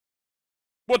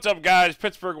What's up, guys?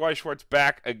 Pittsburgh Weiss Schwarz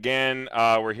back again.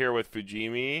 We're here with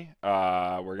Fujimi.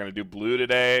 We're going to do blue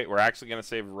today. We're actually going to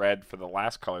save red for the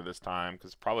last color this time because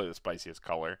it's probably the spiciest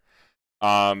color.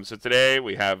 So today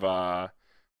we have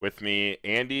with me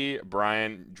Andy,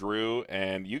 Brian, Drew,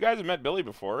 and you guys have met Billy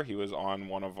before. He was on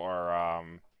one of our,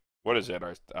 what is it?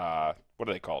 Our, what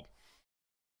are they called?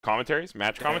 Commentaries?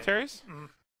 Match commentaries?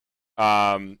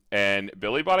 And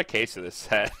Billy bought a case of this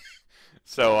set.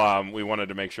 So we wanted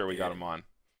to make sure we got him on.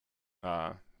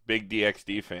 Big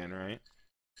DXD fan, right?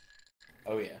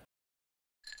 Oh yeah.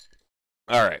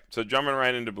 All right, so jumping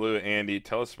right into blue, Andy,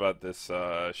 tell us about this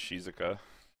Shizuka.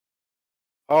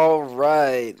 All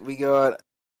right, we got.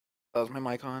 Oh, is my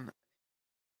mic on?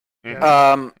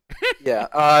 Mhm.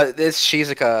 This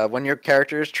Shizuka. When your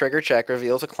character's trigger check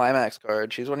reveals a climax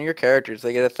card, choose one of your characters.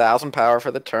 They get 1,000 power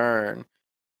for the turn.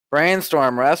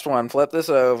 Brainstorm, rest one, flip this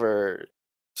over.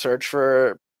 Search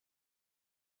for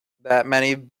that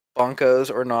many bunkos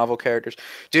or novel characters.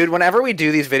 Dude, whenever we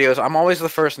do these videos, I'm always the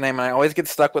first name, and I always get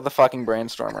stuck with the fucking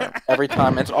brainstormer. Every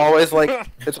time. It's always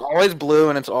it's always blue,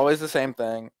 and it's always the same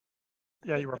thing.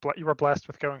 Yeah, you were blessed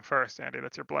with going first, Andy.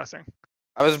 That's your blessing.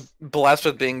 I was blessed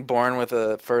with being born with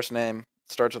a first name.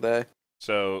 Starts with A.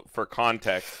 So, for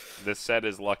context, this set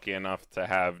is lucky enough to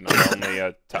have not only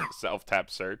a self-tap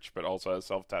search, but also a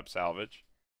self-tap salvage.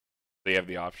 So you have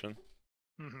the option.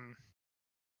 Mm-hmm.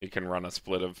 You can run a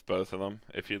split of both of them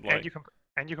if you'd like.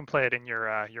 And you can play it in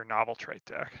your novel trait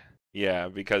deck. Yeah,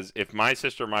 because if my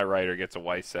sister, my writer, gets a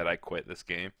Weiss set, I quit this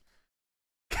game.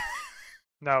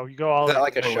 No, you go all. Is that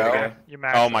like a show? You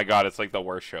max. Oh my god, it's like the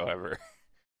worst show ever.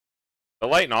 The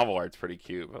light novel art's pretty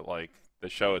cute, but like the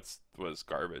show was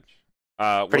garbage.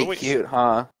 Pretty cute,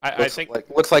 huh? I think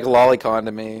looks like Lolicon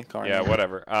to me. Carmen. Yeah,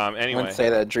 whatever. I Anyway, wouldn't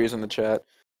say that. Drew's in the chat.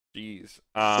 jeez. He's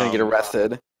gonna get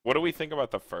arrested. What do we think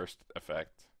about the first effect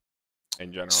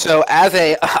in general? So as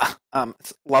a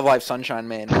Love Live Sunshine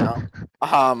main now,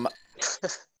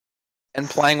 and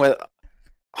playing with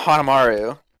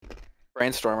Hanamaru,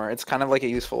 Brainstormer, it's kind of like a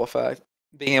useful effect.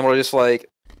 Being able to just like,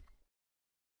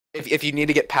 if you need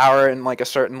to get power in like a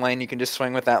certain lane, you can just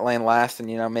swing with that lane last,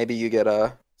 and maybe you get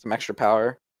some extra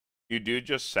power. You do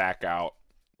just sack out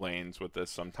lanes with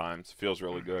this sometimes. Feels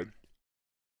really good.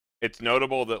 It's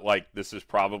notable that like this is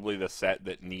probably the set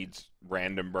that needs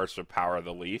random bursts of power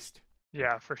the least.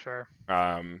 Yeah, for sure.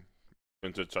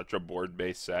 Since it's such a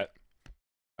board-based set.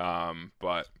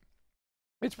 But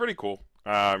it's pretty cool.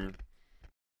 I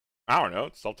don't know.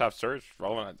 It's self-tap search,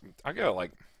 relevant. I give it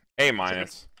like A-.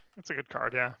 It's a good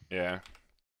card, yeah. Yeah.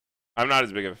 I'm not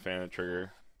as big of a fan of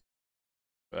Trigger.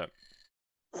 But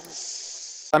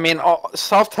I mean,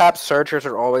 self-tap searchers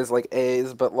are always like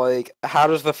A's, but like, how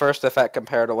does the first effect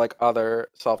compare to like other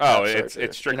self-tap searchers?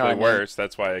 It's strictly worse.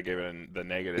 That's why I gave it the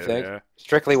negative. Yeah.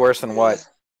 Strictly worse than what?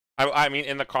 I mean,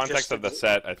 in the context of the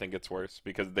set, I think it's worse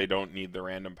because they don't need the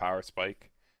random power spike.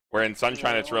 Where in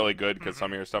Sunshine, it's really good because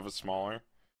some of your stuff is smaller.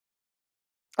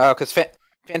 Oh, because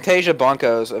Fantasia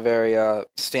Bunko is a very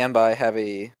standby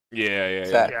heavy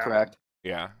set, correct?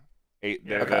 Yeah. 8.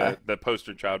 They're the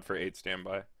poster child for 8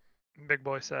 standby. Big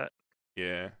boy set.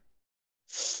 Yeah.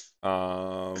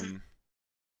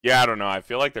 Yeah, I don't know. I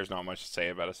feel like there's not much to say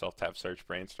about a self-tap search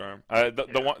brainstorm.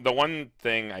 The one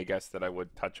thing I guess that I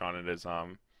would touch on it is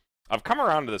I've come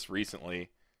around to this recently.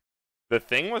 The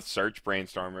thing with search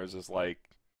brainstormers is like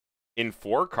in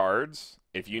 4 cards,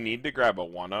 if you need to grab a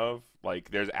one of,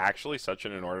 like there's actually such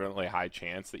an inordinately high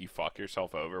chance that you fuck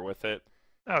yourself over with it.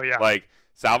 Oh yeah. Like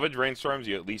salvage brainstorms,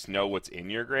 you at least know what's in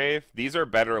your grave. These are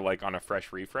better like on a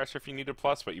fresh refresh if you need a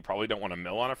plus, but you probably don't want to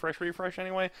mill on a fresh refresh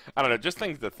anyway. I don't know, just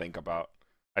things to think about.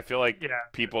 I feel like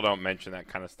people don't mention that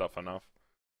kind of stuff enough.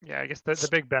 Yeah, I guess the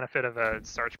big benefit of a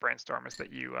search brainstorm is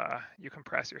that you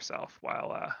compress yourself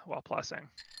while plussing.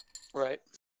 Right.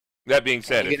 That being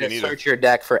said, if you need to search your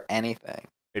deck for anything,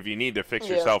 if you need to fix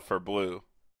yourself for blue,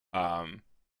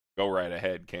 go right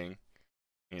ahead, King.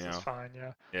 It's fine,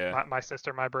 yeah. Yeah. My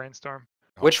sister, my brainstorm.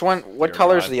 Which one? What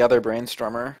color is the other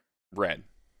brainstormer? Red.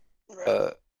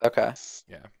 Okay.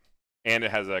 Yeah, and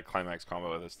it has a climax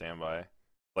combo with a standby,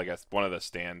 like one of the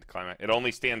stand climax. It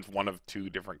only stands one of 2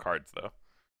 different cards though,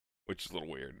 which is a little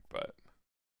weird. But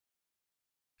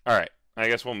all right, I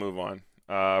guess we'll move on.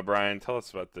 Brian, tell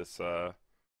us about this.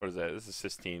 What is that? This is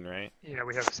Sistine, right? Yeah,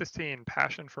 we have Sistine,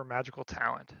 Passion for Magical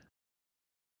Talent.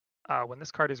 When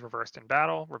this card is reversed in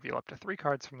battle, reveal up to 3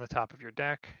 cards from the top of your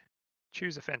deck.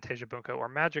 Choose a Fantasia Bunko or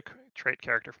Magic trait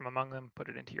character from among them, put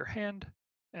it into your hand,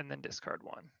 and then discard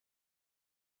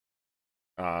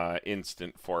 1.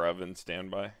 Instant 4 of in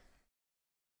standby.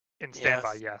 In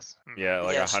standby, yes. Yeah,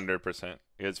 like 100%.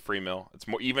 It's free mill. It's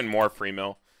even more free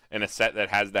mill in a set that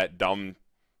has that dumb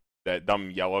That dumb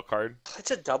yellow card.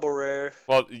 It's a double rare.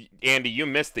 Well, Andy, you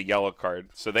missed the yellow card.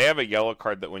 So they have a yellow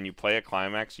card that when you play a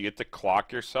climax, you get to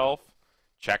clock yourself,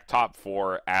 check top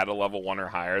 4, add a level 1 or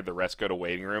higher. The rest go to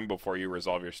waiting room before you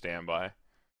resolve your standby.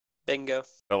 Bingo.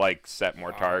 To like set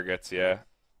more targets, yeah.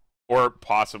 Or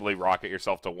possibly rocket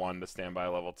yourself to 1 to standby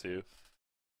level 2.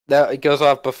 That it goes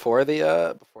off before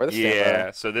the standby.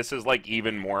 Yeah, so this is like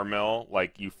even more mill.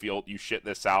 Like you shit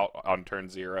this out on turn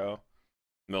 0,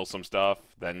 mill some stuff,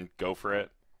 then go for it.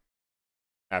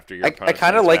 After your I opponent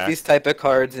kind of turns like back. these type of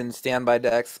cards in standby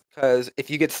decks because if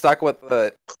you get stuck with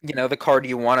the the card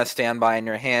you want to stand by in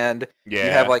your hand, Yeah,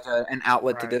 you have like an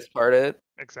outlet to Right. discard it.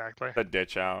 Exactly. the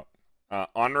ditch out.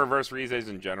 On reverse Rizes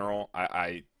in general,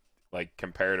 I like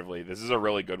comparatively, this is a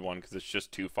really good one because it's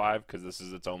just 2/5 because this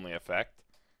is its only effect.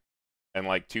 And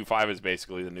like 2/5 is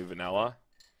basically the new vanilla.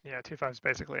 Yeah, 2/5 is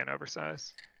basically an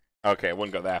oversize. Okay, I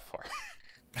wouldn't go that far.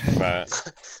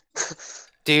 But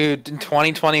Dude, in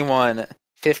 2021,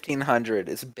 1500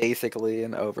 is basically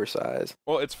an oversize.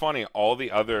 well, it's funny. All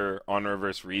the other on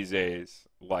reverse Rizes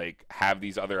like have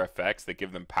these other effects that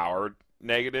give them power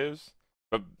negatives,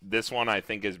 but this one I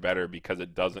think is better because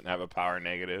it doesn't have a power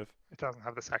negative. It doesn't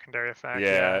have the secondary effect. Yeah,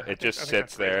 I it think- just I think sits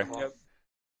that's there. reasonable. Yep.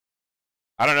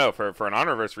 I don't know for an on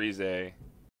reverse Rize,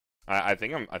 I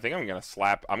think I'm gonna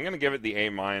slap. I'm gonna give it the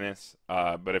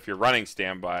A-. But if you're running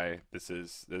standby, this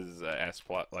is a S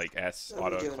plus, like S I'm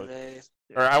auto. giving it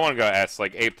Or I want to go S,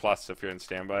 like A+ if you're in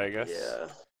standby, I a, guess. yeah.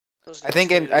 Those I think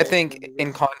next I two think days,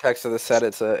 in context of the set,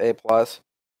 it's a A+.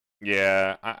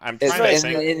 Yeah, I'm It's, trying to nice.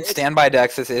 think. in standby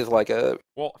decks, this is like a.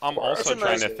 Well, I'm It's also a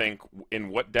trying nice- to think in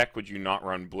what deck would you not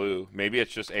run blue? Maybe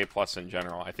it's just A+ in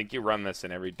general. I think you run this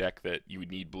in every deck that you would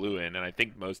need blue in, and I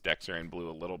think most decks are in blue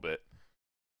a little bit,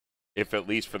 if at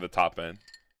least for the top end.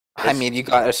 I mean, you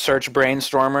got a search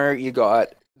brainstormer. You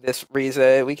got this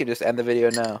Rize. We could just end the video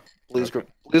now. Okay.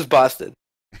 Blue's busted.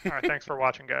 All right, thanks for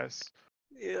watching, guys.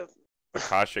 Yeah.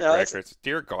 Akashic No, it's- records.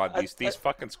 Dear God, I- these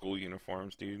fucking school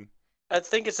uniforms, dude. I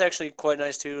think it's actually quite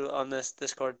nice too on this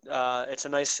card. It's a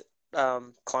nice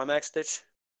climax stitch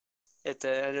at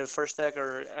the end of the first deck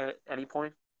or at any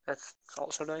point. That's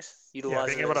also nice. Yeah,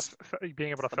 Utilize being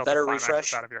able to filter better climaxes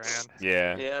refresh. out of your hand.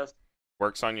 Yeah. Yeah.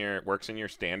 Works in your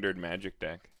standard Magic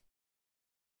deck.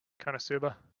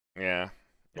 Konosuba. Yeah.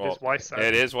 It Well, is Weiss side.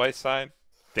 It is white side.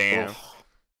 Damn. Oof.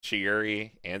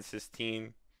 Chiuri and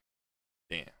Sistine.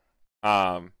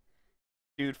 Damn.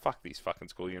 Dude, fuck these fucking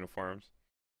school uniforms.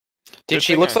 Dude, Good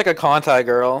she thing looks I- like a Contai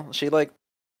girl. She like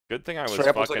Good thing I was straight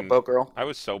up looks like a fucking. boat girl. I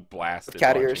was so blasted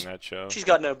cat watching ears. that show. She's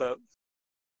got no boat.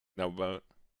 No boat.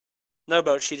 No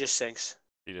boat. She just sinks.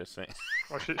 She just saying.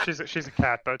 Well, she's a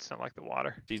cat. Boats don't like the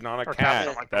water. She's not a Or cat. cats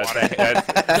don't like the That's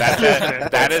water.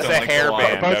 that is Don't a like the water.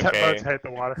 hairband. Boats Okay. hate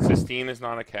the water. Sistine is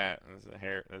not a cat. There's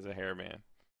a hairband.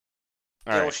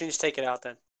 All Yeah, well, right. she needs to take it out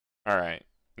then. All right.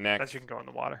 Then Next. you can go in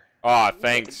the water. Oh, get the-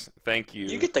 thanks. Thank you.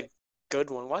 You get the good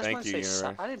one. Why does Thank mine you, say si-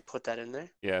 Universe. I didn't put that in there.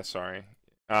 Yeah, sorry.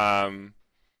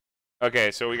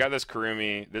 Okay, so we got this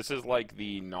Kurumi. This is like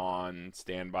the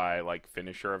non-standby like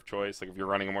finisher of choice. Like if you're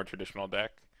running a more traditional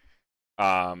deck.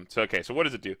 So what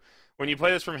does it do? When you play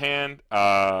this from hand,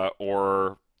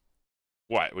 or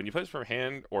what? When you play this from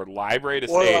hand or library to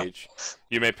Or, stage,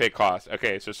 you may pay cost.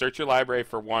 Okay, so search your library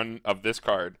for one of this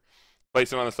card,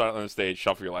 place it on the start on the stage,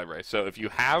 shuffle your library. So if you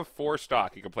have 4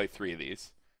 stock, you can play 3 of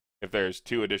these. If there's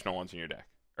 2 additional ones in your deck,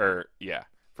 or yeah,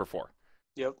 for 4.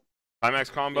 Yep.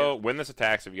 Climax combo, when this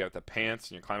attacks, if you got the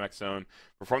pants in your climax zone,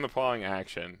 perform the following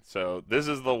action. So this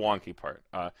is the wonky part.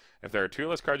 If there are 2 or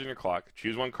less cards in your clock,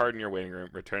 choose 1 card in your waiting room,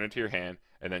 return it to your hand,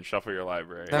 and then shuffle your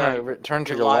library. No, return to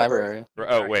Your your library. library.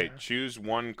 Oh, wait. Okay. Choose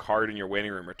 1 card in your waiting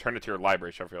room, return it to your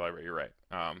library, shuffle your library. You're right.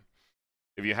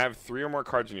 If you have 3 or more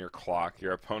cards in your clock,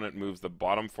 your opponent moves the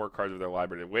bottom 4 cards of their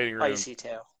library to the waiting room. Icy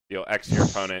tail. Deal X to your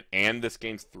opponent, and this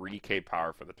gains 3k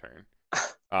power for the turn.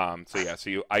 So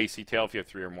you Icy Tail if you have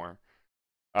 3 or more.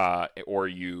 Or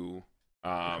you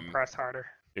Press harder.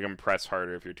 you can press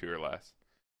harder if you're 2 or less.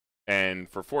 And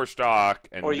for 4 stock,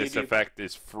 and Or you this do- effect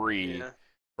is free. Yeah.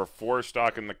 For 4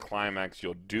 stock in the climax,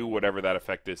 you'll do whatever that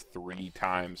effect is 3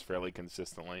 times fairly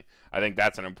consistently. I think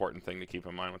that's an important thing to keep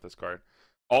in mind with this card.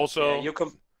 Also, Yeah, you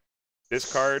come.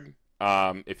 this card,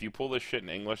 if you pull this shit in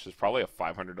English, is probably a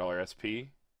 $500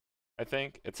 SP. I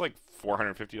think it's like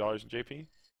 $450 in JP.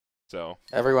 So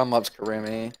Everyone loves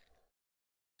Kurumi.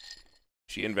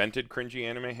 she invented cringy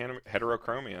anime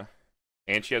heterochromia,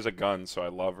 and she has a gun, so I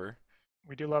love her.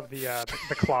 We do love the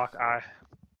clock eye.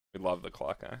 We love the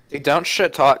clock eye. Dude, don't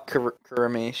shit talk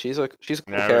Kurumi. She's a cool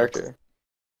Never. character.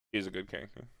 She's a good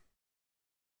character.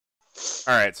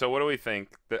 All right, so what do we think?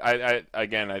 I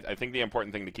think the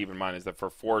important thing to keep in mind is that for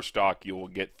 4 stock, you will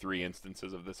get 3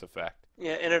 instances of this effect.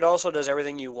 Yeah, and it also does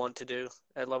everything you want to do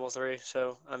at level 3.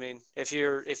 So I mean, if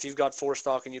you've got 4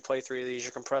 stock and you play 3 of these,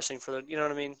 you're compressing for the, you know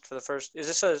what I mean, for the first. Is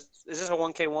this a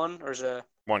 1K1 or is it a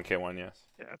 1K1, yes.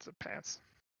 Yeah, it's a pants.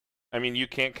 I mean, you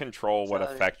can't control what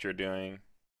So- effect you're doing.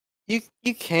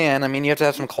 You can. I mean, you have to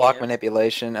have some You clock can.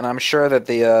 manipulation, and I'm sure that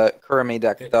the Kurumi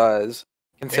deck does,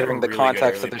 considering the really good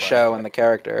context of early the play. show and the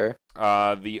character.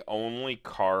 The only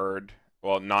card,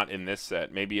 well, not in this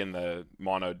set, maybe in the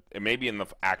maybe in the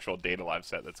actual Data Live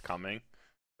set that's coming,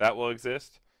 that will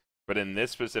exist. But in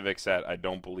this specific set, I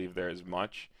don't believe there is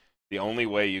much. The only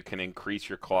way you can increase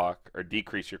your clock or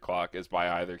decrease your clock is by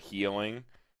either healing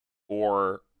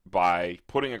or by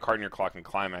putting a card in your clock in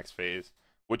climax phase,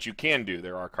 which you can do.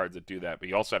 There are cards that do that, but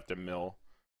you also have to mill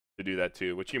to do that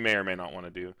too, which you may or may not want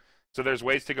to do. So there's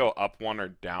ways to go up 1 or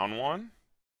down 1.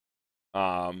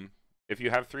 If you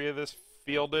have 3 of this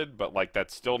fielded, but like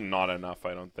that's still not enough,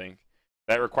 I don't think.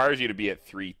 That requires you to be at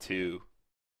 3-2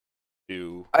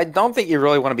 to I don't think you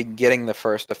really want to be getting the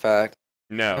first effect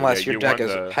no, unless yeah, your deck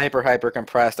is hyper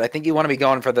compressed. I think you want to be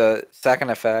going for the second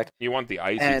effect. you want the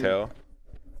icy and- tail.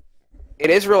 It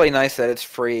is really nice that it's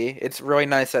free. It's really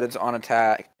nice that it's on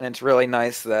attack, and it's really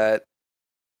nice that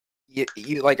you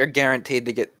like are guaranteed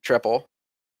to get triple.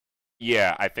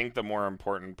 Yeah, I think the more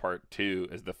important part too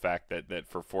is the fact that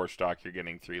for 4 stock you're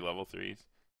getting 3 level 3s.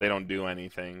 They don't do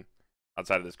anything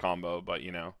outside of this combo, but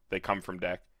you know, they come from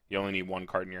deck. You only need 1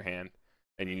 card in your hand,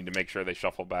 and you need to make sure they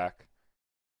shuffle back.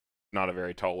 Not a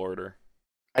very tall order.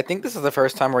 I think this is the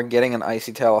first time we're getting an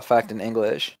icy tail effect in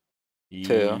English.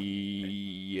 Too.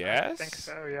 Yes. I think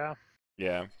so. Yeah.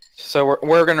 Yeah. So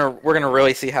we're gonna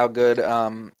really see how good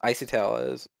icy tail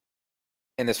is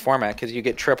in this format because you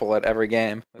get triple at every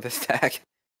game with this deck.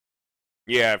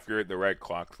 Yeah, if you're at the right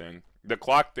clock thing. The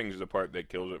clock thing's the part that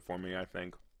kills it for me, I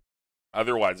think.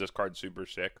 Otherwise, this card's super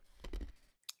sick.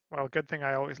 Well, good thing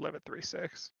I always live at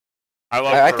 3-6. I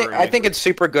love. I think it's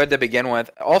super good to begin with.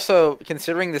 Also,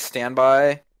 considering the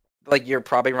standby, like you're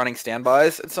probably running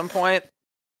standbys at some point.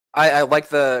 I like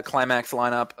the climax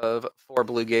lineup of 4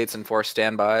 blue gates and 4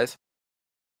 standbys.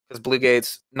 Because blue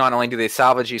gates, not only do they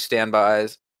salvage you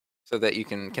standbys so that you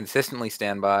can consistently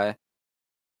stand by,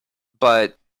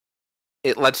 but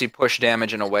it lets you push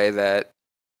damage in a way that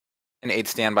an 8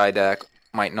 standby deck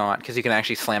might not. Because you can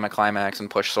actually slam a climax and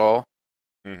push soul,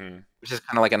 which is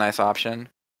kind of like a nice option.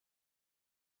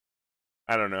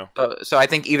 I don't know. So I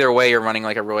think either way, you're running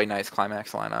like a really nice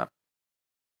climax lineup.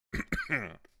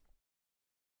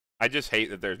 I just hate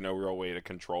that there's no real way to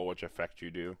control which effect you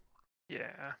do.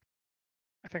 Yeah.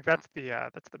 I think that's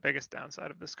the biggest downside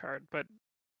of this card. But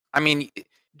I mean,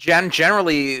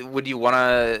 generally, would you want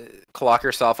to clock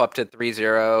yourself up to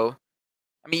 3-0?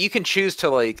 I mean, you can choose to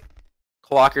like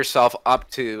clock yourself up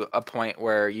to a point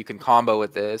where you can combo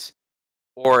with this,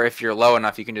 or if you're low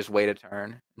enough, you can just wait a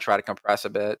turn and try to compress a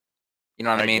bit. You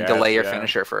know what I mean? guess, Delay your yeah.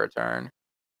 finisher for a turn.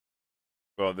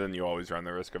 Well, then you always run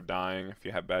the risk of dying if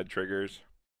you have bad triggers.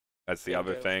 That's the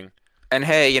other Bingo. thing. And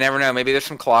hey, you never know. Maybe there's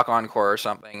some clock encore or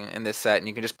something in this set, and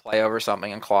you can just play over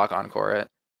something and clock encore it.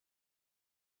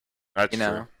 That's You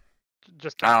know? true.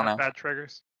 just I don't have know. bad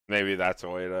triggers. Maybe that's a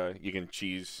way to you can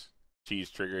cheese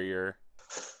trigger your.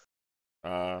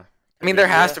 I mean, there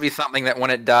has Yeah. to be something that when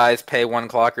it dies, pay 1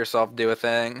 clock yourself, do a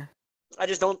thing. I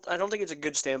don't think it's a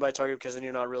good standby target because then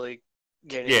you're not really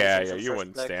gaining. Yeah, anything yeah. from You first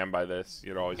wouldn't effect. stand by this.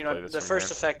 You'd always You play know, this. the from first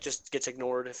here. effect just gets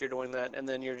ignored if you're doing that, and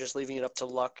then you're just leaving it up to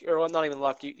luck, or well, not even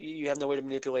luck. You have no way to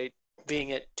manipulate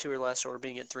being at 2 or less or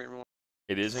being at 3 or more.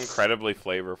 It is incredibly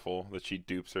flavorful that she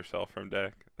dupes herself from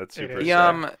deck. That's It super. is.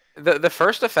 sick. The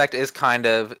first effect is kind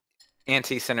of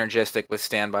anti-synergistic with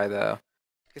standby though.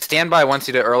 Standby wants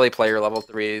you to early play your level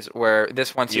 3s, where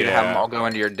this wants you to have them Yeah. all go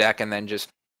into your deck and then just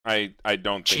I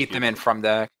don't think cheat them you'd- in from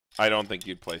deck. I don't think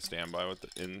you'd play standby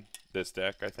in this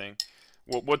deck. I think.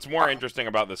 What's more interesting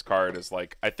about this card is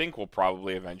like I think we'll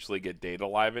probably eventually get Data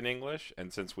Live in English,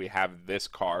 and since we have this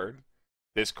card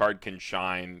can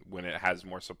shine when it has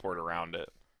more support around it.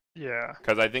 Yeah.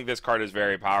 Because I think this card is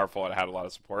very powerful. It had a lot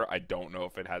of support. I don't know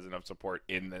if it has enough support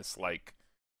in this. Like,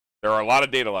 there are a lot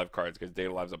of Data Live cards because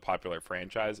Data Live's a popular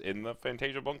franchise in the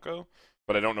Fantasia Bunko,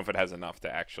 but I don't know if it has enough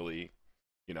to actually,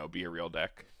 be a real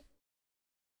deck.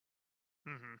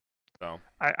 hmm So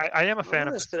I am a fan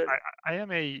of Well, this. I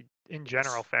am in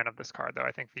general fan of this card though.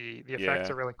 I think the effects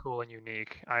Yeah. are really cool and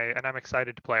unique. I'm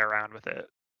excited to play around with it.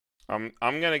 I'm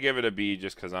gonna give it a B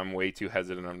just because I'm way too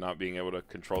hesitant of not being able to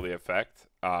control the effect.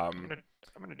 I'm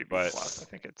gonna do B but plus. I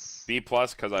think it's B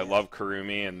plus because I love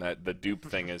Kurumi and that the dupe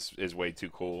thing is way too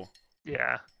cool.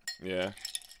 yeah. Yeah.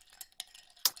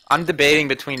 I'm debating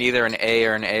between either an A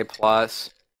or an A plus.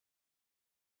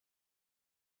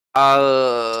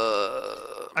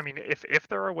 I mean, if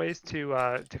there are ways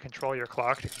to control your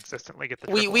clock to consistently get the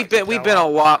triple we've IC been towel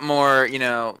a lot more,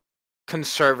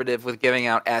 conservative with giving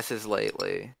out S's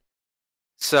lately.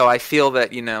 So I feel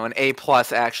that, an A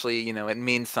plus actually, it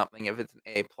means something if it's an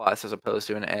A plus as opposed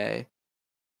to an A.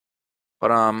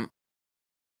 But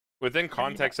Within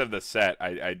context of the set,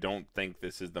 I don't think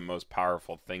this is the most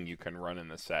powerful thing you can run in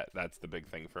the set. That's the big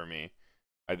thing for me.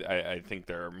 I think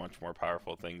there are much more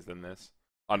powerful things than this,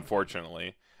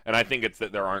 unfortunately. And I think it's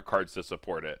that there aren't cards to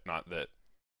support it, not that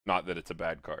it's a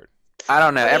bad card. I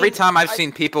don't know. I Every mean, time I've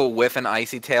seen people whiff an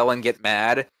Icy Tail and get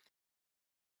mad,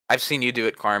 I've seen you do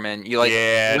it, Carmen. You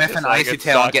Yeah, whiff just an like Icy it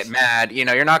Tail and get sucks. mad.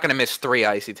 You're not gonna miss 3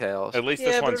 Icy Tails. At least Yeah,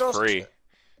 this but one's it also- free.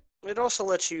 It also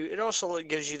lets you. It also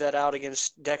gives you that out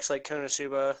against decks like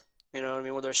Konosuba. You know what I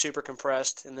mean? Where they're super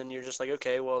compressed, and then you're just like,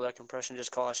 okay, well that compression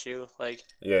just costs you. Like,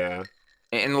 Yeah.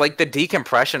 And the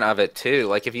decompression of it too.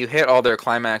 Like if you hit all their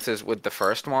climaxes with the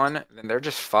first one, then they're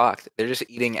just fucked. They're just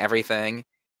eating everything.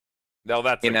 No,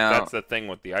 that's You know- that's the thing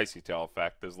with the Icy Tail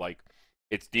effect is like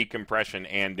it's decompression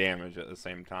and damage at the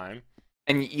same time.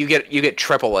 And you get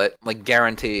triple it, like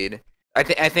guaranteed. I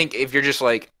think if you're just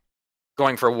like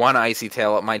going for one Icy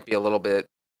Tail, it might be a little bit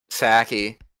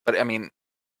sacky. But I mean,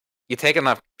 you take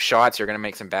enough shots, you're gonna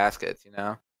make some baskets.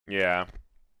 Yeah.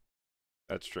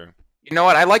 That's true. You know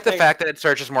what? I like the Hey. fact that it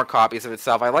searches more copies of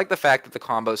itself. I like the fact that the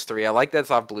combo's 3. I like that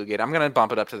it's off Blue Gate. I'm gonna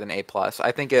bump it up to an A plus.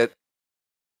 I think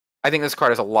this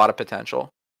card has a lot of potential.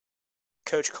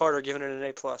 Coach Carter giving it an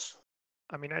A plus.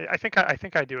 I mean, I think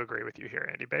I do agree with you here,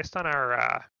 Andy. Based on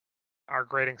our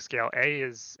grading scale, A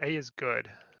is good.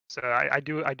 So I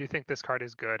do think this card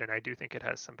is good, and I do think it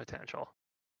has some potential.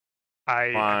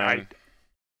 Fine.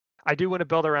 I do want to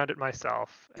build around it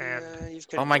myself, and Yeah, you've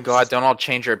Oh my convinced- god, don't all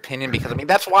change your opinion because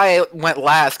that's why I went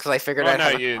last because I figured Well, I'd no,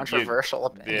 have a you- controversial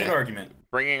opinion. yeah. Good argument.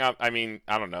 Bringing up, I mean,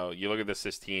 I don't know. You look at the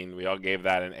Sistine. We all gave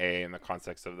that an A in the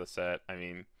context of the set. I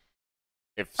mean,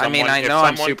 if someone, I if know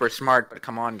I'm someone- super smart, but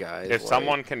come on, guys. If like,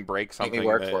 someone can break make something, me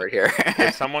work that, for it here.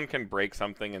 if someone can break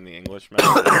something in the English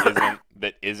meta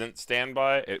that isn't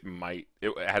standby, it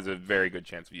has a very good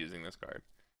chance of using this card.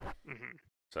 mhm.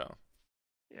 So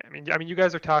Yeah, I mean, you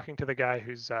guys are talking to the guy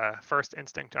whose first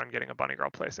instinct on getting a Bunny Girl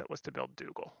playset was to build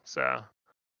Dougal. So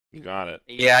you got it.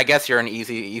 Yeah, I guess you're an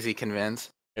easy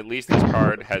convince. At least this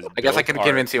card has. I guess I dope can art,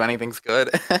 convince you anything's good.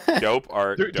 Dope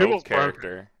art, Dougal's dope broken.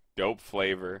 character, dope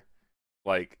flavor.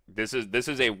 Like this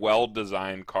is a well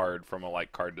designed card from a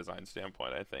card design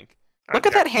standpoint. I think. Look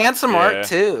at that handsome Yeah. art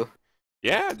too.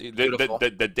 Yeah, dude, the Beautiful.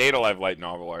 Data Live Light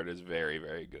novel art is very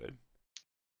very good.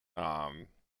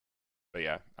 But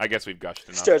yeah, I guess we've gushed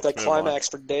enough. Stare at that Let's move on. climax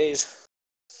for days.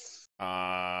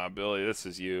 Billy, this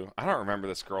is you. I don't remember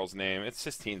this girl's name. It's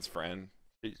Sistine's friend.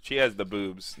 She has the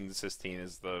boobs, and Sistine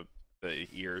is the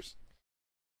ears.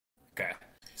 Okay.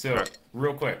 So,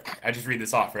 real quick, I just read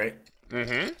this off, right?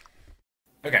 Mm-hmm.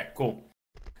 Okay, cool.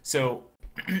 So,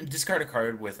 discard a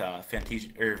card with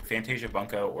Fantasia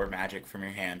Bunko or Magic from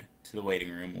your hand to the waiting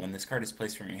room. When this card is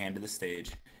placed from your hand to the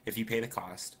stage, if you pay the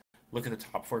cost, look at the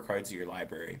top 4 cards of your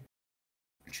library.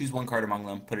 Choose one card among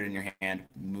them, put it in your hand,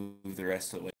 move the rest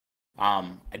to the way.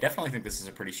 I definitely think this is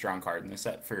a pretty strong card in the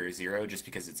set for 0, just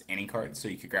because it's any card, so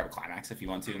you could grab a Climax if you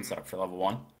want to and set up for level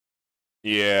 1.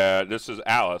 Yeah, this is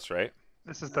Alice, right?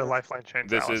 this is the Lifeline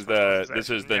Chains. This Alice is the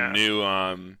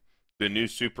personalization, yeah. new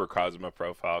Super Cosmo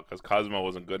profile because Cosmo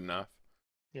wasn't good enough.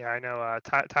 Yeah, I know.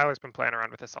 Tyler's been playing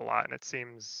around with this a lot, and it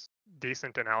seems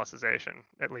decent in Alicization.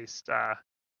 At least,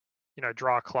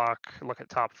 draw a clock, look at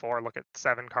top 4, look at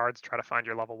 7 cards, try to find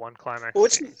your level 1 climax. Well,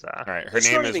 it's- seems, All right, her It's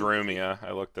name not is even- Rumia.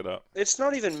 I looked it up. It's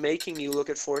not even making you look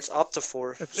at 4. It's up to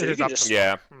 4. It So you is can up just to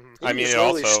Yeah, Mhm. you I can mean, just it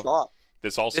literally also stop.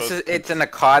 this also It's an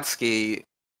Akatsuki,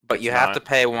 but It's you have not. to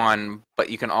pay 1, but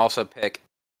you can also pick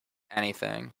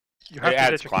anything. You have It to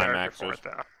adds ditch a character for climaxes. it,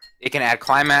 though. It can add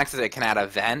climaxes, it can add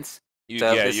events. you,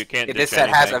 So yeah, if this, you can't. if ditch this set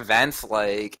has anything. events, The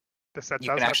set you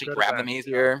does can have actually good grab them events.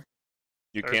 easier.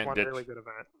 You There's can't one ditch. really good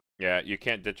event. Yeah, you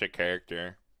can't ditch a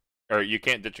character, or you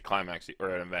can't ditch a climax or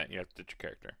an event. You have to ditch a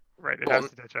character. Right, it Well,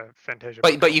 has to ditch a Fantasia.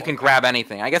 But you Bunko can or- grab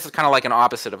anything. I guess it's kind of like an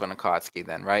opposite of an Akatsuki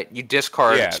then, right? You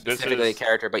discard Yeah, this specifically is- a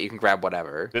character, but you can grab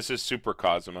whatever. This is Super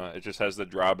Cosma. It just has the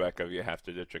drawback of you have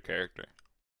to ditch a character.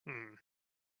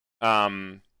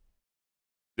 Hmm.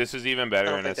 This is even I better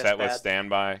don't in a think that's set with bad.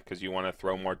 standby because you want to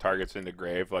throw more targets into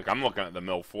grave. Like I'm looking at the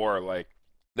mill 4, like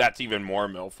that's even more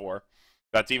mill 4.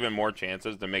 That's even more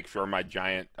chances to make sure my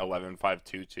giant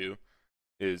 11-5-2-2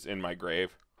 is in my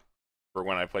grave. for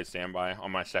when I play standby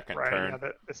on my second Right. turn.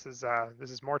 Yeah. This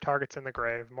is more targets in the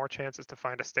grave, more chances to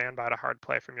find a standby to hard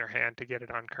play from your hand to get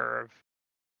it on curve.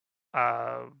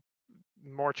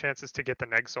 More chances to get the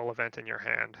neg soul event in your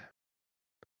hand.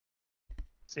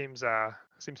 Seems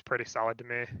pretty solid to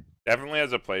me. Definitely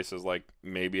has a place as like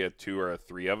maybe a 2 or a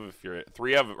 3 of if you're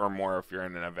 3 of or more if you're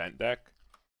in an event deck.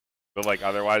 But like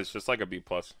otherwise, just like a B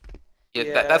plus.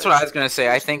 Yeah, that's what I was gonna say.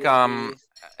 I think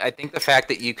the fact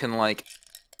that you can like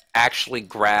actually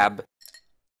grab,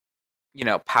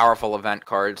 powerful event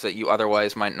cards that you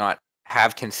otherwise might not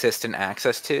have consistent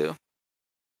access to,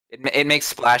 it makes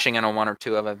splashing in a 1 or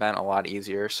 2 of event a lot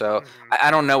easier. So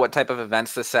I don't know what type of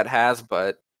events this set has,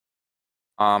 but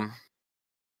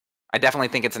I definitely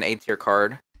think it's an A-tier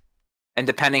card. And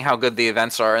depending how good the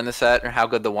events are in the set or how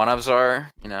good the one-ofs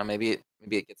are, maybe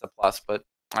it gets a plus, but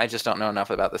I just don't know enough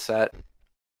about the set.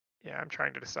 Yeah, I'm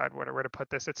trying to decide where to put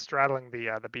this. It's straddling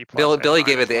the B plus. Billy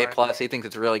gave it the line. A plus. He thinks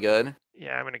it's really good.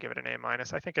 Yeah, I'm gonna give it an A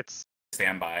minus. I think it's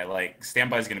Standby. Like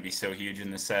standby is going to be so huge in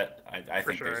this set. I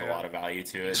think sure, there's a yeah. lot of value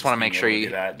to it. Just want to make sure you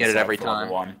get it every time.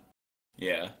 One.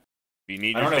 Yeah. You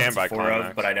need I your don't know if standby it's a 4 climax.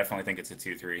 of, but I definitely think it's a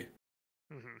 2-3.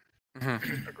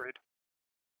 Agreed.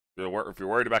 If you're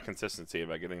worried about consistency,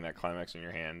 about getting that climax in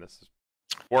your hand, this is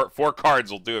four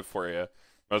cards will do it for you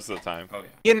most of the time. Oh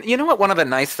yeah. You know what? One of the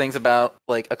nice things about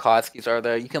like Akatsuki's are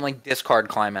there. You can like discard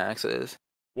climaxes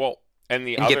Well, and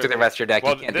and get through the rest of your deck.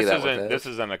 Well, you can't do that with this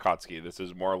isn't Akatsuki. This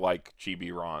is more like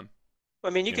Chibi Ron. I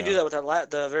mean, you can do that with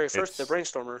the very first, the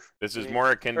Brainstormer. This is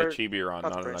more akin to or Chibi Ron,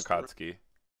 not an Brainstormer. Akatsuki.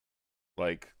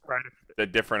 Like Right. the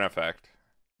different effect.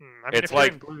 I mean, It's if you're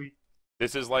like- in blue,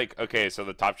 This is like okay, so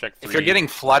the top check 3. If you're getting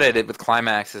flooded with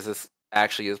climaxes, this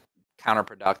actually is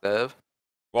counterproductive.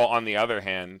 Well, on the other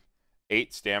hand,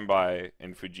 8 standby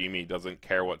in Fujimi doesn't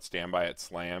care what standby it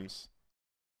slams.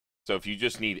 So if you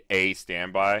just need a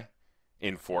standby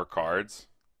in 4 cards,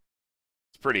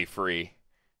 it's pretty free.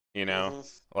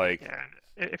 Like yeah,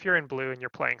 if you're in blue and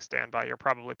you're playing standby, you're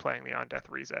probably playing the On Death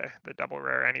Rize, the double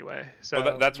rare anyway. So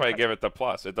well, that's why I give it the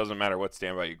plus. It doesn't matter what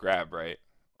standby you grab, right?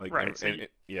 Like Right, so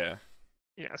yeah.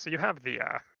 Yeah, so you have you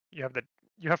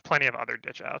have plenty of other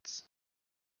ditch outs.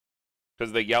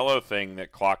 Because the yellow thing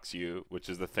that clocks you, which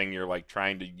is the thing you're like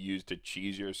trying to use to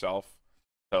cheese yourself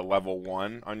to level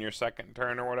 1 on your second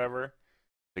turn or whatever,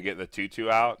 to get the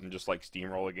 2/2 out and just like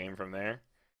steamroll a game from there.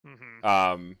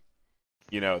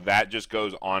 That just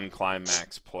goes on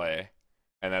climax play,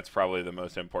 and that's probably the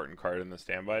most important card in the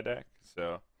standby deck.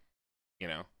 So,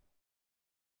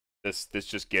 this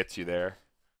just gets you there.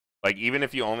 Like even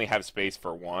if you only have space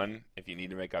for 1, if you need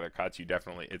to make other cuts, you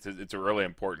definitely it's a really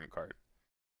important card.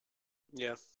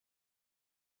 Yeah.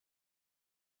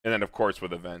 And then of course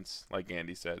with events, like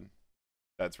Andy said,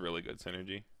 that's really good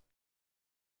synergy.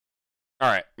 All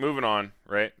right, moving on.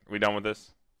 Right, we done with this?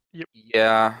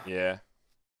 Yeah. Yeah.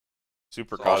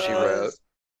 Super That's all she costly. wrote.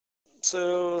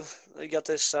 So you got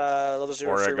this level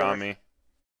 0 free runner. Origami.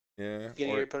 Yeah.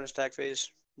 Beginning of your opponent's attack phase.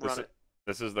 Run it.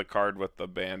 This is the card with the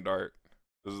banned art.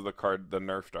 This is the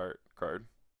nerfed art card.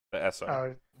 The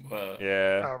SR.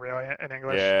 Yeah. Oh, really? In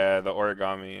English? Yeah, the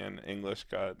origami in English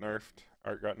got nerfed.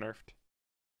 Art got nerfed.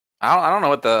 I don't know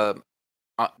what the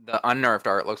unnerfed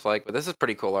art looks like, but this is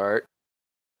pretty cool art.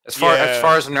 As far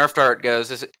as nerfed art goes,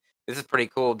 this is pretty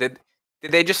cool. Did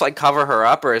they just like cover her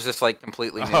up, or is this like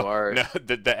completely new art? No,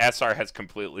 the SR has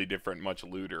completely different, much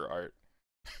looter art.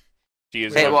 She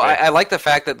is. Hey, well, I like the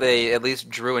fact that they at least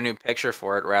drew a new picture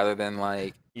for it rather than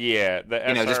like the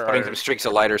SR just putting some streaks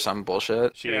of light or some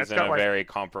bullshit. She is in a very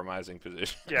compromising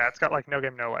position. Yeah, it's got like no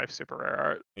game, no life, super rare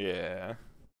art. Yeah.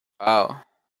 Oh.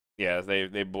 Yeah,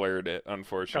 they blurred it,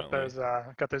 unfortunately.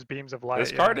 Got those beams of light.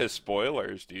 This card is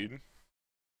spoilers, dude.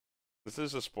 This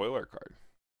is a spoiler card.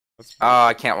 Oh,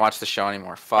 I can't watch the show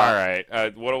anymore. Fuck. All right.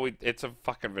 What do we? It's a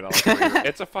fucking vanilla free.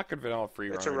 It's a fucking vanilla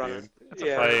free It's runner, a runner. dude.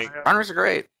 Yeah. Like, Runners are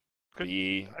great.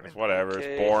 It's whatever. Okay.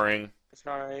 It's boring. It's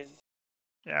alright.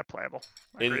 Yeah, playable.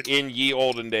 In ye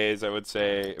olden days, I would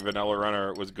say vanilla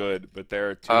runner was good, but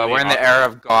there are too. We're in the era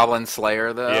of Goblin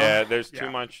Slayer, though. Yeah, there's too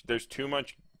much. There's too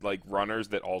much like runners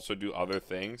that also do other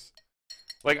things.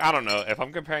 Like I don't know if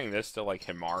I'm comparing this to like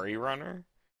Himari runner.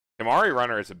 Himari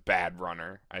runner is a bad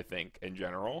runner, I think, in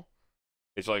general.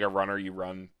 It's like a runner you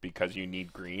run because you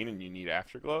need green and you need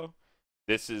afterglow.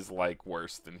 This is like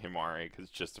worse than Himari because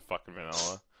it's just a fucking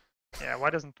vanilla. Yeah, why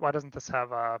doesn't this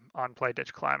have on play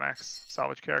ditch climax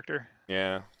salvage character?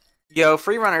 Yeah. Yo,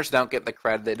 free runners don't get the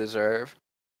cred they deserve.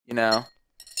 You know.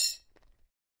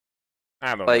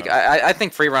 I don't like know. I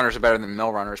think free runners are better than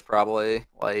mill runners probably.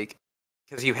 Like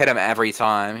because you hit them every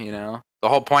time. You know. The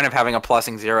whole point of having a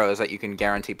plussing 0 is that you can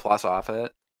guarantee plus off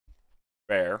it.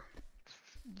 Fair.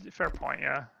 Fair point.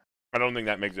 Yeah. I don't think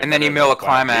that makes it. And then you better mill than a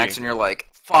climax, Plan B. and you're like,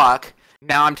 fuck.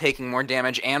 Now I'm taking more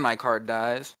damage, and my card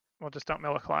dies. Well, just don't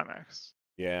mill a climax.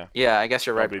 Yeah, Yeah, I guess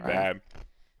you're right. that'd be Brian. bad.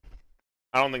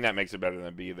 I don't think that makes it better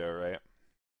than B though, right?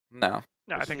 No.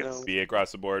 No, I think No. it's B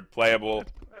across the board, playable.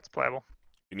 that's playable.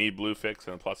 You need blue fix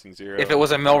and plussing 0. If it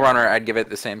was a mill runner, I'd give it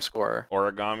the same score.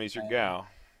 Origami's your gal,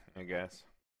 I guess.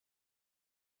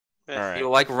 Eh. All If right, you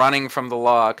like running from the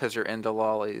law because you're into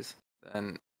lollies,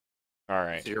 then all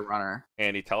right. it's your runner.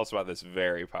 Andy, tell us about this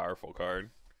very powerful card.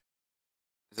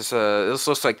 This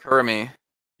looks like Kurumi.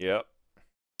 Yep.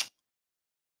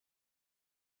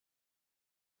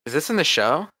 Is this in the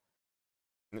show?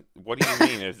 What do you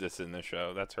mean? Is this in the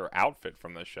show? That's her outfit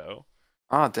from the show.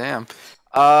 Oh damn.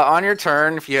 On your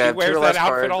turn, if you She have wears two or that less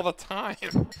outfit cards. all the time.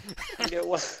 Yeah,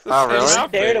 well, Oh, really? I Same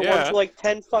stared outfit, at one yeah. for like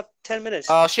 10 minutes.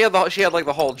 She had like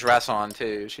the whole dress on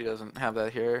too. She doesn't have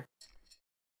that here.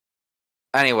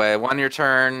 Anyway, on your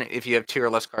turn, if you have 2 or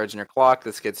less cards in your clock,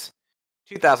 this gets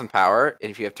 2,000 power.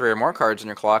 If you have 3 or more cards in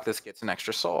your clock, this gets an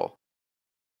extra soul.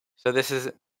 So this is,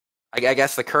 I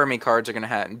guess the Kurumi cards are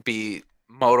gonna be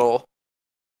modal,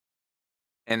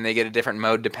 and they get a different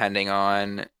mode depending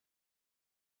on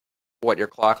what your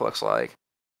clock looks like.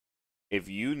 If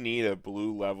you need a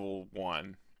blue level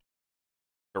 1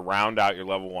 to round out your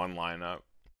level 1 lineup,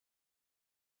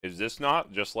 is this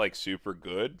not just like super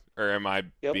good, or am I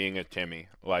Yep. being a Timmy?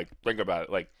 Like, think about it.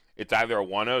 Like, it's either a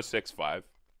 1065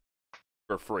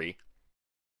 for free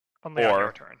Only on Or-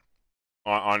 your turn.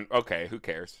 on okay, who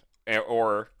cares?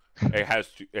 Or it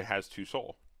has 2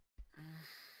 soul.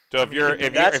 So if you're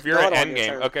That's you're not at on end your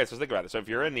game, turn. okay, so think about it. So if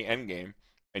you're in the end game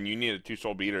and you need a 2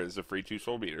 soul beater, this is a free 2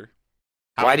 soul beater.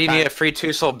 How Why many do you need a times- free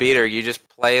 2 soul beater? You just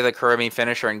play the Kurumi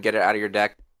finisher and get it out of your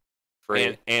deck free.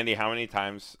 And Andy, how many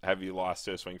times have you lost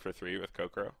to a swing for 3 with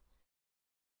Kokoro?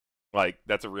 Like,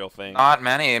 that's a real thing. Not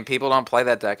many, and people don't play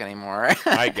that deck anymore.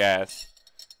 I guess.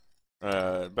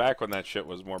 Back when that shit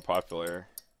was more popular.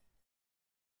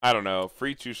 I don't know.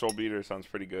 Free 2 soul beater sounds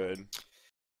pretty good.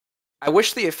 I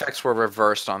wish the effects were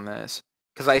reversed on this,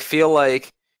 because I feel like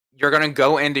you're going to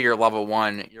go into your level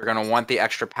 1, you're going to want the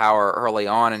extra power early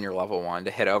on in your level 1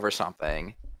 to hit over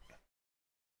something.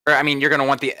 Or, I mean, you're going to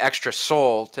want the extra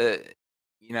soul to,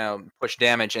 push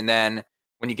damage, and then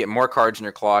when you get more cards in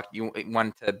your clock, you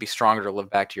want to be stronger to live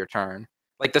back to your turn.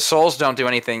 Like, the souls don't do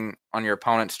anything on your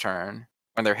opponent's turn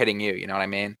when they're hitting you, you know what I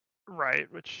mean?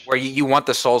 Right, which Where you want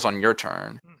the souls on your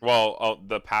turn. Well,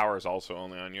 the power is also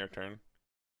only on your turn.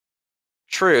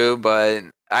 True, but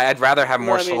I'd rather have No,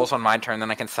 more I mean- souls on my turn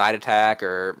than I can side attack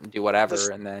or do whatever, s-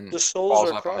 and then The souls falls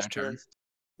are up on their cross turn. turn.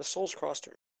 The souls cross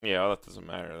turn. Yeah, well, that doesn't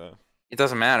matter, though. It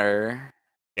doesn't matter.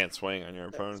 Can't swing on your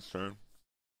opponent's turn.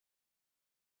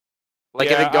 Like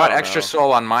Yeah, if I it got don't extra know.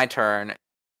 soul on my turn,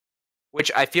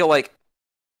 which I feel like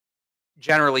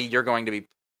generally you're going to be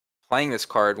playing this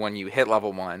card when you hit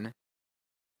level 1.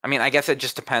 I mean, I guess it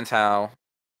just depends how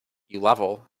you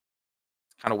level.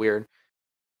 It's kind of weird.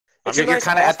 It's You're a nice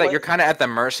kind of offlane- you're kind of at the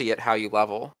mercy at how you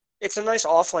level. It's a nice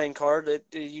offlane card that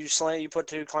you put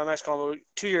 2 climax combo,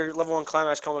 2 your level 1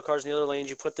 climax combo cards in the other lanes.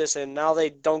 You put this in. Now they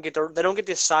don't get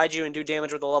to side you and do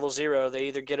damage with a level 0. They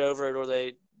either get over it or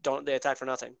they don't. They attack for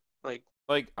nothing.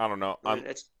 Like I don't know. I mean,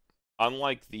 it's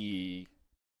Unlike the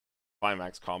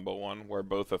climax combo one, where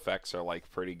both effects are like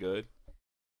pretty good.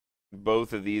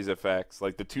 Both of these effects,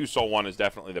 like the 2 soul one, is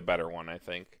definitely the better one, I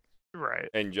think, right.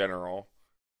 in general.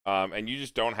 And you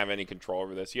just don't have any control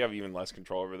over this. You have even less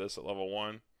control over this at level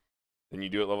 1 than you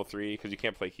do at level 3 because you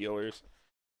can't play healers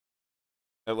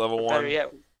at level better 1.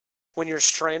 yet when you're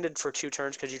stranded for 2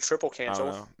 turns because you triple I don't cancel.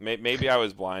 know. Maybe I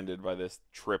was blinded by this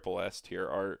triple S tier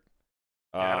art.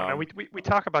 Yeah, I don't know. We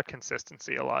talk about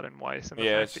consistency a lot in Weiss, and the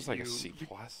Yeah, fact it's just that like a you- C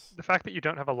plus. the fact that you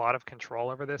don't have a lot of control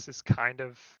over this is kind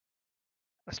of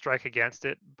a strike against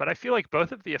it. But I feel like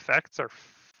both of the effects are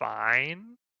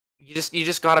fine. You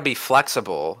just got to be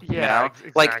flexible. Yeah, you know?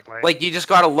 exactly. Like you just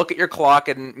got to look at your clock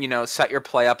and set your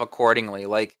play up accordingly.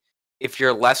 Like if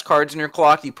you're less cards in your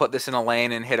clock, you put this in a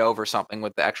lane and hit over something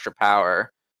with the extra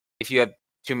power. If you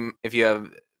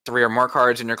have 3 or more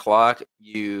cards in your clock,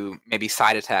 you maybe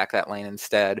side attack that lane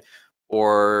instead,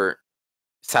 or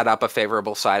set up a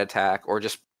favorable side attack, or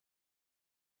just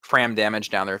cram damage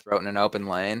down their throat in an open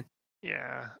lane.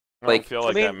 Yeah. I like- don't feel I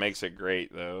like mean- that makes it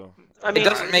great though. I mean, It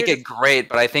doesn't make it great,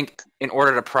 but I think in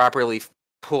order to properly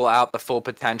pull out the full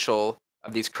potential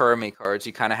of these Kurumi cards,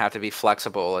 you kind of have to be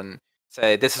flexible and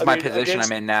say, "This is I my mean, position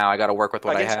against- I'm in now. I got to work with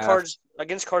what I have."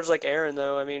 Against cards like Aaron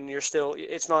though. I mean, you're still.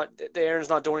 It's not. The Aaron's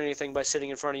not doing anything by sitting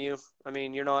in front of you. I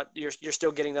mean, you're not. You're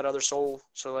still getting that other soul.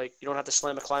 So like, you don't have to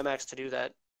slam a climax to do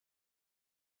that.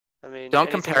 I mean, Don't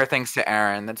anything compare things to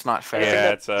Aaron. That's not fair. anything Yeah,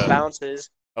 that it's a- bounces.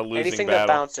 a losing Anything that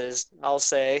battle. bounces, I'll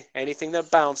say anything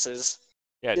that bounces.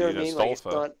 Yeah, You know dude, what I a mean? Like it's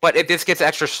Stolfa. not. But if this gets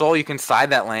extra soul, you can side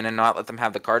that lane and not let them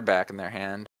have the card back in their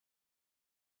hand.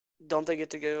 Don't they get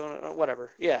to go?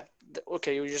 Whatever. Yeah.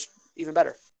 Okay, you're just even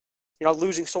better. You're not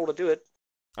losing soul to do it.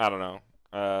 I don't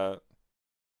know.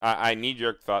 I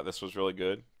knee-jerk thought this was really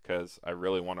good because I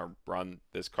really want to run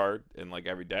this card in like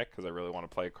every deck because I really want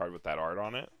to play a card with that art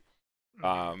on it.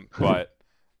 But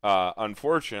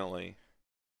unfortunately,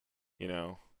 you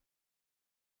know,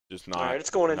 just not. All right, it's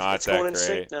going in. Not It's that going in great.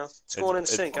 sync now. It's going in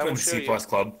sync. I will Welcome to show C you. plus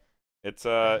club.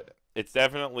 It's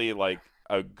definitely like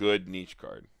a good niche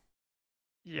card.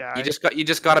 Yeah, You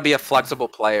just got to be a flexible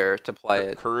player to play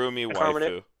it. Kurumi Carmen,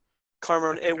 waifu.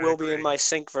 Carmen, I think it I will be in agree. my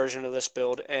sync version of this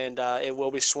build, and it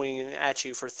will be swinging at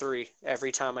you for 3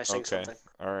 every time I sync Okay, something.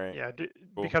 all right. Yeah,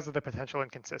 Cool. because of the potential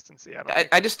inconsistency.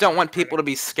 I just don't want people to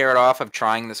be scared off of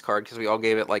trying this card because we all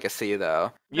gave it like a C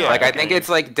though. Yeah, Like I I think mean- it's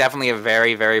like definitely a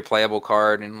very very playable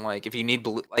card, and like if you need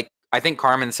blue, like I think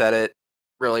Carmen said it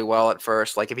really well at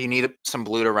first. Like if you need some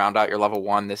blue to round out your level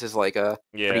 1, this is like a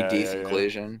pretty decent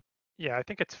inclusion. Yeah, I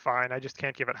think it's fine. I just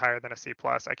can't give it higher than a C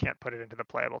plus. I can't put it into the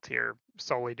playable tier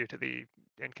solely due to the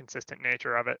inconsistent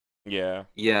nature of it. Yeah.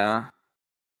 Yeah.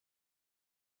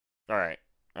 All right.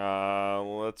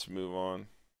 Let's move on.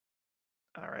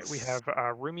 All right, we have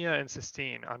Rumia and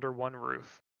Sistine under one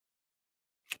roof.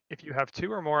 If you have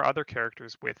 2 or more other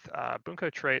characters with Bunko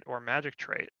trait or magic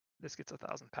trait, this gets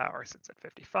 1,000 power. Sits at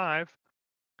 55.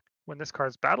 When this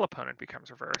card's battle opponent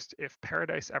becomes reversed, if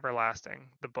Paradise Everlasting,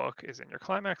 the book, is in your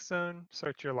climax zone,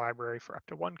 search your library for up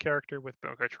to 1 character with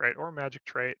Bunko trait or magic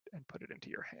trait and put it into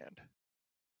your hand.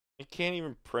 You can't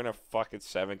even print a fucking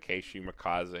 7K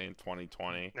Shimakaze in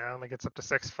 2020. Now it only gets up to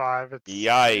 6/5.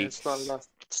 Yikes. It's not enough.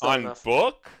 It's not On enough.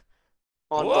 book?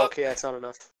 On What? book, yeah, it's not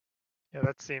enough. Yeah,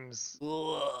 that seems.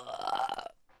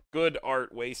 Good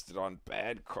art wasted on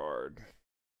bad card.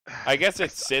 I guess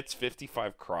it sits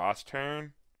 55 cross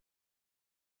turn.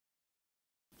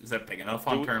 Is that big enough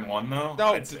on turn 1 though?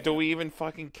 No, I'd say. do we even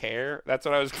fucking care? That's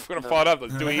what I was gonna No. follow up.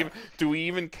 Like, do we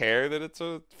even care that it's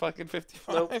a fucking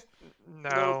 55? Nope.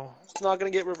 No. It's not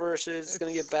going to get reverses. It's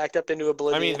going to get backed up into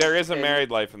oblivion. I mean, there is a and- married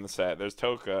life in the set. There's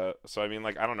Toka, so I mean,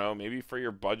 like, I don't know. Maybe for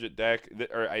your budget deck,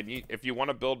 if you want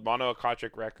to build mono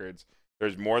Akashic records,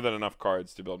 there's more than enough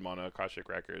cards to build mono Akashic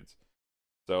records.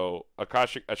 So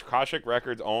Akashic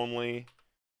records only,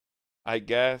 I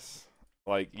guess.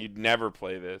 Like, you'd never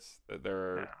play this. There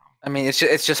are. I mean, it's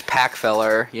just pack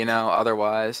filler, you know.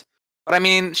 Otherwise, but I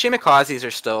mean, Shimikazes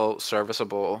are still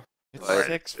serviceable. It's But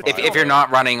 6/5. If you're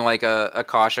not running like a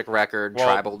Akashic record Well,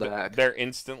 tribal deck, they're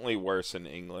instantly worse in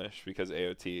English because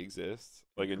AOT exists.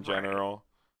 Like in Right. general,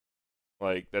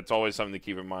 like that's always something to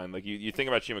keep in mind. Like you think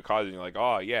about Shimakaze and you're like,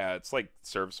 oh yeah, it's like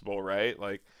serviceable, right?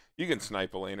 Like you can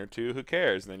snipe a lane or two, who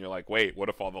cares? And then you're like, wait, what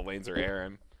if all the lanes are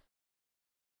Aaron?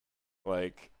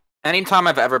 Like anytime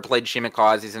I've ever played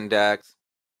Shimikazes in decks,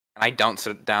 and I don't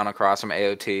sit down across from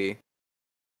AOT,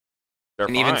 they're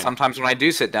and fine. even sometimes when I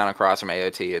do sit down across from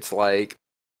AOT, it's like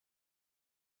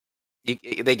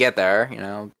they get there. You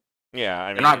know, Yeah, I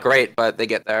mean, they're not great, but they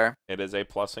get there. It is a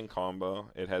plus in combo.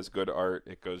 It has good art.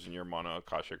 It goes in your mono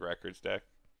Akashic Records deck.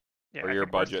 Yeah, Or I your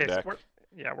think worst budget case-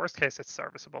 deck. worst case, it's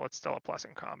serviceable. It's still a plus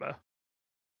in combo.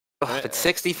 Ugh, it's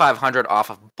 6,500 off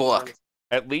of book.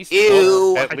 At least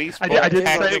Ew. At least I book didn't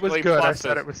say it was technically good. I pluses.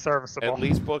 said it was serviceable. At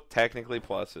least book technically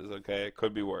pluses. Okay, it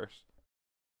could be worse.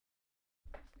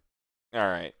 All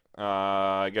right.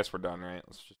 I guess we're done, right?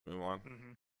 Let's just move on.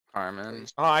 Mhm. Carmen.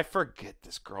 Oh, I forget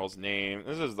this girl's name.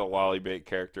 This is the Lollybait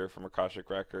character from Akashic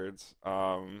Records.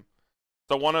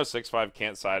 So 1065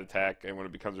 can't side attack, and when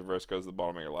it becomes reverse, goes to the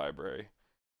bottom of your library.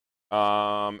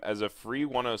 As a free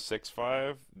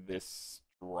 1065, this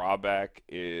drawback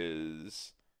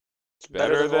is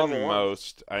better than level 1.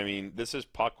 most. I mean, this is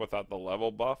Puck without the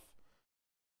level buff,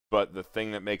 but the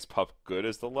thing that makes Puck good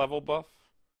is the level buff.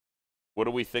 What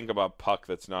do we think about Puck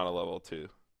that's not a level 2?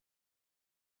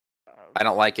 I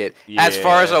don't like it. As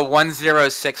far as Yeah. a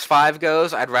 1065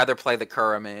 goes, I'd rather play the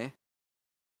Kurumi.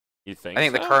 You think? I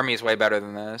think the so? Kurumi is way better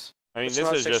than this. I mean, It's this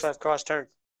not is just 6/5 cross turn.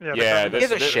 Yeah, Yeah, the this-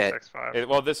 Kurumi is this- shit. 6/5.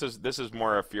 well, this is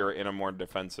more if you're in a more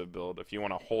defensive build. If you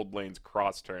want to hold lanes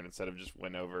cross turn instead of just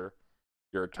win over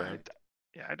your turn.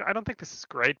 I don't think this is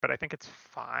great, but I think it's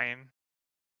fine.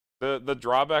 The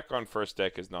drawback on first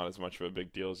deck is not as much of a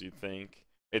big deal as you think.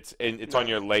 It's on No.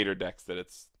 your later decks that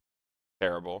it's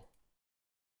terrible.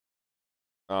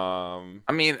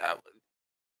 I mean,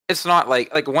 it's not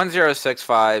like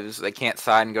 1065s. They can't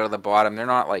side and go to the bottom. They're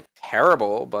not like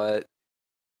terrible, but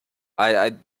I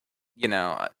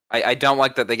don't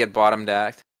like that they get bottom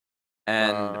decked,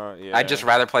 and yeah. I'd just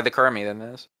rather play the Kurumi than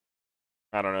this.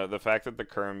 I don't know. The fact that the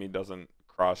Kurumi doesn't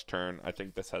cross turn, I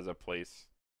think this has a place.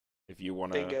 If you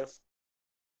want to. Bingo.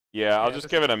 Yeah, I'll Yeah, just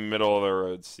this give it a middle of the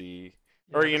road C.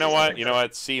 Or Yeah, you this know is what? like You know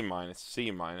what? C minus.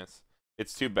 C minus.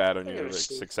 It's too bad on I give your it a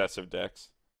C. successive decks.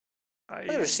 I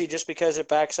give it a C just because it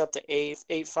backs up to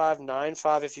 8.5,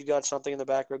 9.5 if you got something in the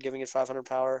back row giving it 500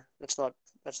 power. That's not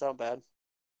bad.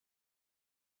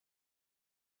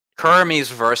 Kurumi's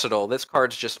versatile. This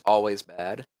card's just always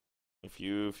bad. If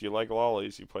you like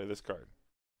lollies, you play this card.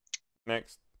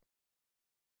 Next.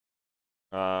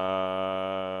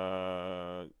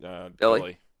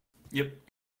 Billy. Yep.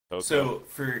 Okay. So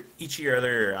for each of your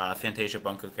other Fantasia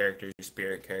Bunko characters, your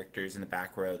spirit characters in the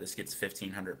back row, this gets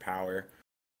 1500 power.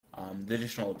 The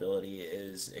additional ability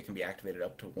is it can be activated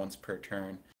up to once per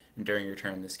turn. And during your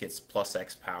turn, this gets plus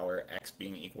X power, X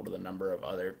being equal to the number of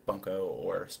other Bunko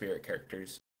or spirit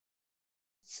characters.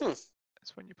 That's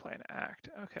when you play an act.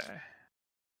 Okay.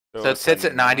 So it it's sits a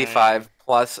at 95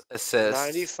 plus assists.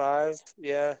 95,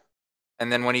 yeah. And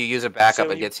then when you use a backup,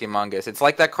 So it gets humongous. It's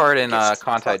like that card in It's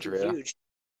Contai fucking Drew. huge.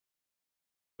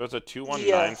 So it's a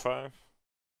 2-1-9-5.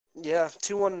 Yeah,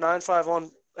 2-1-9-5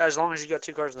 on as long as you got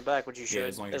two cards in the back, which you should. Yeah,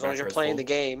 as long as your you're back row's playing full. the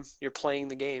game, you're playing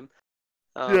the game.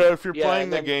 Yeah, if you're playing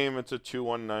and the then, game, it's a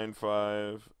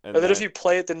 2-1-9-5. And then if you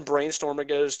play it, then brainstorm, it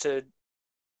goes to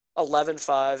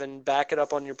 11-5, and back it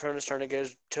up on your opponent's turn, it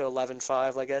goes to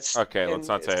 11-5. Like that's Okay, let's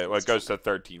not say it. Well, it goes it's- to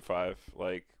 13-5,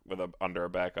 like with under a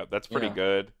backup. That's pretty Yeah.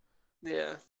 good.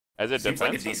 Yeah. As a Seems like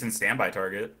a defensive. decent standby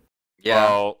target. Yeah.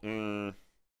 Well,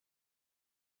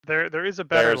 There is a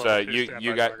better there's level a two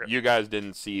standby target. you guys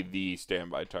didn't see the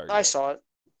standby target. I saw it.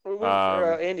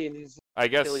 Andy and I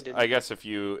guess Billy didn't. I guess if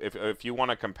you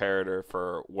want a comparator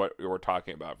for what we're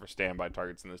talking about for standby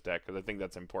targets in this deck, because I think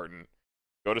that's important,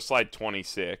 go to slide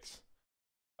 26.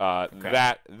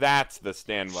 Okay. That's the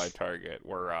standby target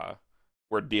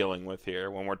we're dealing with here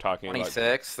when we're talking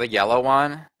 26, the yellow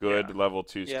one. about good level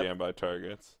 2 Yep. standby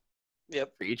targets.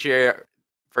 Yep.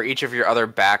 For each of your other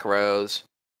back rows,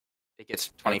 it gets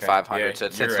 2500. Okay, So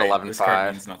it you're sits right. at This card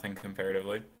 11.5. means nothing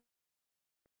comparatively.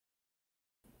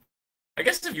 I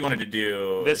guess if you wanted to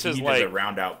do This if you is needed to like-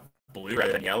 round out blue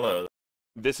rather than yellow.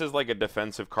 This is like a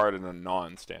defensive card in a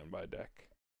non-standby deck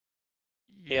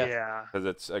Yeah. Yeah. because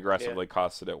it's aggressively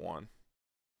costed at 1.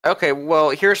 Okay, well,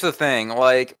 here's the thing.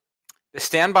 Like, the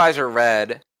standbys are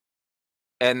red,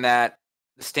 and that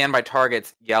the standby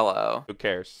target's yellow. Who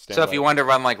cares? So if Standby. you wanted to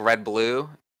run like red-blue,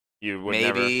 you would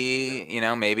maybe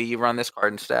never. maybe you run this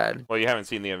card instead. Well, you haven't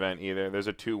seen the event either. There's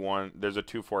a 2-1. There's a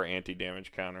 2-4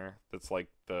 anti-damage counter. That's like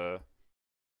the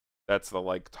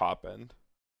like top end.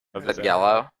 Of Is the that deck.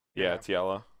 yellow? Yeah, Yeah. it's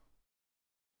yellow.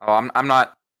 Oh, I'm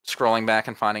not scrolling back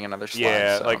and finding another slide.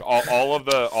 Yeah, so. like all of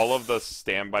the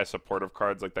standby supportive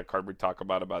cards, like that card we talk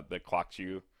about that clocks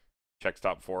you, check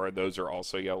stop forward. Those are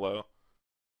also yellow.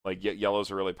 Like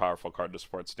yellow's a really powerful card to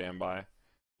support standby.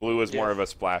 Blue is more Yeah. of a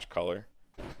splash color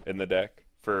in the deck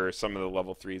for some of the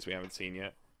level 3s we haven't seen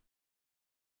yet.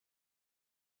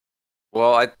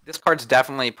 Well, this card's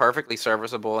definitely perfectly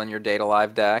serviceable in your Data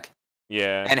Live deck.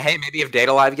 Yeah. And hey, maybe if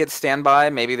Data Live gets standby,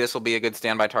 maybe this will be a good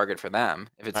standby target for them.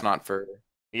 If it's not for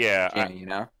Yeah, Genie, you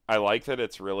know? I like that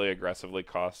it's really aggressively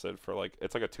costed for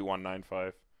it's like a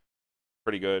 2-1-9-5.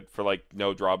 Pretty good for like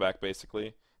no drawback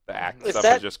basically. The act If stuff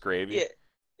that- is just gravy. Yeah.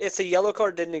 If the yellow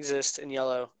card didn't exist in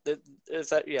yellow, if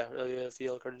the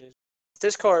yellow card didn't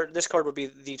exist, this card would be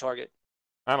the target.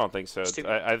 I don't think so. It's too-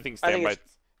 I think I think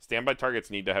standby targets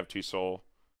need to have 2 soul.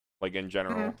 Like in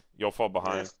general, you'll fall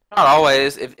behind. Not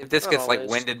always. If this Not gets like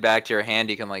always. winded back to your hand,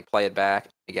 you can like play it back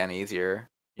again easier.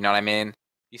 You know what I mean?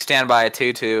 You stand by a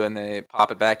 2/2 and they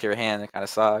pop it back to your hand. It kind of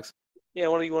sucks. Yeah,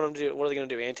 what do you want them to do? What are they going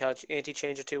to do?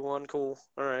 Anti-change a 2-1? Cool.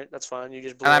 All right, that's fine. You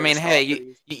just. And I blow mean, your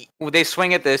hey, stop when they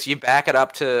swing at this, you back it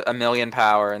up to 1,000,000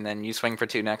 power, and then you swing for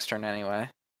 2 next turn anyway.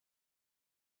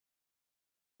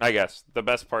 I guess the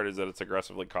best part is that it's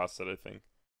aggressively costed. I think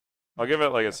I'll give it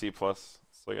like a C plus.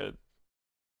 It's like a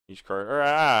each card or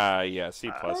yeah C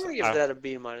I'm plus. gonna give that a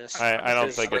B minus. I don't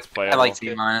because think it's I playable. like good.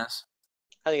 B minus.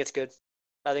 I think it's good.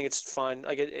 I think it's fine.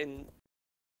 Like in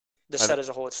the I- set as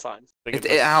a whole, it's fine. I think I it's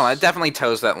don't know. It definitely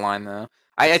toes that line though.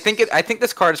 I think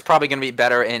this card is probably going to be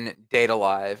better in Data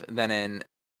Live than in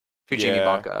Fujimi Yeah.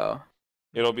 Bunko.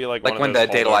 It'll be like Like one when of those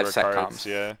the Data Live holdover set cards, comes.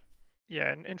 Yeah.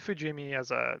 Yeah, and Fujimi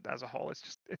as a whole,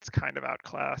 it's kind of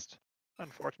outclassed,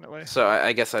 unfortunately. So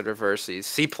I guess I'd reverse these.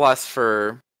 C plus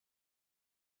for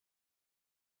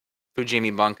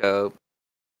Fujimi Bunko,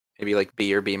 maybe like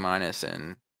B or B minus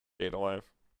in Data Live.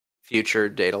 future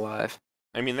Data Live.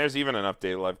 I mean, there's even enough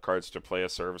Data Live cards to play a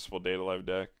serviceable Data Live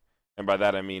deck, and by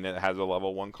that I mean it has a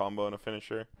level 1 combo and a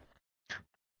finisher.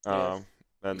 Yeah.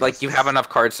 Like you have enough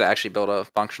cards to actually build a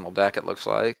functional deck. It looks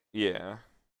like. Yeah,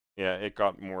 yeah. It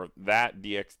got more that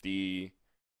DXD.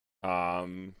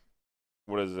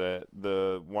 What is it?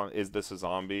 The one is this a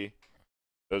zombie?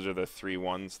 Those are the 3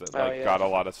 ones that got a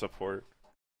lot of support.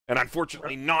 And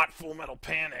unfortunately, not Full Metal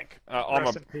Panic.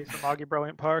 Rest in peace from Augie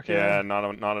Brilliant Park. Yeah, not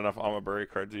enough Amabury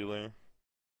cards either.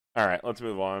 All right, let's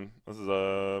move on. This is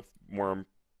a more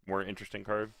interesting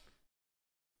card.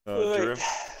 Drew?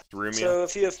 So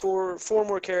if you have four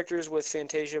more characters with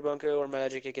Fantasia Bunko or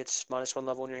Magic, it gets -1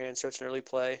 level in your hand, so it's an early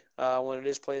play. When it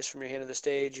is placed from your hand to the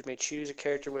stage, you may choose a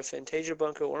character with Fantasia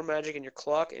Bunko or Magic in your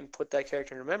clock and put that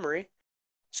character in your memory.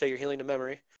 So you're healing to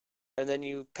memory. And then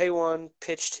you pay 1,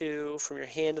 pitch 2 from your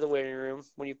hand to the waiting room.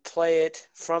 When you play it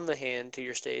from the hand to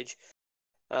your stage,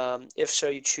 if so,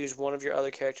 you choose one of your other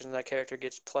characters, and that character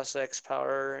gets +X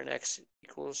power, and X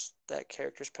equals that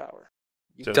character's power.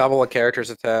 You double a character's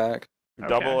attack.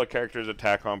 Double a character's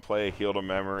attack on play, heal to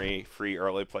memory, free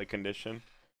early play condition.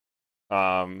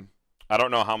 I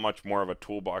don't know how much more of a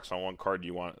toolbox on one card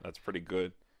you want. That's pretty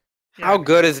good. How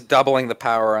good is doubling the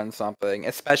power on something,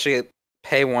 especially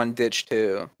pay 1, ditch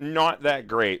 2? Not that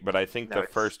great, but I think the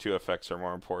first 2 effects are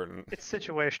more important. It's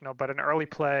situational, but an early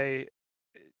play,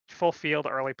 full field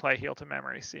early play heal to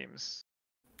memory seems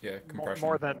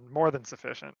more than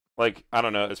sufficient. Like, I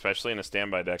don't know, especially in a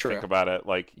standby deck. True. Think about it.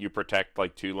 Like, you protect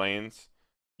like 2 lanes.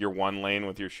 Your 1 lane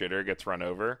with your shitter gets run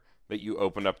over that you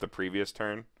opened up the previous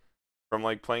turn from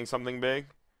like playing something big,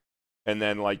 and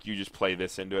then like you just play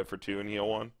this into it for 2 and heal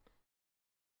 1.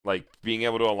 Like, being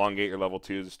able to elongate your level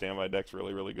 2 as a standby deck's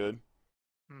really, really good.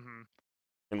 Mm-hmm.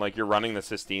 And like you're running the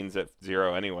Sistines at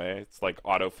 0 anyway. It's like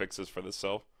auto fixes for this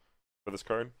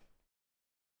card.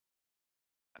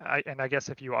 I guess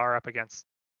if you are up against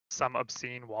some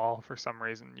obscene wall for some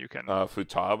reason, you can.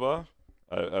 Futaba,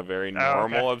 a very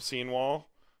normal obscene wall.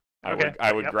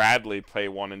 I would gladly play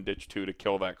 1 and ditch 2 to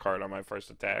kill that card on my first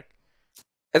attack.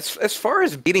 As far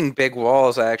as beating big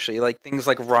walls, actually, like things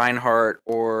like Reinhardt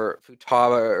or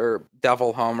Futaba or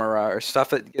Devil Homura or stuff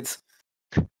that gets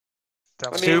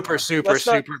super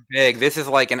big. This is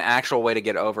like an actual way to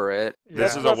get over it. Yeah.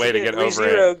 This is a way to get over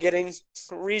it.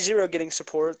 ReZero getting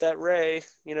support, that Ray,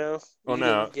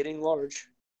 getting large.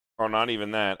 Or not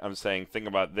even that. I'm saying, think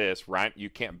about this. You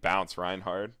can't bounce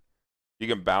Reinhardt. You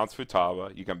can bounce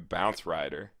Futaba. You can bounce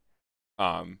Ryder.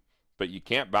 But you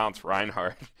can't bounce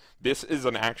Reinhardt. This is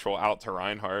an actual out to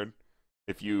Reinhardt.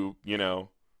 If you,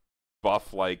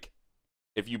 buff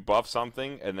if you buff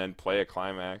something and then play a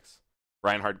climax,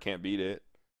 Reinhardt can't beat it.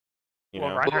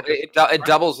 It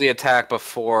doubles the attack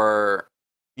before.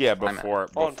 Yeah, before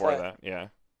that. Yeah.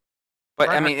 But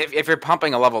I mean, if you're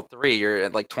pumping a level 3, you're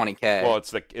at like 20k. Well,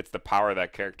 it's the power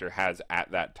that character has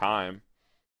at that time.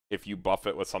 If you buff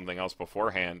it with something else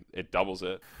beforehand, it doubles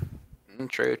it.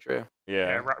 True.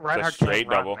 Yeah, Reinhardt straight can't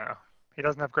double. Run, no. He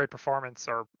doesn't have great performance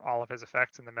or all of his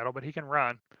effects in the middle, but he can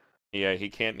run. Yeah, he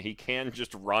can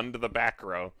just run to the back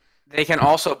row. They can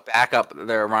also back up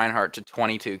their Reinhardt to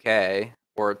 22k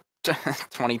or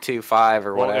 22.5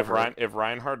 or whatever. If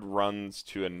Reinhardt runs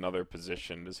to another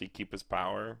position, does he keep his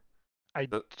power? I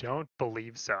don't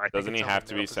believe so. Doesn't he have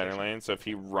to be center lane? So if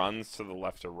he runs to the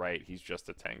left or right, he's just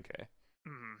a 10k.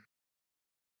 Mm.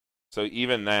 So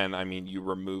even then, I mean, you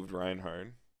removed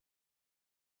Reinhardt.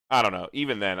 I don't know.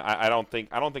 Even then, I don't think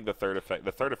the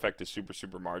third effect is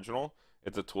super marginal.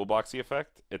 It's a toolboxy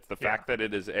effect. It's the fact that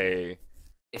it is a.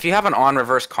 If you have an on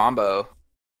reverse combo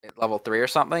at level 3 or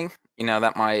something,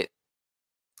 that might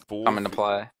come into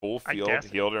play. Full field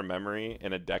healed or memory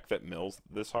in a deck that mills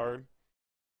this hard.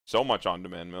 So much on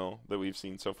demand mill that we've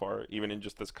seen so far, even in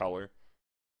just this color.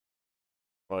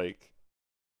 Like,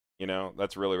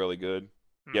 that's really, really good.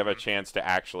 You have a chance to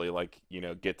actually,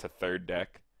 get to third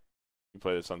deck. You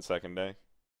play this on second deck.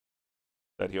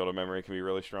 That heal to memory can be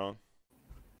really strong.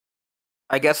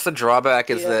 I guess the drawback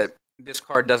is that this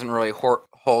card doesn't really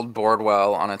hold board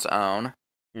well on its own.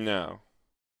 No.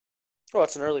 Well,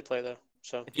 it's an early play, though.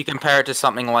 So if you compare it to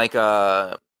something like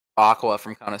Aqua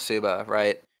from Konosuba,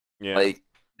 right? Yeah. Like,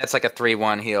 that's like a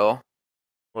 3-1 heal.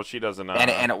 Well, she doesn't.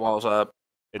 And it walls up.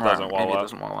 It doesn't wall up. It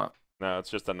doesn't wall up. No, it's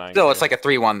just a 9. Still, it's like a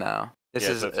 3-1 though. This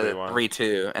is a 3-1.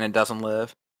 3-2, and it doesn't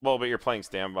live. Well, but you're playing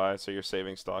standby, so you're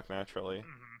saving stock naturally.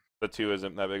 Mm-hmm. The 2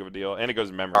 isn't that big of a deal, and it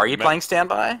goes memory. Are you playing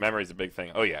standby? Memory's a big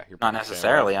thing. Oh yeah, you're not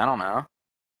necessarily. Standby.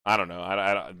 I don't know.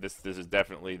 I don't. This is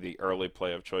definitely the early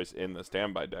play of choice in the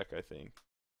standby deck. I think.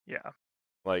 Yeah.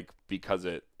 Like, because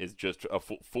it is just a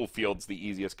full field's the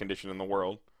easiest condition in the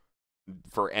world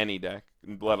for any deck,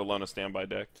 let alone a standby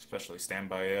deck. Especially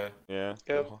standby. Yeah.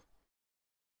 Yep.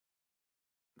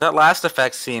 That last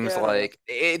effect seems like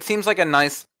a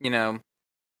nice,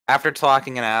 after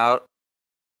talking it out,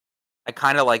 I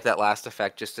kind of like that last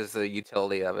effect just as the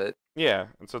utility of it. Yeah,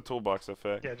 it's a toolbox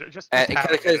effect. Yeah, just having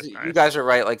it Because is you nice. guys are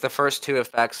right. Like the first two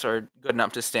effects are good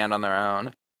enough to stand on their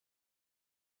own.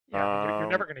 Yeah, I mean, you're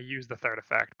never going to use the third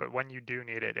effect, but when you do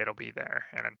need it, it'll be there,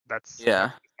 and that's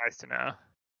nice to know.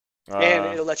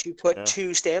 And it'll let you put yeah.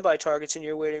 2 standby targets in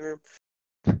your waiting room.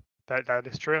 That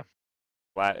is true.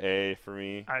 Flat A for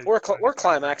me. Or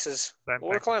climaxes. Same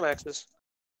Or thing. climaxes.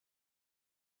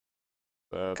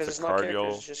 That's Because a it's not card characters,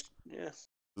 you'll. it's just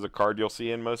It's a card you'll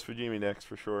see in most Fujimi decks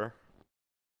for sure.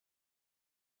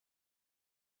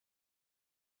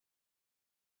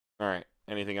 All right.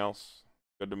 Anything else?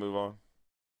 Good to move on.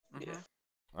 Yeah.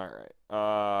 All right.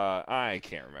 I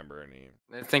can't remember her name.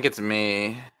 I think it's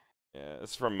me. Yeah,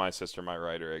 it's from My Sister, My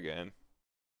Writer again.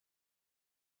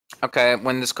 Okay,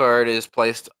 when this card is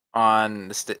placed on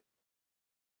the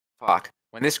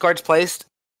when this card's placed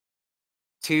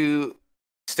to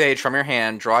stage from your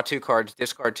hand, draw 2 cards,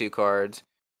 discard 2 cards,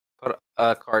 put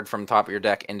a card from top of your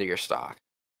deck into your stock.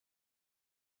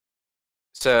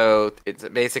 So it's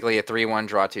basically a 3/1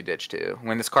 draw 2 ditch 2.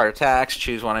 When this card attacks,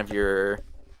 choose one of your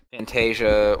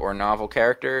Fantasia or novel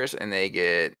characters, and they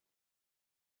get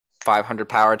 500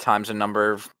 power times the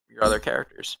number of your other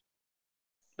characters.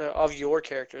 Of your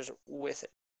characters with it.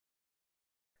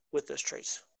 With those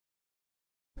traits.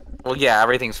 Well, yeah,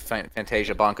 everything's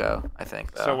Fantasia Bunko, I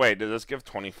think. Though. So wait, does this give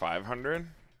 2,500?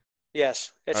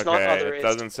 Yes, it's okay, not other. it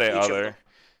doesn't say each of other. them.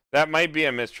 That might be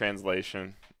a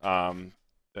mistranslation.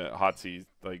 Hotsy,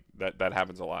 like that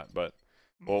happens a lot, but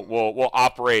we'll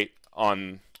operate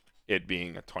on it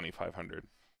being a 2,500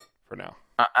 for now.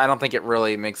 I don't think it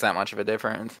really makes that much of a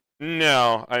difference.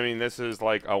 No, I mean this is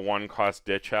like a 1-cost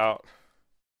ditch out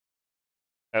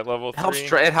at level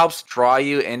 3. It helps draw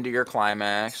you into your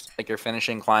climax, like your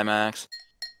finishing climax.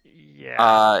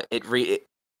 Yeah. It's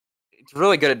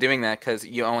really good at doing that because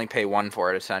you only pay 1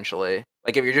 for it essentially.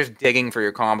 Like if you're just digging for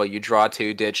your combo, you draw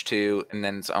 2, ditch 2, and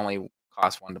then it's only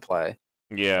cost 1 to play.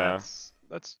 Yeah,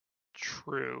 that's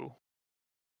true.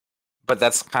 But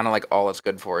that's kind of like all it's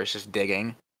good for. It's just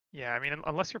digging. Yeah, I mean,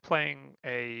 unless you're playing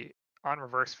a on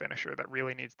reverse finisher that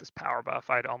really needs this power buff,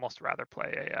 I'd almost rather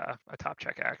play a top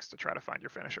check X to try to find your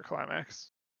finisher climax.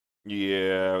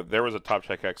 Yeah, there was a top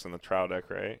check X in the trial deck,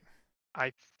 right?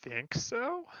 I think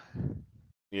so.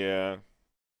 Yeah.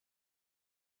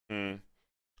 Oh,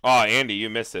 Andy, you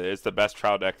missed it. It's the best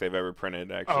trial deck they've ever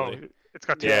printed, actually. Oh, it's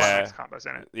got 2 climax combos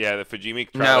in it. Yeah, the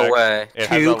Fujimi trial No deck. way. It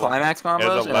has 2 a- climax It has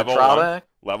combos a in a level trial 1, deck?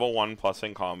 level 1 plus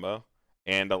in combo,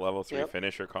 and a level 3 Yep.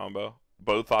 finisher combo.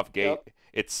 Both off gate. Yep.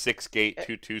 It's 6 gate,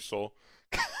 2 soul.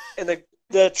 And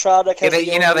the trial deck has They,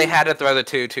 the you know, they only- had to throw the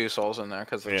 2 souls in there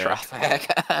because of the Yeah. trial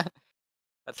deck.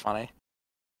 That's funny.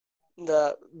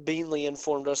 The Beanley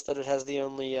informed us that it has the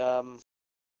only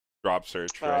Drop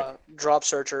search, right? drop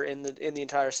searcher in the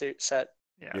entire set.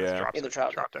 Yeah, Yeah. it's drop, In the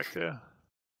drop trial deck too.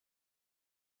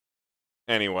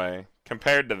 Anyway,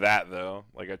 compared to that, though,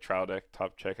 like a trial deck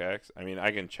top check X, I mean,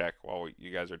 I can check while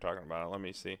you guys are talking about it. Let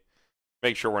me see.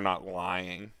 Make sure we're not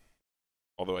lying.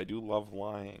 Although I do love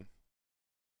lying.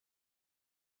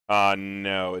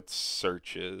 No, it's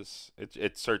searches.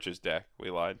 It's searches deck. We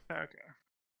lied. Okay.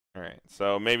 All right,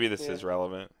 so maybe this Yeah. is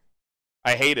relevant.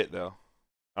 I hate it though.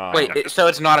 Wait, so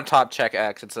it's not a top check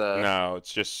X. It's a No,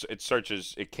 it's just it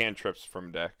searches. It cantrips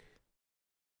from deck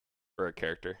for a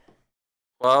character.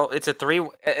 Well, it's a 3.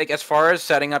 As far as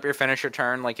setting up your finisher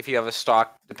turn, like if you have a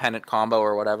stock dependent combo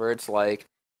or whatever, it's like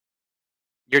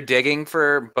you're digging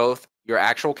for both your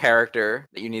actual character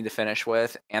that you need to finish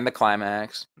with and the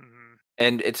climax,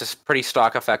 and it's a pretty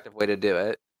stock effective way to do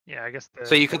it. Yeah, I guess.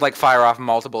 So you could like fire off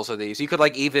multiples of these. You could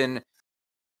like even,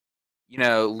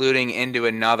 looting into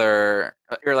another,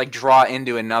 or like draw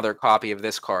into another copy of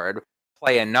this card,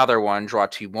 play another one, draw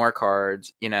 2 more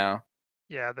cards.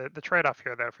 Yeah, the trade-off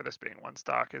here though for this being 1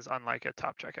 stock is unlike a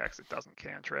top check X, it doesn't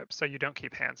cantrip, so you don't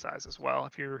keep hand size as well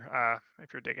if you're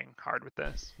digging hard with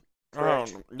this.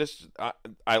 Correct.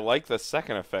 I like the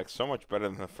second effect so much better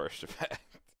than the first effect.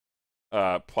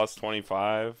 Plus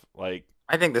 25, like.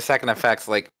 I think the second effect's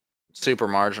like super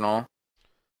marginal.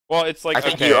 Well, it's like I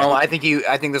think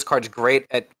I think this card's great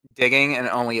at digging and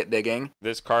only at digging.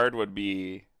 This card would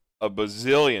be a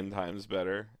bazillion times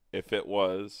better if it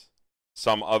was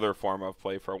some other form of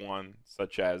play for 1,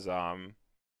 such as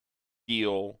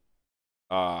heal,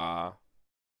 heal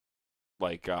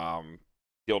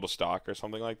to stock or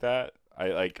something like that.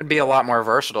 It'd be a lot more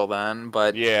versatile then,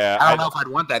 but yeah, I don't know if I'd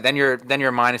want that. Then you're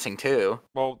minusing 2.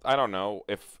 Well, I don't know.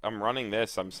 If I'm running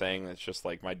this, I'm saying it's just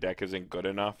like my deck isn't good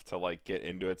enough to like get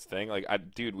into its thing. Like,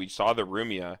 dude, we saw the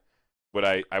Rumia.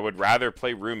 I would rather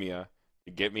play Rumia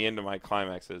to get me into my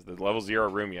climaxes. The level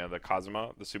 0 Rumia, the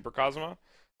Cosmo, the Super Cosmo.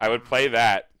 I would play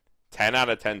that 10 out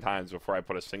of 10 times before I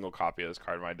put a single copy of this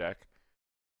card in my deck.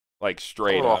 Like A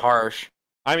straight little up. harsh.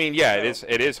 I mean, yeah,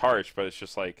 it is harsh, but it's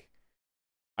just like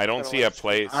I don't see a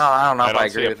place. I don't know if I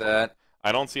see agree with that.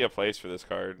 I don't see a place for this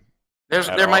card.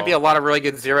 There might be a lot of really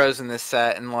good zeros in this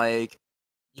set, and like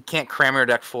you can't cram your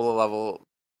deck full of level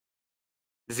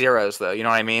zeros though. You know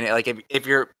what I mean? Like if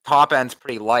your top end's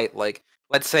pretty light, like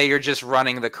let's say you're just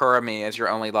running the Kurami as your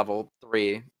only level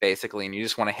 3, basically, and you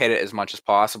just want to hit it as much as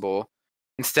possible.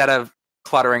 Instead of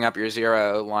cluttering up your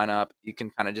zero lineup, you can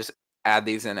kind of just add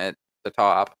these in at the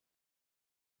top.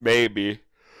 Maybe.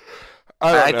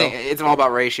 I think it's all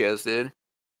about ratios, dude.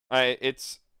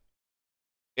 It's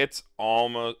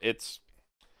almost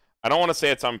I don't want to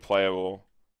say it's unplayable,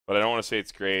 but I don't want to say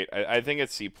it's great. I think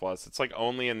it's C+. It's like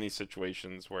only in these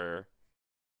situations where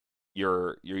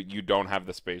you don't have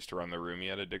the space to run the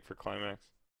Rumia to dig for climax.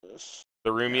 The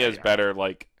Rumia is better.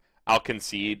 Like I'll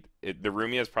concede, the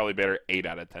Rumia is probably better 8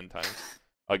 out of 10 times.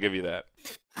 I'll give you that.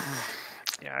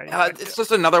 Yeah, it's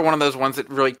just another one of those ones that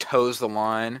really toes the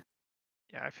line.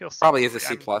 Yeah, I feel probably is a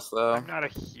C+ though. I'm not a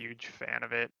huge fan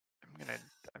of it.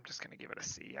 I'm just gonna give it a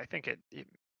C. I think it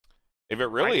if it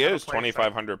really is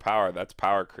 2,500 power, that's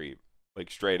power creep,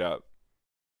 like straight up.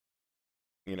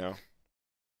 You know,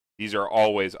 these are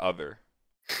always other.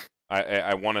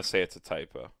 I want to say it's a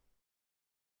typo.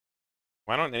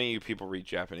 Why don't any of you people read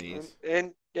Japanese?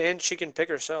 And she can pick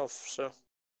herself, so.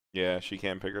 Yeah, she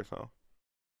can pick herself.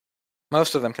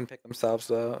 Most of them can pick themselves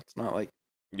though. It's not like.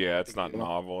 Yeah, it's not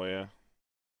novel. Yeah.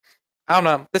 I don't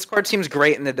know. This card seems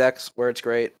great in the decks where it's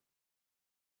great.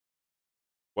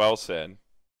 Well said.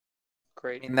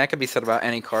 Great. I mean, that could be said about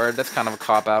any card. That's kind of a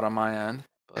cop out on my end,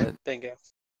 but bingo.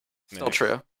 Still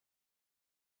true.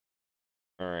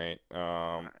 All right,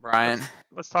 Brian.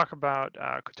 Let's talk about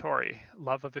Kotori,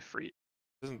 Love of Ifrit.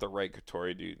 This isn't the right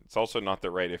Kotori, dude. It's also not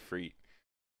the right Ifrit.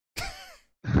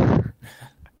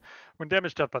 When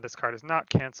damage dealt by this card is not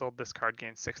canceled, this card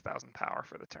gains 6,000 power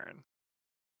for the turn.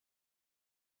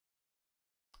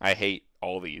 I hate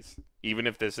all these, even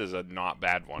if this is a not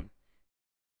bad one.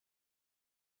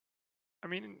 I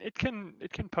mean, it can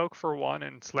poke for 1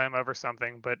 and slam over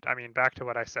something, but I mean, back to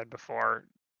what I said before,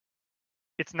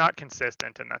 it's not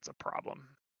consistent, and that's a problem.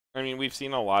 I mean, we've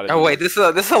seen a lot of. Oh wait, this is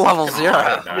a level 0.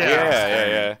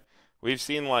 Yeah. We've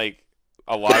seen like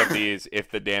a lot of these.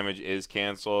 If the damage is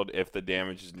canceled, if the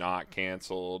damage is not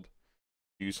canceled,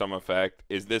 do some effect.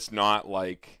 Is this not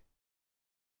like?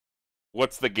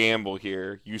 What's the gamble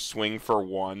here? You swing for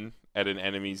 1 at an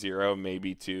enemy 0,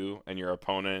 maybe 2, and your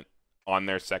opponent on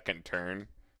their second turn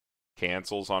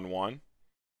cancels on 1.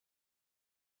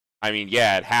 I mean,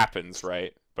 yeah, it happens,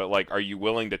 right? But like, are you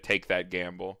willing to take that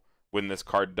gamble when this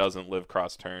card doesn't live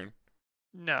cross turn?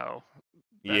 No.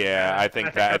 Yeah, I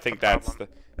think that's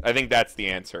the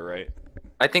answer, right?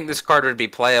 I think this card would be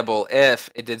playable if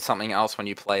it did something else when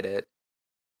you played it.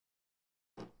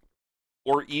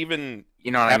 Or even,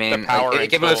 you know what I mean?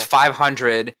 Like, if it was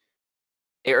 500,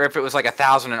 or if it was like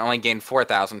 1,000 and only gained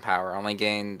 4,000 power, only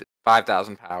gained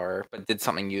 5,000 power, but did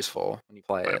something useful when you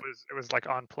play it. It was like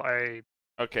on play.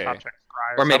 Okay. Top check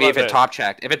scry or maybe if it top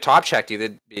checked. If it top checked you,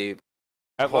 that'd be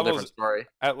a whole different story.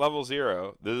 At level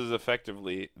 0, this is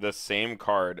effectively the same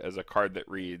card as a card that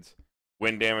reads,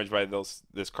 when damaged by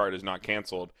this card is not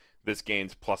canceled, this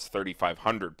gains plus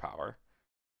 3,500 power.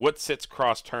 What sits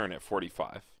cross turn at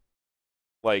 45?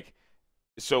 Like,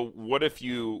 so what if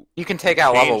you can take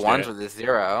out level 1s with this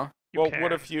 0. Well,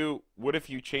 what if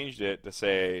you changed it to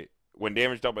say, when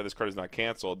damage dealt by this card is not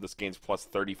canceled, this gains plus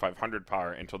 3,500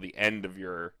 power until the end of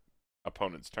your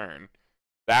opponent's turn?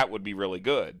 That would be really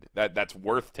good. That's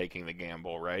worth taking the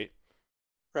gamble, right?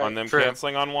 On them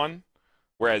canceling on 1.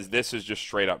 Whereas this is just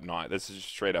straight up not. This is just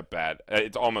straight up bad.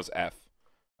 It's almost F.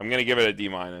 I'm gonna give it a D-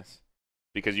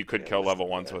 because you could kill level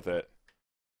 1s with it,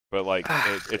 but like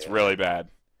it's really bad.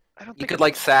 You could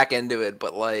like sack into it,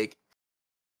 but like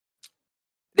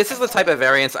this is the type of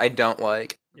variance I don't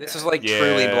like. This is like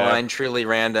truly blind, truly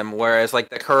random. Whereas like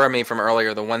the Kurami from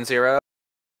earlier, the 1/0,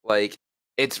 like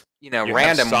it's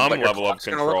random. Some what your level of clock's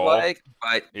gonna look control, like,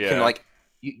 but you can like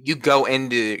you go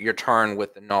into your turn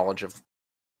with the knowledge of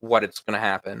what it's gonna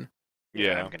happen.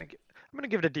 Yeah, I'm gonna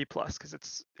give it a D+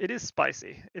 because it is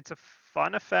spicy. It's a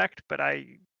fun effect, but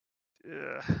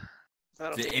do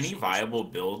any viable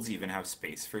builds even have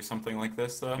space for something like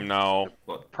this though? No.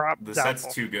 The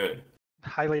set's too good.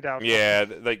 Highly doubtful. Yeah,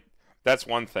 like that's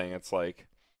one thing. It's like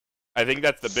I think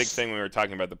that's the big thing we were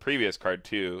talking about the previous card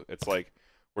too. It's like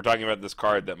we're talking about this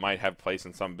card that might have place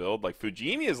in some build. Like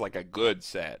Fujimi is like a good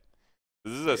set.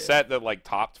 This is a set that like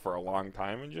topped for a long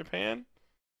time in Japan.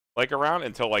 Like around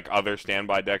until like other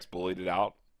standby decks bullied it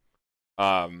out.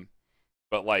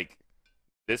 but like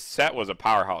this set was a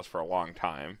powerhouse for a long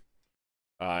time,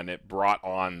 and it brought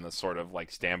on the sort of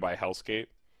like standby hellscape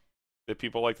that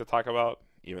people like to talk about,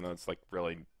 even though it's like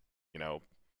really,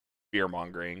 fear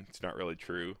mongering. It's not really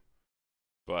true,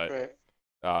 but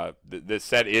Right. this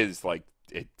set is like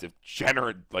it's a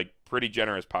pretty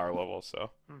generous power level.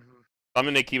 So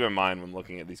something to keep in mind when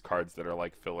looking at these cards that are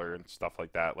like filler and stuff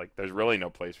like that. Like there's really no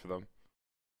place for them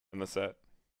in the set.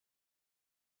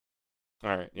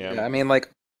 All right, yeah. I mean, like,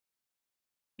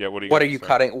 Yeah, what are you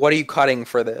cutting? What are you cutting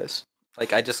for this?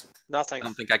 Like, I Nothing.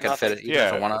 don't think I could Nothing. fit it. Even Yeah,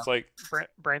 if I wanna. it's like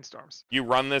Brainstorms. you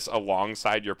run this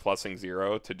alongside your plussing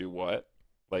 0 to do what?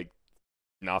 Like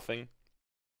nothing.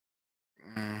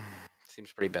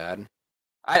 Seems pretty bad.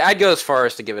 I'd go as far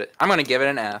as to give it. I'm gonna give it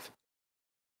an F.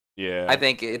 Yeah. I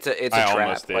think it's a I trap.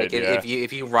 almost did, Like yeah.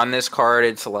 if you run this card,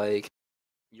 it's like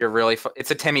you're really. It's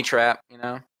a Timmy trap, you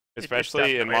know.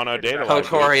 Especially in definitely mono a data. trap.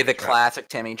 Library. Kotori, the trap. classic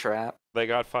Timmy trap. They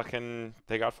got fucking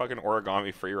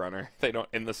origami free runner. They don't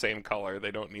in the same color.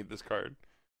 They don't need this card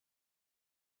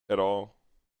at all.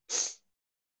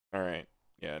 All right.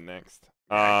 Yeah, next.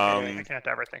 I can't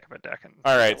ever think of a deck.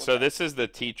 All right, so this is the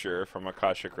teacher from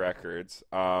Akashic Records.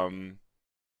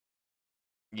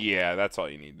 Yeah, that's all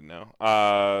you need to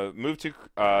know. Move to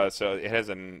so it has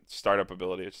a startup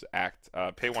ability, which is act.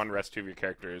 Pay 1, rest 2 of your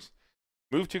characters.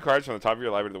 Move 2 cards from the top of your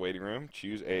library to the waiting room.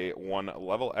 Choose a 1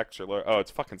 level X or lower. Oh,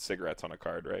 it's fucking cigarettes on a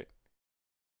card, right?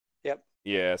 Yep.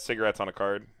 Yeah, cigarettes on a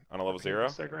card on a level 0.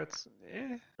 Cigarettes.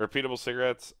 Repeatable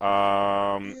cigarettes. Is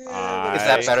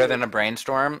that better than a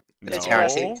brainstorm? No. It's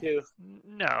guaranteed too.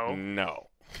 No.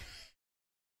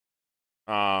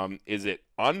 No. Is it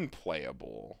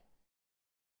unplayable?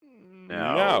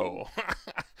 No.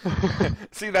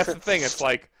 See, that's the thing. It's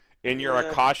like in your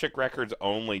Akashic Records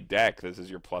only deck, this is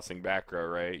your plussing back row,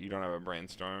 right? You don't have a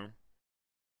brainstorm.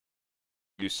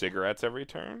 Use cigarettes every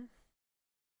turn?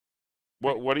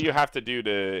 What do you have to do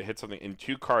to hit something? In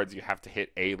 2 cards, you have to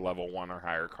hit a level 1 or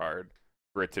higher card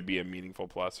for it to be a meaningful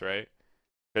plus, right?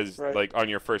 Because like on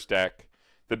your first deck,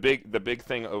 the big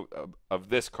thing of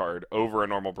this card over a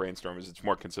normal brainstorm is it's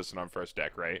more consistent on first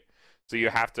deck, right? So you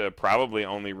have to probably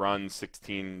only run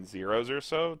 16 zeros or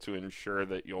so to ensure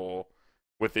that you'll,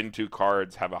 within 2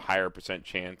 cards, have a higher %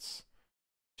 chance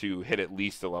to hit at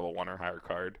least a level 1 or higher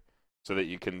card so that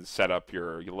you can set up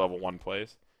your level 1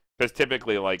 plays. Because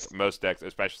typically, like most decks,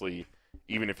 especially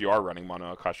even if you are running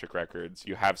mono Akashic Records,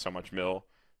 you have so much mill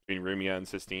between Rumia and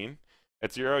Sistine.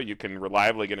 At 0, you can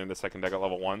reliably get into second deck at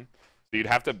level 1. So you'd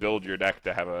have to build your deck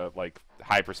to have a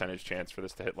high percentage chance for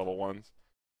this to hit level 1s.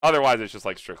 Otherwise, it's just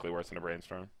like strictly worse than a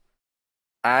brainstorm.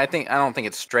 I don't think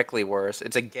it's strictly worse.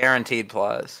 It's a guaranteed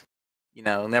plus. You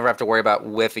know, never have to worry about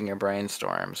whiffing your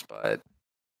brainstorms, but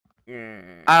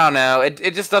I don't know.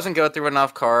 It just doesn't go through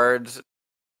enough cards.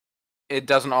 It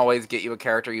doesn't always get you a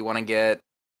character you want to get.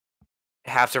 It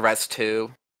has to rest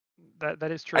 2.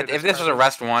 That is true. If this was a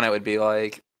rest 1, it would be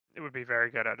like. It would be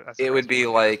very good at. It would be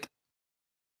like.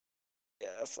 Yeah,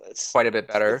 it's quite a bit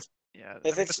better. Yeah.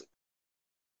 If it's.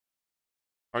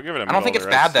 I'll give it a I don't think it's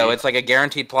bad though. It's like a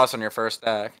guaranteed plus on your first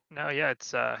deck. No, yeah,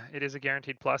 it is a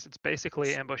guaranteed plus. It's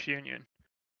basically Ambush Union.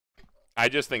 I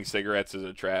just think cigarettes is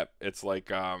a trap. It's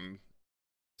like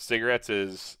cigarettes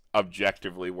is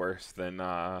objectively worse than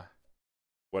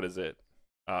what is it?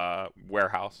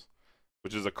 Warehouse,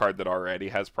 which is a card that already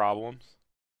has problems.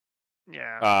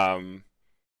 Yeah.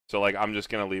 So like I'm just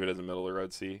gonna leave it as a middle of the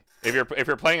road C. If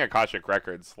you're playing Akashic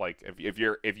Records, like if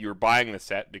you're buying the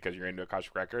set because you're into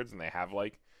Akashic Records and they have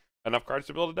like enough cards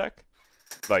to build a deck,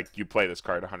 like you play this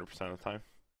card 100% of the time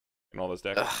in all those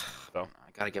decks. So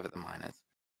I gotta give it the minus.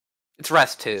 It's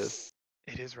rest 2.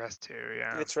 It is rest 2,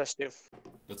 yeah. It's rest 2.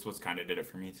 That's what's kind of did it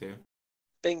for me too.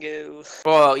 Bingo.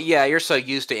 Well, yeah, you're so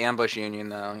used to Ambush Union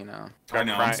though, you know. I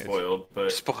know I'm spoiled,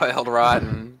 but Spoiled,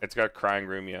 rotten. it's got crying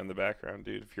Rumia in the background,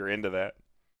 dude. If you're into that,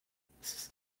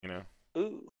 you know.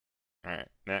 Ooh. All right,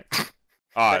 next.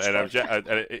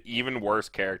 An even worse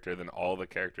character than all the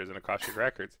characters in Akashic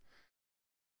Records.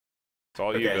 It's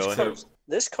all you, Billy. So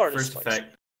This card is first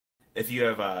effect, if you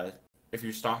have if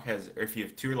your stock has, or if you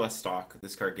have 2 or less stock,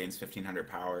 this card gains 1500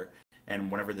 power. And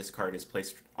whenever this card is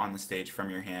placed on the stage from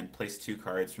your hand, place 2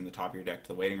 cards from the top of your deck to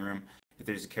the waiting room. If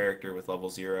there's a character with level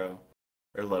 0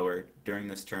 or lower during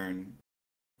this turn,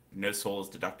 no soul is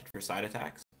deducted for side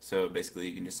attacks. So basically,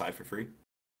 you can just side for free.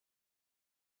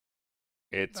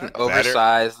 It's an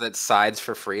oversized that sides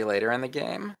for free later in the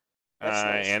game.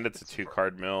 Nice. And it's a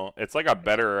 2-card mill. It's like a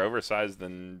better oversize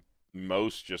than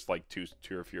most, just like two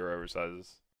or fewer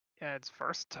oversizes. Yeah, it's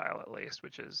versatile at least,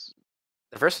 which is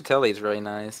The versatility is really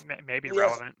nice. maybe Yeah.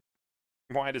 relevant.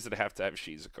 Why does it have to have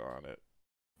Shizuka on it?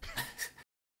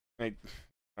 Like,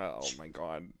 Oh my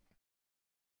god.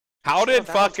 How It's did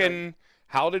not Valentine.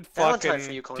 Valentine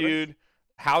for you, Carmen. dude?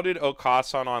 How did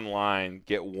Okasan Online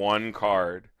get one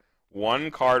card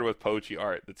with Pochi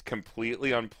art that's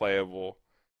completely unplayable,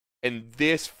 and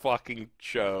this fucking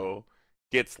show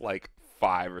gets like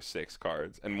 5 or 6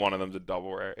 cards, and one of them's a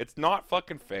double rare? It's not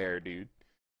fucking fair, dude.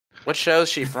 What show is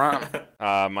she from?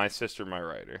 My sister, my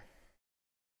writer.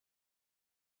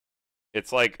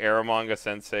 It's like Aramanga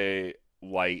Sensei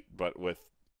Light, but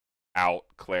without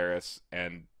Claris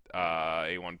and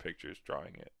A1 Pictures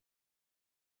drawing it.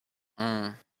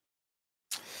 Mm.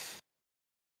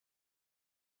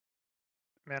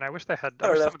 Man, I wish they had. I I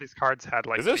don't wish know. some of these cards had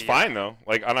like. This is the, fine though.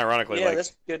 Like unironically, Yeah, like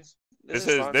that's good. this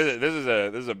is is fine.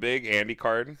 this is a big Andy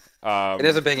card. It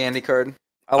is a big Andy card.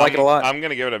 I like it a lot. I'm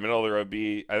gonna give it a middle of the road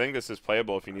B. I think this is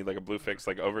playable if you need like a blue fix,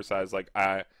 like oversized. Like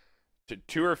to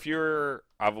 2 or fewer,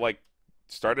 I've like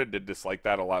started to dislike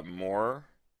that a lot more.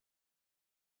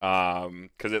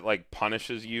 Because it like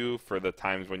punishes you for the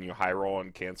times when you high roll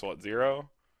and cancel at 0.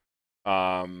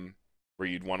 Where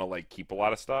you'd want to like keep a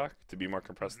lot of stock to be more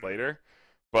compressed later.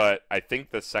 But I think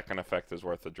the second effect is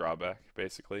worth the drawback,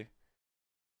 basically.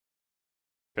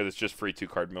 Because it's just free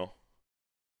 2-card mill.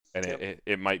 And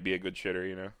it might be a good shitter,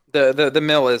 you know? The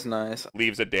mill is nice.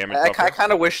 Leaves a damage I buffer.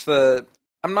 kind of wish I'm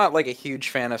not like a huge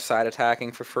fan of side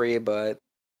attacking for free, but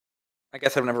I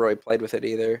guess I've never really played with it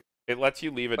either. It lets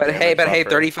you leave a But damage hey, buffer.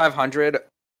 3,500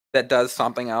 that does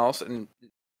something else and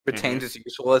retains its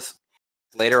usefulness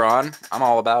later on. I'm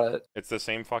all about it. It's the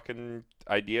same fucking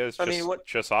idea as I mean, what-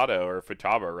 Chisado or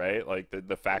Futaba, right? Like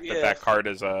the fact that Yeah. that card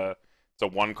is it's a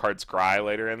 1-card scry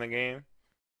later in the game.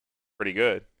 Pretty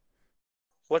good.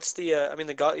 What's the? I mean,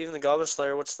 even the Goblin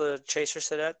Slayer. What's the Chaser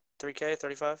sit at? 3K,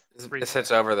 35. This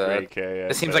hits over that. 3K. Yeah,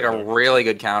 It seems like a really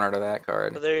good counter to that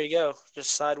card. Well, there you go.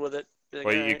 Just side with it. Be like,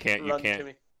 Well, you "Alright, can't- run to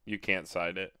me." you can't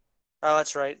side it. Oh,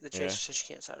 that's right. The Chaser Yeah. says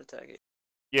you can't side attack it.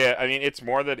 Yeah, I mean it's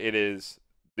more that it is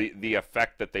the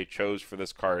effect that they chose for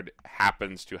this card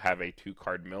happens to have a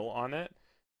 2-card mill on it.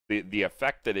 The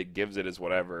effect that it gives it is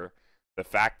whatever. The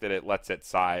fact that it lets it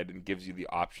side and gives you the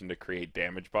option to create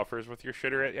damage buffers with your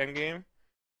shitter at endgame.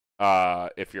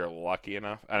 If you're lucky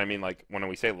enough. And I mean, like, when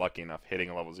we say lucky enough,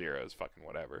 hitting a level 0 is fucking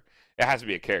whatever. It has to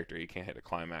be a character. You can't hit a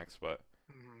climax, but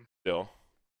still.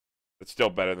 It's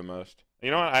still better than most. You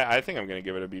know what? I think I'm going to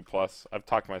give it a B+. I've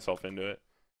talked myself into it.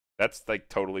 That's, like,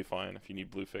 totally fine if you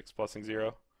need blue fix plussing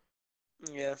 0.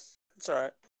 Yeah, it's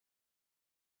alright.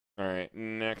 Alright,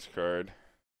 next card.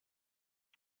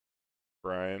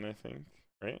 Brian, I think,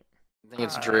 right? I think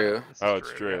it's Drew. Oh,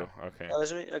 it's Drew. Okay. Oh,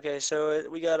 is it me? Okay, so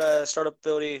we got a startup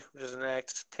ability, which is an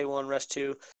act. Pay 1, rest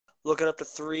 2. Look it up to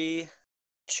 3.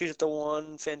 Shoot at the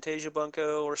 1, Fantasia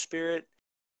Bunko or Spirit.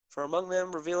 For among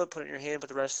them, reveal it, put it in your hand, put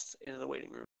the rest into the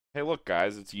waiting room. Hey, look,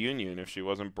 guys, it's Union if she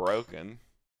wasn't broken.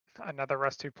 Another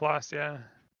Rust 2+, yeah.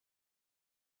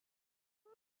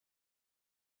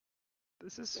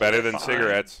 This is Better than fine.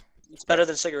 cigarettes. It's better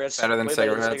than cigarettes. Better than Way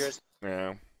cigarettes.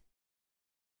 Yeah.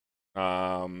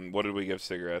 What did we give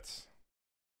cigarettes?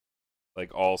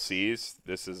 Like all C's?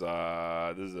 This is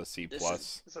a C+.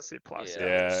 This It's a C+.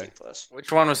 Yeah. C+.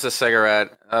 Which one was the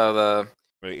cigarette? Oh, the.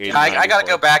 Wait, I gotta 89.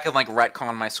 go back and like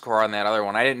retcon my score on that other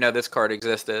one. I didn't know this card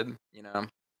existed. You know,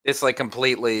 it's like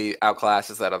completely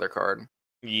outclasses that other card.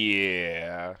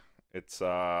 Yeah. It's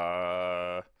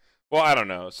well, I don't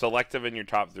know. Selective in your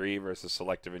top 3 versus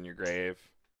selective in your grave.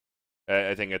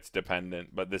 I think it's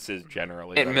dependent, but this is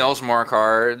generally It better. mills more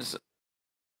cards.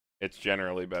 It's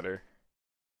generally better.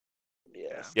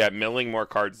 Yeah. Yeah, milling more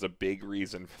cards is a big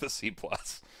reason for the C+.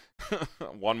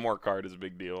 One more card is a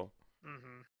big deal.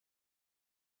 Mm-hmm.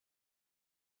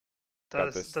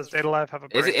 Got this. Does Data Live have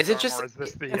a Is it brainstorm, just? or is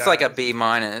this the, It's like a B-,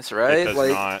 right? It does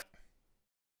Like not.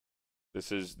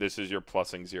 This is your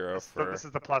plussing 0 for. This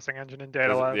is the plussing engine in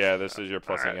Data Live. Yeah, this is your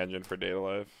plussing Alright. engine for Data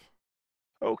Live.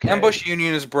 Okay. Ambush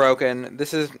Union is broken.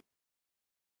 This is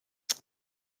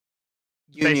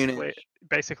Union.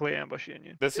 Basically Ambush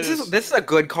Union. This This is is a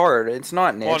good card. It's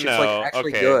not niche. Well, It's no, like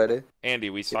actually okay. good. Andy.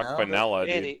 We saw know? Quinella,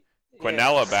 dude. Andy.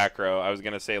 Quinella back row. I was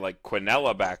gonna say like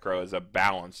Quinella back row is a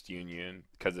balanced union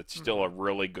because it's still a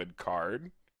really good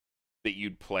card that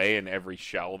you'd play in every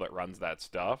shell that runs that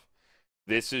stuff.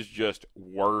 This is just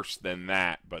worse than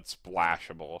that, but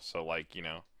splashable. So like, you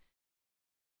know,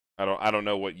 I don't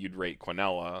know what you'd rate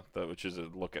Quinella, which is a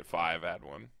look at 5, add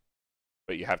 1,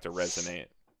 but you have to resonate.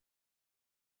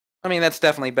 I mean, that's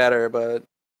definitely better, but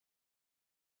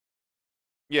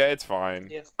Yeah, it's fine.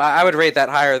 Yeah. I would rate that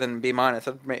higher than B-. I'd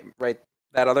rate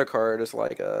that other card as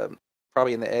like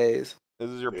probably in the A's. This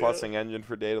is your Yeah. plussing engine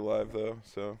for Data Live though,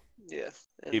 so Yeah.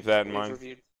 Keep that in we've mind.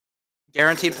 reviewed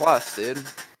Guaranteed plus, dude.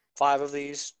 5 of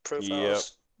these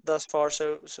profiles. thus far.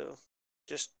 So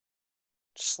just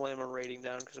slam a rating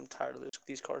down because I'm tired of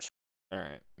these cards. All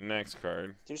right, next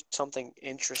card. Do something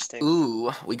interesting.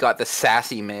 Ooh, we got the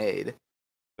Sassy Maid.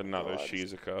 Another God.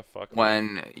 Shizuka. Fuck.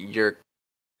 When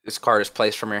this card is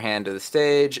placed from your hand to the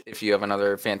stage, if you have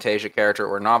another Fantasia character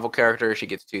or novel character, she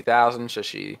gets 2,000, so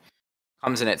she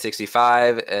comes in at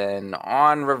 65. And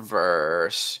on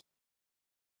reverse,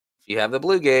 if you have the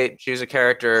blue gate, choose a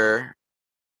character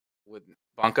with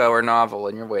Bunko or novel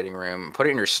in your waiting room, put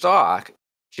it in your stock,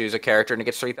 choose a character, and it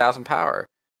gets 3,000 power.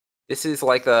 This is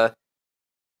like a,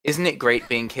 isn't it great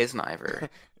being Kisniver?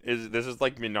 This is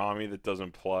like Minami that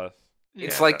doesn't plus?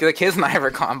 It's Yeah, like the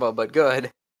Kisniver combo, but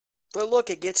good. But look,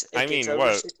 it gets over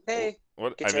 6K.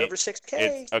 What? Gets I mean, over 6K.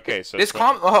 it's okay. So This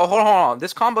hold on.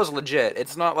 This combo's legit.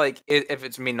 It's not like if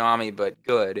it's Minami, but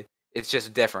good. It's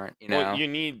just different, you know. Well,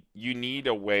 you need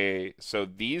a way. So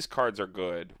these cards are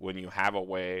good when you have a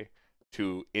way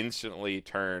to instantly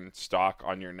turn stock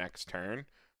on your next turn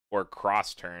or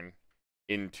cross turn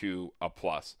into a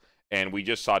plus, and we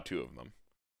just saw 2 of them.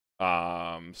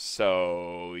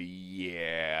 So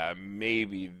yeah,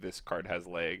 maybe this card has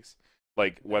legs.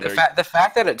 Like whether the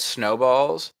fact that it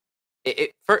snowballs,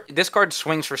 this card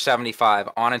swings for 75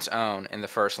 on its own in the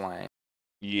first lane.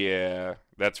 Yeah,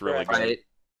 that's really good. Right.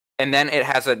 And then it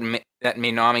has that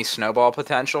Minami snowball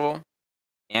potential,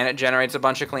 and it generates a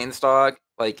bunch of clean stock.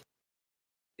 Like,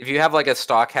 if you have like a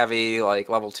stock heavy like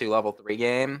level 2, level 3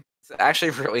 game, it's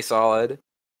actually really solid.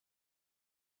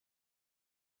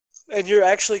 And you're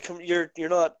actually you're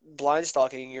not blind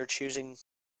stalking. You're choosing.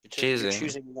 You're You're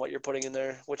choosing what you're putting in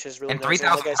there, which is really and nice.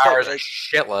 3,000 like power is a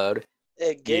shitload.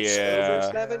 It gets over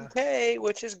Yeah. 7K,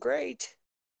 which is great.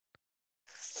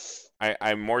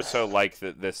 I more so like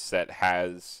that this set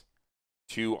has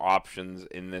 2 options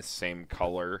in this same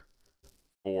color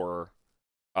for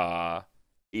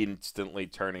instantly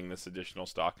turning this additional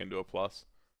stock into a plus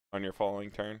on your following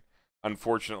turn.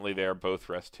 Unfortunately, they are both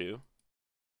rest 2.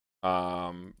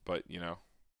 But you know,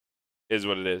 is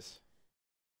what it is.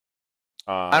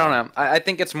 I don't know. I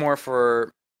think it's more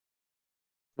for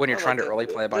when you're I trying like to it. early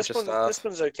play a bunch of stuff. This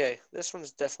one's okay. This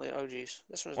one's definitely OGs.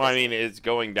 This one's. Well, I mean, is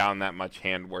going down that much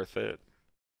hand worth it?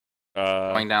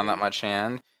 Going down that much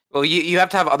hand. Well, you have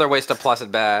to have other ways to plus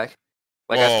it back.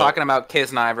 Like I was talking about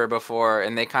Kisniver before,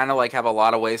 and they kind of like have a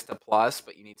lot of ways to plus,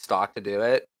 but you need stock to do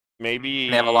it. Maybe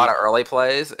And they have a lot of early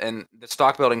plays, and the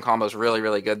stock building combo is really,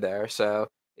 really good there. So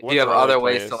if What you have early other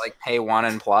ways plays? to like pay 1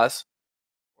 and plus,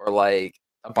 or like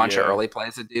a bunch of Yeah. early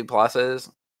plays that do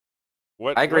pluses,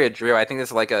 What I agree with Drew. I think this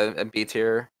is like a B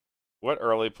tier. What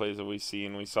early plays have we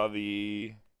seen? We saw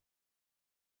the.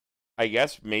 I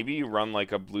guess maybe you run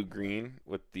like a blue-green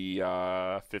with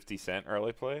the 50 cent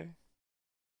early play.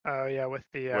 Oh yeah, with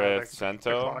the With the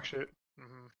Sento? clock shoot.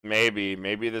 Hmm.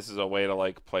 Maybe this is a way to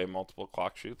like play multiple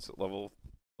clock shoots at level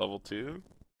 2.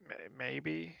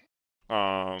 Maybe.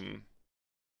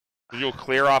 You'll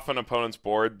clear off an opponent's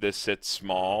board. This sits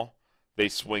small. They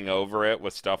swing over it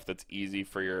with stuff that's easy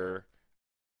for your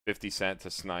 50 cent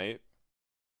to snipe.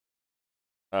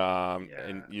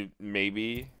 And you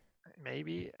maybe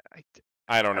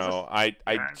I don't know. I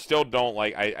still don't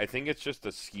like. I think it's just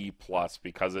a ski plus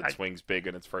because it swings big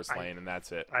in its first lane, and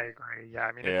that's it. I agree. Yeah,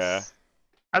 I mean, Yeah. it's,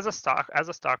 as a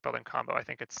stock building combo, I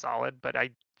think it's solid, but I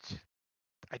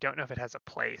don't know if it has a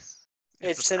place.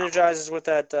 It synergizes with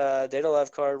that Data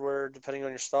Live card where, depending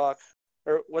on your stock,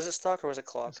 or was it stock or was it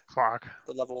clock? It's clock.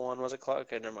 The level 1 was it clock?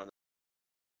 Okay, never mind.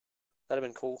 That'd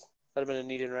have been cool. That'd have been a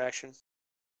neat interaction.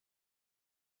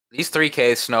 These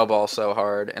 3Ks snowball so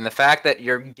hard, and the fact that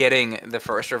you're getting the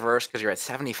first reverse because you're at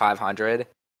 7,500.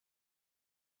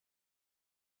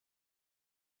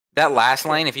 That last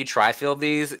lane, if you tri-field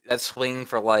these, that's swing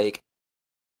for like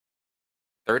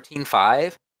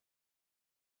 13.5.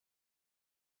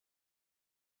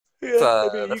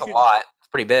 Yeah, That's a lot. It's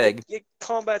pretty big. You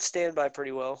combat standby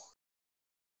pretty well.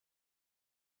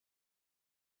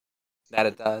 That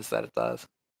it does.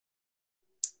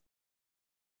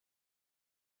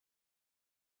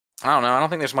 I don't know. I don't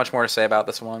think there's much more to say about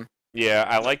this one. Yeah,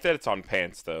 I like that it's on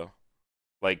pants though.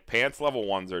 Like pants level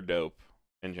 1s are dope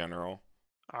in general.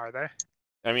 Are they?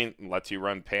 I mean, lets you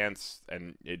run pants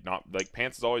and it not like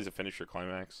pants is always a finisher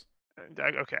climax.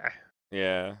 Okay.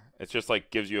 Yeah, it's just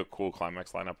like gives you a cool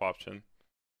climax lineup option.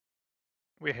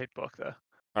 We hate book though.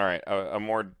 All right,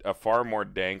 a far more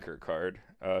danker card.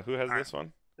 Who has this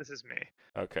one? This is me.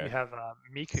 Okay. We have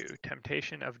Miku,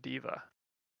 Temptation of Diva.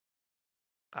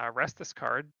 Rest this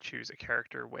card, choose a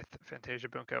character with Fantasia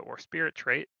Bunko or Spirit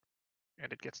trait,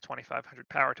 and it gets 2,500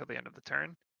 power till the end of the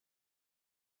turn.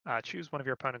 Choose one of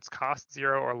your opponent's cost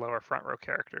 0 or lower front row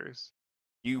characters.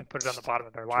 You and put it on the bottom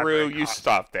of their Drew, library. you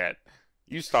stop that.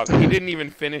 You stop. He didn't even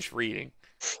finish reading.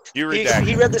 You He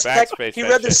redacted. read the Backspace he that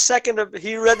read the shit. second.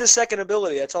 He read the second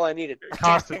ability. That's all I needed.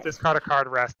 Cost it, discard a card,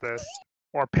 rest this.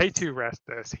 Or pay 2, rest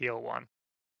this, heal 1.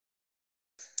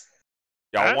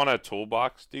 Y'all That- want a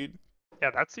toolbox, dude?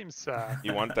 Yeah, that seems...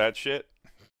 You want that shit?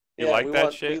 You Yeah, like we that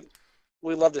want- shit?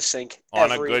 We love to sync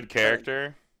On a every good turn.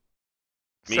 character?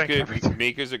 Sync everything.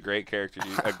 Miku's a great character,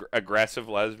 dude. Aggressive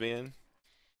lesbian.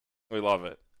 We love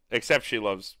it. Except she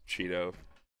loves Cheeto.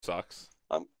 Sucks.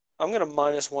 I'm gonna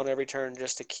 -1 every turn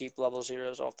just to keep level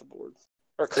 0s off the board.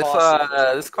 Or This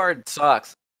cost this card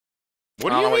sucks.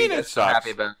 What I do don't you know mean what it guys are happy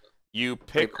sucks? about. You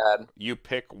Pretty pick bad. you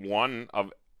pick one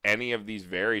of any of these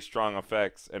very strong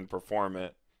effects and perform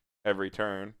it every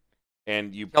turn.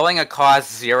 And you Killing a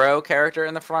cost 0 character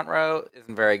in the front row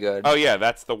isn't very good. Oh yeah,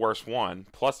 that's the worst one.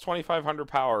 Plus 2500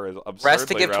 power is absurdly Rest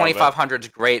to give relevant. 2500 is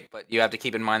great, but you have to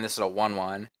keep in mind this is a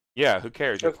 1/1. Yeah, who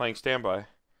cares? You're Okay. playing standby.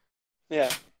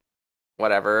 Yeah.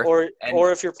 Whatever. Or And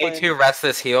if you're playing A2 rest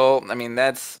this heal. I mean,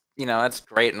 that's that's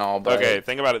great and all, but Okay, it's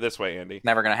think about it this way, Andy.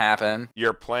 never gonna happen.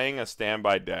 You're playing a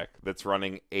standby deck that's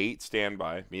running 8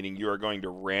 standby, meaning you are going to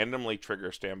randomly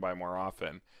trigger standby more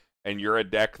often, and you're a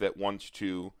deck that wants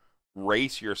to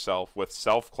race yourself with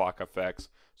self-clock effects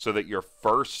so that your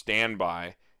first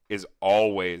standby is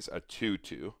always a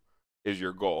 2/2 is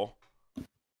your goal.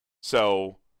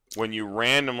 So when you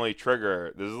randomly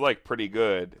trigger, this is like pretty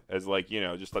good as like,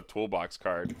 just a toolbox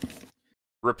card.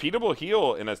 Repeatable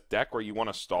heal in a deck where you want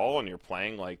to stall and you're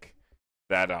playing like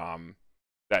that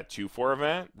 2/4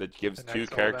 event that gives The 2 next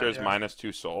soul characters event, yeah.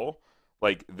 -2 soul.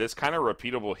 Like this kind of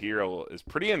repeatable heal is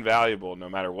pretty invaluable no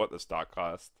matter what the stock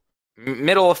costs.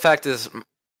 Middle effect is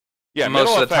Yeah, most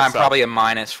middle of the effect time sucks. probably a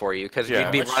minus for you because Yeah.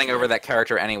 you'd be That's running true. over that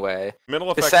character anyway.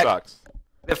 Middle The effect sec- sucks.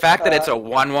 The fact that it's a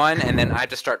 1/1 and then I have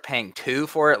to start paying 2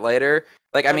 for it later,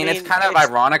 like I mean, it's mean, kind of it's-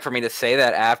 ironic for me to say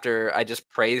that after I just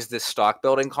praised this stock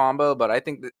building combo, but I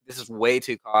think that this is way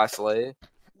too costly.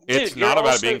 It's Dude, you're not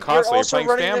about also- being costly. You're also playing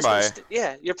running this with standby.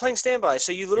 yeah, you're playing standby.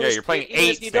 So you literally Yeah, you're playing even 8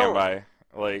 if you don't- standby.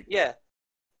 Like Yeah.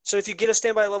 So if you get a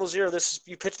standby at level 0, this is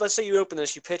you pitch. Let's say you open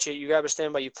this, you pitch it, you grab a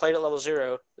standby, you play it at level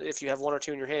 0. If you have 1 or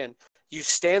 2 in your hand, you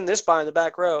stand this by in the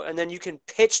back row, and then you can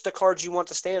pitch the cards you want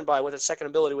to stand by with a second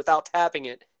ability without tapping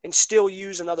it, and still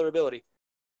use another ability.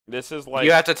 this is like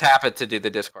You have to tap it to do the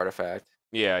discard effect,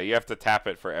 yeah, you have to tap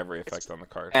it for every effect on the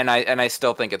card. and I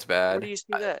still think it's bad. Where do you see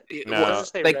that? No. What does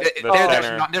it say, Like Red? The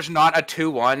center. there's not a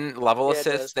 2/1 level Yeah, it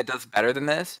does. assist that does better than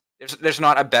this. There's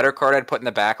not a better card I'd put in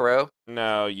the back row,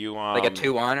 No, you like a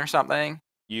 2/1 or something.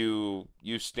 you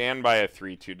stand by a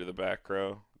 3/2 to the back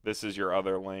row. This is your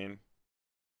other lane.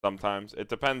 Sometimes it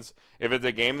depends. If it's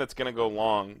a game that's gonna go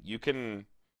long,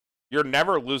 you're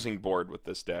never losing board with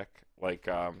this deck. Like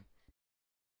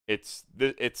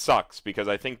it sucks because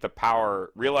I think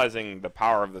realizing the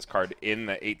power of this card in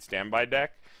the 8 standby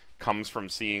deck comes from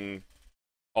seeing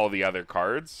all the other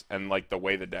cards and like the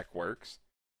way the deck works.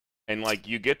 And like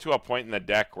you get to a point in the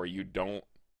deck where you don't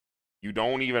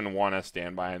even want to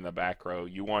stand by in the back row.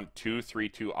 You want 2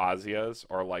 3/2 Asias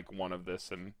or like one of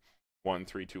this and 1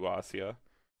 3/2 Asia.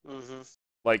 Mm-hmm.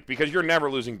 Like because you're never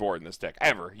losing board in this deck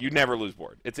ever. You never lose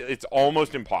board. It's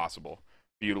almost impossible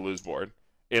for you to lose board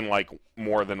in like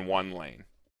more than one lane.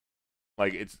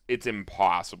 Like it's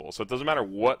impossible. So it doesn't matter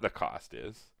what the cost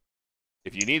is.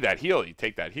 If you need that heal, you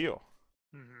take that heal.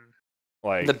 Mhm.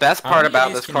 Like The best How part many of about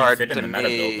these this can you card fit in to the meta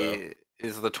build, me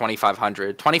is the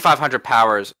 2500. 2500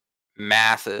 power is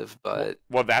massive, but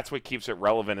well, that's what keeps it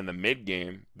relevant in the mid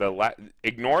game.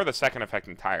 Ignore the second effect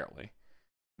entirely.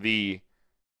 The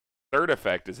third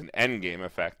effect is an end game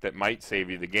effect that might save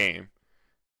you the game.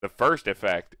 The first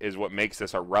effect is what makes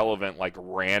this a relevant, like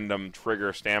random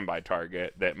trigger standby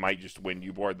target that might just win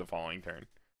you board the following turn.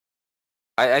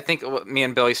 I think me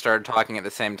and Billy started talking at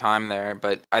the same time there,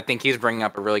 but I think he's bringing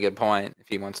up a really good point if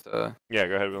he wants to. Yeah,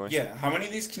 go ahead, Billy. Yeah, how many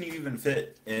of these can you even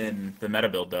fit in the meta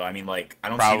build though? I mean, like I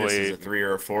don't see Probably- this as a 3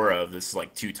 or a 4 of. This is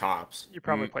like 2 tops. You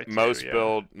probably play 2, most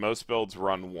yeah. most builds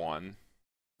run 1.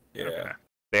 Yeah. Okay.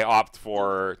 They opt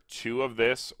for 2 of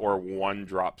this or 1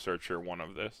 drop searcher, 1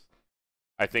 of this.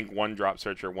 I think 1 drop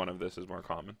searcher, 1 of this is more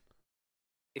common.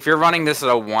 If you're running this as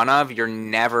a 1 of, you're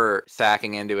never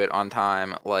sacking into it on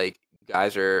time like you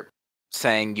guys are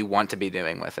saying you want to be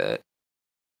doing with it.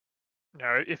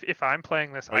 No, if I'm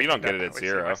playing this, Well, I you can don't get it at definitely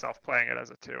see 0. myself playing it as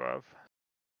a 2 of.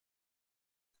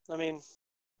 I mean,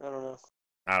 I don't know.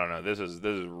 I don't know. This is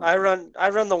I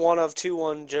run the 1 of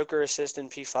 2/1 Joker assist in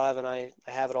P5, and I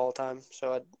have it all the time.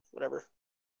 So whatever.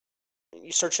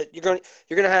 You search it. You're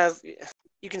gonna have.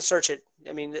 You can search it.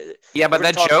 I mean. Yeah, but we're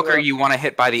that talking Joker about- you want to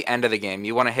hit by the end of the game.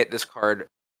 You want to hit this card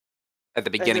at the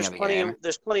and beginning there's of the plenty game,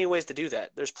 there's plenty of ways to do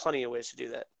that. There's plenty of ways to do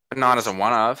that. but not as a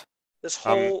 1 of. This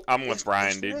whole. I'm with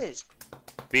Brian, this dude. is-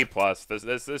 B plus.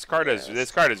 This card is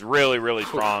Yes. really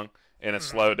strong in a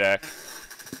slow deck.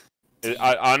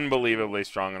 Unbelievably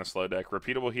strong in a slow deck.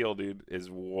 Repeatable heal, dude, is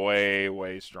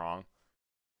way strong.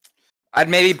 I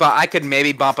could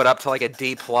maybe bump it up to like a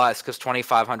D plus because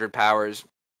 2,500 power is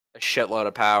a shitload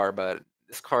of power, but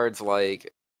this card's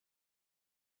like,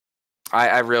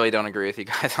 I really don't agree with you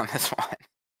guys on this one.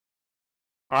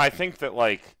 I think that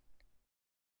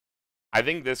I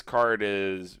think this card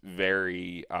is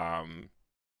very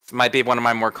This might be one of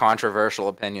my more controversial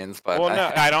opinions, but well,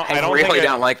 no, I don't really think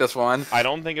don't like this one. I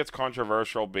don't think it's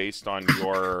controversial based on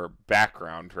your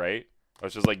background, right?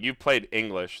 It's just like you played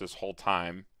English this whole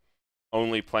time,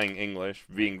 only playing English,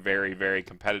 being very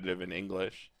competitive in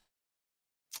English.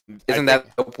 Isn't that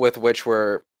with which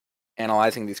we're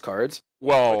analyzing these cards?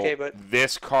 Well, Okay, but-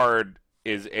 this card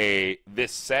is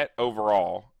this set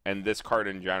overall and this card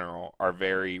in general are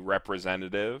very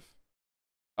representative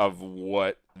of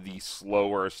what the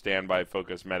slower standby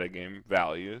focus metagame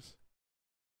values.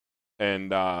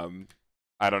 And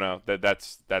I don't know,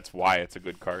 that's why it's a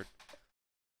good card.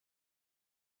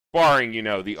 Barring,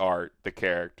 the art, the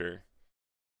character,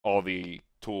 all the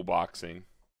toolboxing.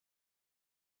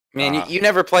 I mean, you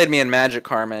never played me in Magic,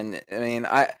 Carmen. I mean,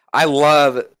 I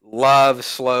love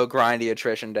slow, grindy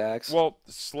attrition decks. Well,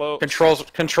 slow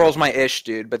controls my ish,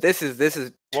 dude. But this is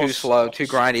too Well, slow, too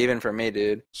grindy, even for me,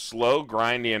 dude. slow,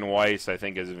 grindy, and Weiss, I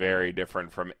think, is very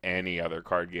different from any other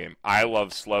card game. I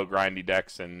love slow, grindy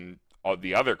decks in all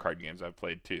the other card games I've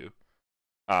played too.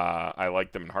 I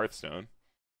like them in Hearthstone.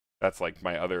 That's like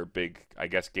my other big, I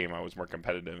guess, game I was more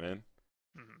competitive in.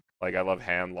 Like, I love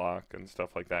Handlock and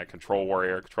stuff like that. Control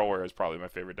Warrior. Control Warrior is probably my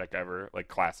favorite deck ever. Like,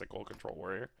 classical Control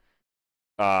Warrior.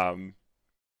 But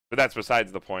that's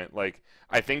besides the point. Like,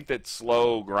 I think that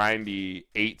slow, grindy,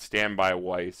 8 standby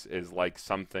Weiss is like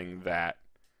something that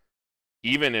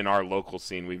even in our local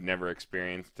scene we've never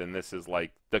experienced, and this is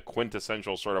like the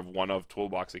quintessential sort of one-of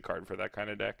toolboxy card for that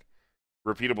kind of deck.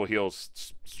 Repeatable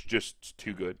heal's just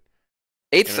too good.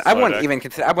 I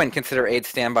wouldn't consider 8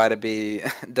 standby to be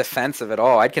defensive at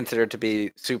all. I'd consider it to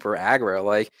be super aggro.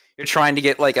 Like, you're trying to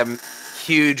get like a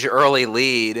huge early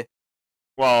lead.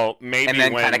 Well, maybe and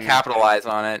then kind of capitalize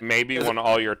on it. Maybe when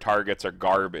all your targets are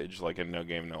garbage, like in No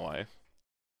Game No Life.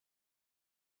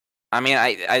 I mean,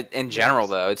 I in general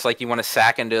though, it's like you want to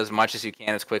sack into as much as you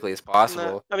can as quickly as possible.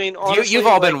 No, I mean, honestly, you've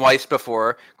all been Weiss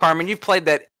before, Carmen. You've played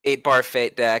that 8-bar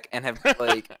Fate deck and have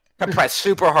like compressed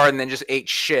super hard and then just ate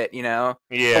shit. Yeah.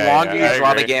 The longer you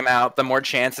draw the game out, the more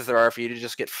chances there are for you to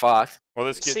just get fucked. Well,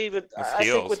 I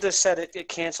think with this set, it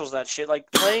cancels that shit. Like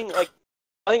playing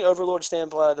I think Overlord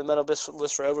standby, the meta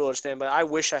list for Overlord standby. I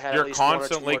wish I had. You're at least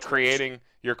constantly one or two more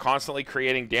You're constantly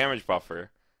creating damage buffer.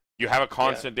 You have a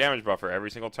constant damage buffer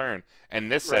every single turn,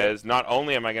 and this says not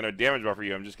only am I going to damage buffer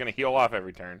you, I'm just going to heal off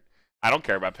every turn. I don't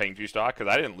care about paying 2 stock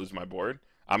because I didn't lose my board.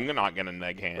 I'm not going to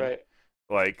neg hand. Right.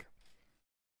 Like,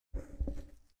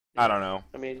 I don't know.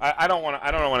 I mean, I don't want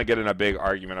to get in a big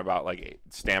argument about like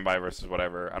standby versus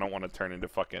whatever. I don't want to turn into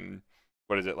fucking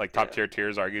what is it like top tier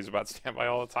tiers argues about standby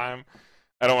all the time.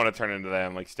 I don't want to turn into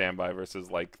them like standby versus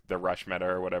like the rush meta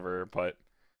or whatever. But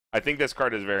I think this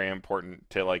card is very important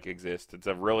to like exist. It's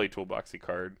a really toolboxy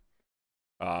card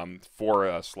for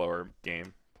a slower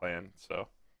game plan. So,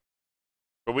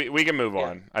 but we can move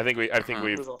on. I think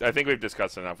we've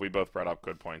discussed enough. We both brought up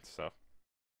good points. So.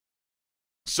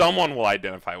 Someone will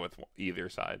identify with either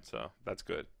side, so that's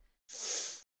good.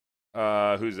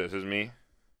 Who's this? Is me?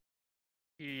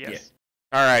 Yes.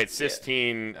 All right,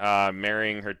 Sistine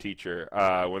marrying her teacher.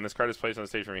 When this card is placed on the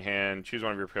stage from your hand, choose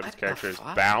one of your opponent's characters,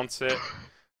 bounce it,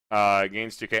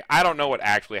 gains 2k. I don't know what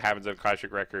actually happens in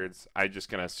Akashic Records. I'm just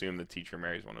going to assume the teacher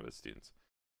marries one of his students.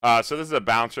 So this is a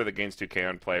bouncer that gains 2k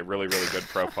on play. Really good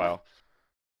profile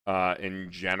in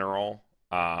general.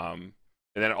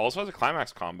 And then it also has a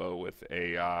climax combo with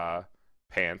a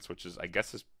pants, which is, I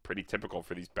guess, is pretty typical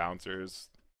for these bouncers.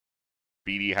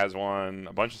 BD has one.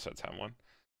 A bunch of sets have one.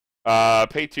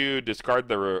 Pay 2, discard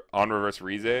the on reverse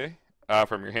Rize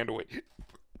from your hand to wait.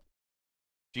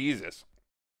 Jesus.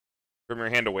 From your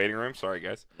hand to waiting room. Sorry,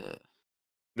 guys.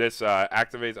 This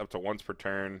activates up to once per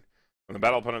turn. When the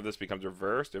battle opponent of this becomes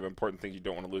reversed, if important things you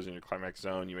don't want to lose in your climax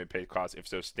zone, you may pay cost. If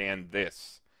so, stand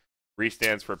this.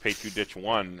 Stands for pay 2 ditch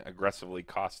 1, aggressively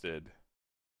costed.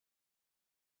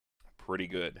 Pretty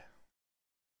good.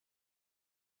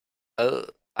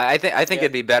 I think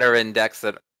it'd be better in decks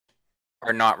that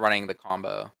are not running the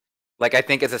combo. Like, I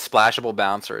think as a splashable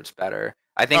bouncer, it's better.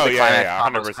 I think the climax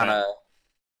combo is kind of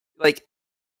like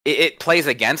it plays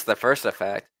against the first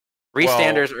effect.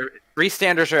 Restanders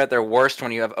are at their worst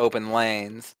when you have open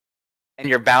lanes and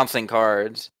you're bouncing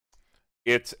cards.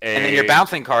 It's a. And then you're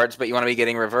bouncing cards, but you want to be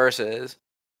getting reverses.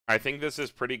 I think this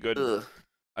is pretty good. Ugh.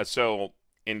 So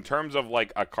in terms of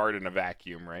like a card in a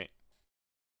vacuum, right?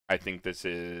 I think this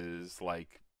is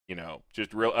like,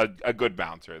 just a good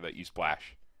bouncer that you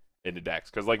splash into decks,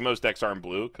 because like most decks are in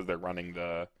blue because they're running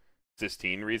the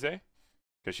Sistine Rize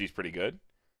because she's pretty good.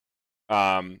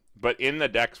 But in the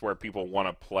decks where people want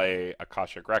to play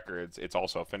Akashic Records, it's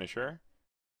also a finisher.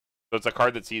 So it's a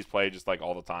card that sees play just like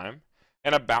all the time.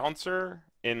 And a bouncer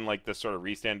in like this sort of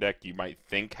restand deck you might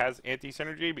think has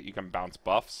anti-synergy, but you can bounce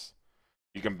buffs.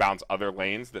 You can bounce other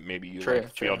lanes that maybe you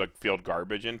field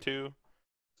garbage into.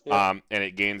 Yeah. And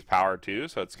it gains power too,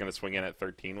 so it's going to swing in at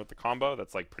 13 with the combo.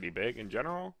 That's like pretty big in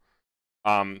general.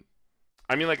 I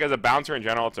mean, like as a bouncer in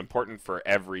general, it's important for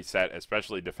every set,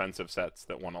 especially defensive sets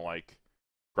that want to like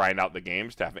grind out the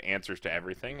games, to have answers to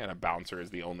everything, and a bouncer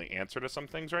is the only answer to some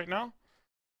things right now.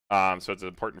 So it's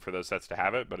important for those sets to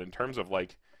have it. But in terms of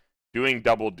like doing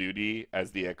double duty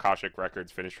as the Akashic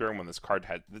Records finisher, when this card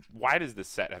has, why does this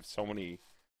set have so many?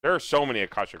 There are so many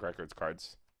Akashic Records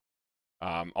cards.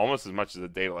 Almost as much as the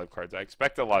Data Live cards. I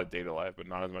expect a lot of Data Live, but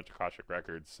not as much Akashic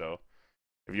Records. So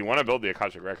if you want to build the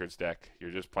Akashic Records deck,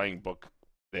 you're just playing book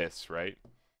this, right?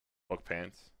 Book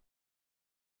Pants.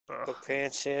 Book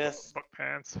Pants, yeah. Book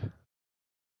Pants.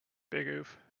 Big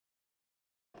oof.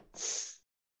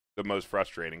 The most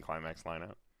frustrating Climax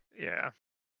lineup. Yeah.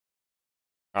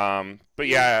 But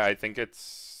yeah, I think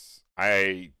it's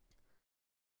I'm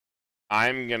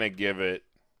gonna give it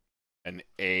an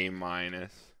A-.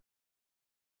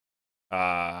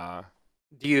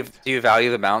 Do you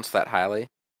value the bounce that highly?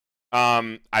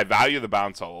 I value the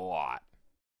bounce a lot,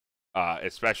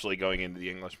 especially going into the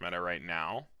English meta right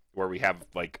now, where we have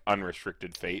like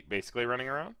unrestricted fate basically running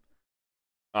around.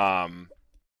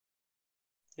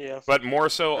 Yeah. But more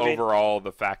so I mean, overall,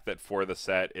 the fact that for the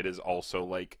set it is also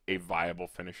like a viable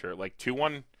finisher. Like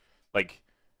 2-1, like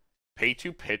pay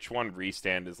 2 pitch 1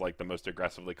 restand is like the most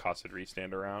aggressively costed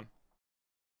restand around.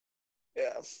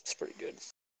 Yeah, it's pretty good.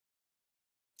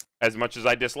 As much as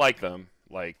I dislike them,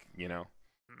 like,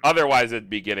 otherwise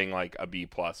it'd be getting like a B+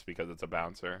 because it's a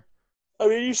bouncer. I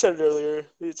mean, you said it earlier.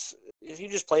 It's if you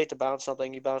just play it to bounce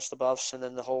something, you bounce the buffs, and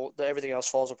then everything else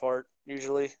falls apart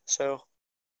usually. So,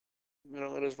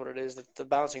 it is what it is. The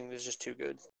bouncing is just too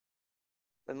good.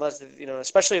 Unless,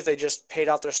 especially if they just paid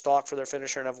out their stock for their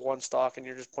finisher and have one stock, and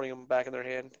you're just putting them back in their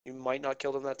hand. You might not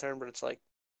kill them that turn, but it's like,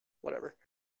 whatever.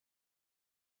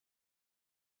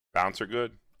 Bouncer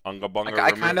good. Unga bunga.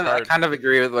 I kind of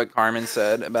agree with what Carmen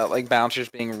said about like bouncers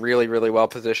being really, really well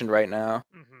positioned right now,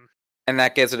 and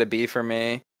that gives it a B for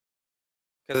me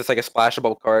because it's like a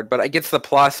splashable card. But it gets the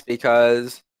plus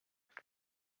because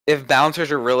if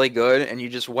bouncers are really good and you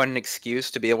just want an excuse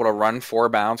to be able to run 4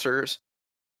 bouncers,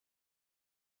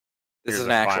 this is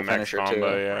an actual finisher combo,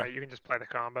 too. Yeah. Right, you can just play the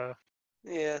combo.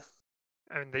 Yeah.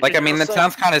 That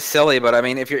sounds kind of silly, but I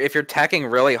mean, if you're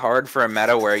teching really hard for a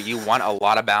meta where you want a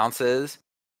lot of bounces,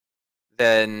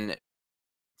 then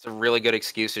it's a really good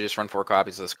excuse to just run 4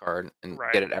 copies of this card and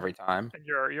get it every time. And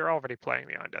you're already playing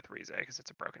the Undeath Rize because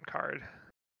it's a broken card.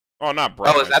 Oh, not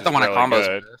broken. Oh, is that the one really that combos?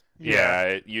 Good.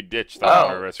 Yeah, you ditched the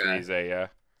Nervous Rize, yeah.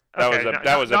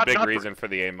 That was a big reason for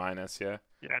the A-. Yeah.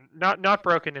 Yeah, not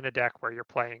broken in a deck where you're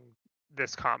playing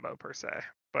this combo per se,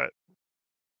 but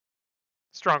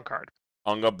strong card.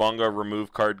 Unga bunga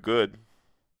remove card good.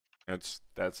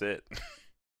 That's it.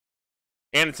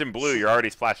 And it's in blue. You're already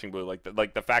splashing blue.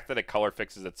 Like the fact that it color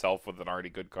fixes itself with an already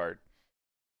good card.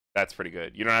 That's pretty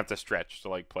good. You don't have to stretch to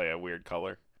like play a weird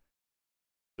color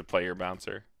to play your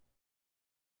bouncer.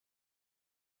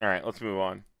 All right, let's move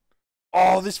on.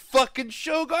 Oh, this fucking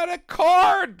show got a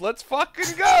card. Let's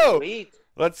fucking go. Sweet.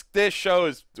 This show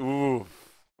is ooh.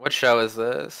 What show is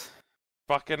this?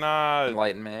 Fucking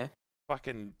Enlighten me.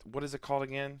 Fucking what is it called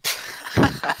again?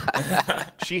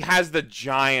 She has the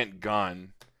giant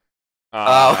gun.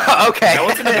 Oh, okay.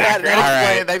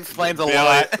 That explains a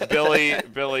lot.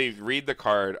 Billy, read the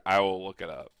card. I will look it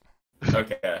up.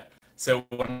 Okay. So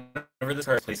whenever this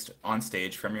card is placed on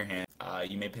stage from your hand,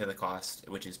 you may pay the cost,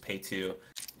 which is pay 2.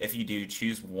 If you do,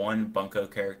 choose one Bunko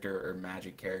character or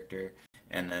Magic character,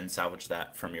 and then salvage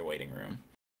that from your waiting room.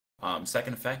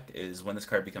 Second effect is when this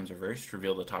card becomes reversed,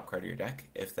 reveal the top card of your deck.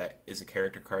 If that is a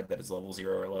character card that is level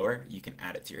 0 or lower, you can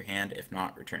add it to your hand. If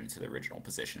not, return it to the original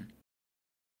position.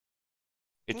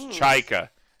 It's Chaika.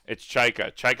 It's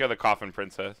Chaika. Chaika the Coffin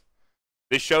Princess.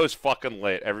 This show is fucking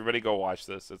lit. Everybody go watch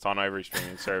this. It's on every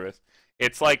streaming service.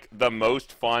 It's like the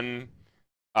most fun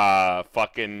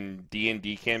fucking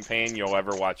D&D campaign you'll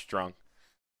ever watch drunk.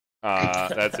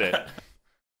 That's it.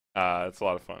 It's a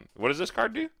lot of fun. What does this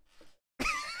card do?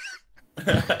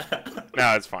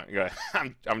 No, it's fine. Go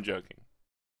ahead. I'm joking.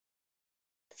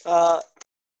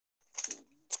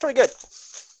 It's pretty good.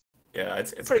 Yeah,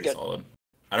 it's Pretty pretty good. solid.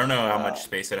 I don't know how much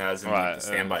space it has in like, the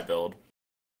standby build.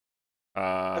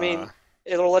 I mean,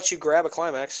 it'll let you grab a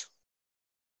climax.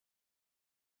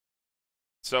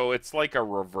 So it's like a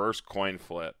reverse coin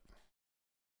flip.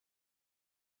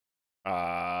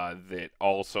 That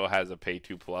also has a pay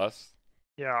 2+.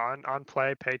 Yeah, on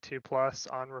play, pay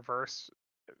 2+. On reverse,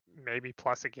 maybe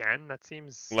plus again. That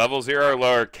seems Level 0 or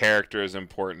lower character is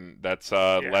important. That's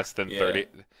less than 30.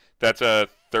 That's a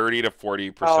 30 to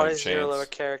 40% Oh, it's chance. 0 lower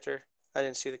character. I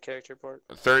didn't see the character part.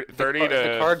 30 to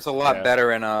The card's a lot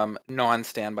better in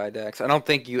non-standby decks. I don't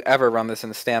think you ever run this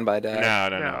in a standby deck.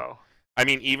 No. I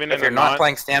mean, even if you're not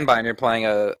playing standby and you're playing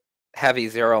a heavy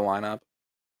 0 lineup.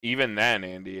 Even then,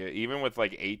 Andy, even with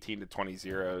like 18 to 20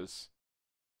 zeros,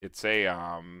 it's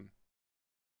a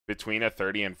between a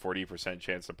 30 and 40%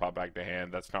 chance to pop back to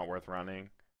hand. That's not worth running.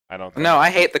 I don't think. No,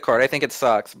 I hate the card. I think it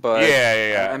sucks, but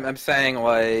yeah. I'm saying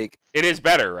like it is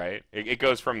better, right? It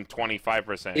goes from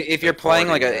 25%. If you're playing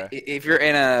like if you're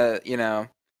in a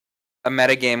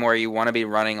meta game where you want to be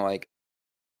running like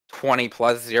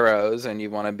 20+ zeros and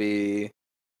you want to be,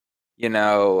 if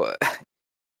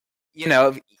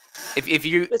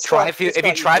you try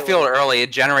field early,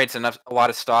 it generates a lot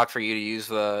of stock for you to use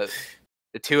the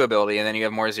 2 ability, and then you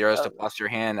have more zeros to plus your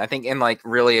hand. I think in like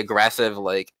really aggressive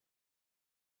like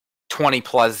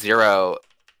 20+ 0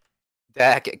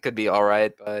 deck, it could be all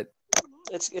right, but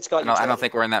it's got utility. I don't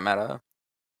think we're in that meta.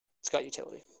 It's got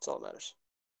utility. That's all that matters.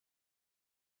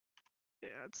 Yeah,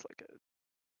 it's like a.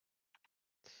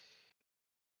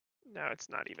 No, it's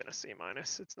not even a C-.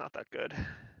 It's not that good.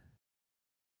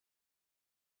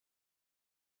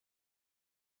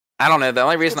 I don't know. The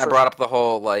only reason I brought up the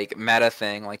whole like meta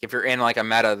thing, like if you're in like a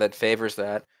meta that favors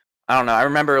that, I don't know. I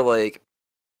remember like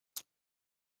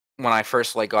when I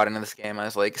first like got into this game, I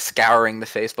was like scouring the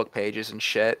Facebook pages and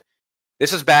shit.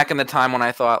 This was back in the time when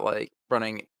I thought like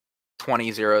running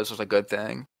 20 zeros was a good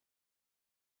thing.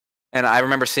 And I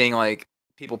remember seeing like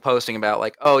people posting about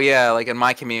like, oh yeah, like in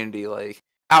my community, like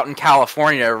out in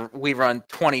California, we run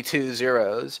 22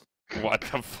 zeros. What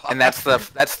the fuck? And that's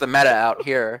the meta out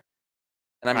here.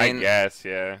 And I mean, I guess,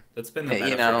 yeah. That's been the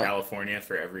meta for California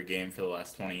for every game for the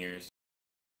last 20 years.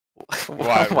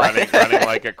 What, running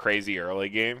like a crazy early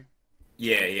game?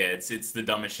 Yeah, it's the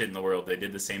dumbest shit in the world. They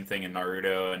did the same thing in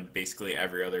Naruto and basically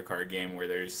every other card game where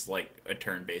there's like a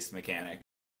turn-based mechanic.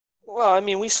 Well, I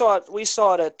mean, we saw it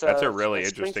at. That's a really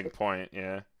interesting point.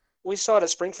 Yeah. We saw it at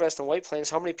Springfest and White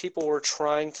Plains. How many people were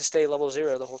trying to stay level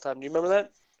 0 the whole time? Do you remember that?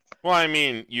 Well, I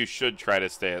mean, you should try to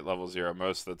stay at level 0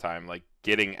 most of the time. Like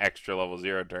getting extra level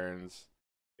 0 turns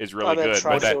is really good.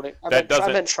 But that doesn't.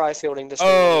 I meant tri-fielding to stay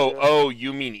level 0. Oh,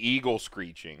 you mean eagle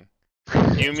screeching?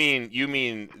 You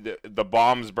mean the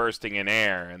bombs bursting in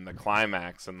air and the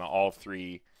climax and the all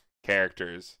 3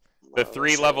 characters, the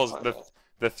 3 levels,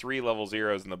 the 3 level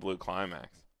zeros in the blue climax.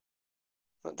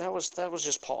 That was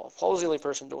just Paul. Paul was the only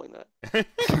person doing that.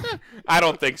 I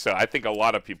don't think so. I think a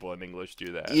lot of people in English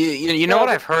do that. You know what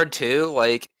I've heard too,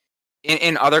 like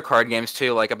in other card games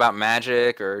too, like about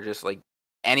Magic or just like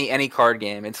any card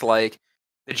game. It's like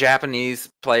the Japanese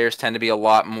players tend to be a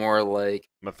lot more like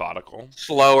methodical,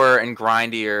 slower and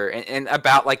grindier, and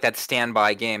about like that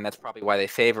standby game. That's probably why they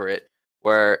favor it.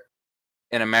 Where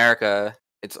in America,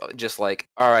 it's just like,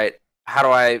 all right, how do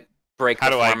I break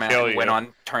the format and win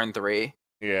on turn 3?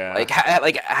 Yeah. Like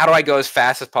how do I go as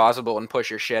fast as possible and push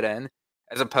your shit in,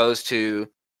 as opposed to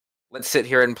let's sit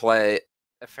here and play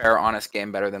a fair, honest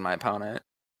game better than my opponent.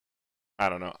 I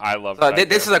don't know. I love.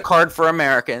 This is a card for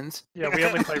Americans. Yeah, we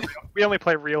only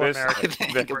play real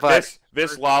Americans.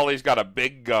 This lolly's got a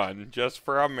big gun just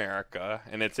for America,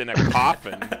 and it's in a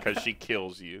coffin because she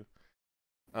kills you.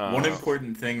 One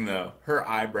important thing though, her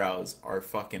eyebrows are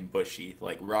fucking bushy,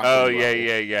 like rock. Oh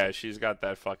yeah. She's got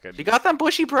that fucking. She got them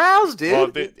bushy brows, dude. Well,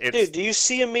 dude, do you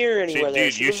see a mirror anywhere?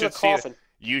 Dude, you should see.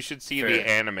 You should see the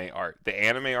anime art. The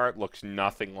anime art looks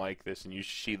nothing like this, and you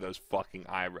should see those fucking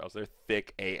eyebrows. They're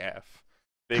thick AF.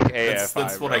 Thick AF.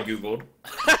 That's what I googled.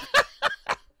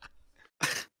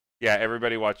 Yeah,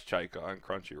 everybody watch Chaika on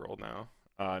Crunchyroll now.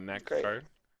 Next card.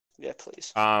 Yeah,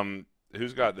 please.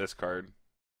 Who's got this card?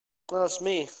 Well, it's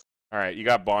me. All right, you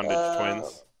got Bondage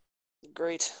Twins.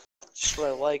 Great. Just what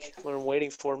I like. What I'm waiting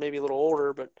for. Maybe a little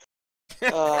older, but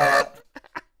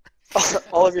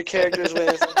all of your characters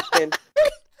with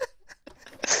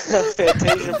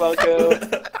Fantasia Bunko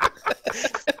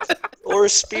or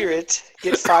Spirit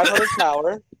get 500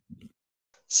 power.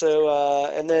 So,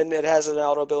 and then it has an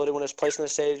auto ability when it's placed on the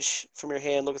stage from your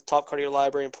hand. Look at the top card of your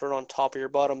library and put it on top of your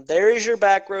bottom. There is your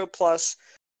back row plus.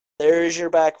 There is your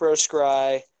back row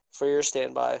scry for your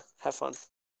standby. Have fun.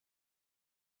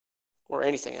 or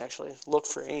anything actually. Look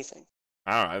for anything.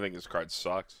 I don't know. I think this card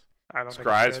sucks. I don't think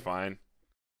Scry's it's good. fine.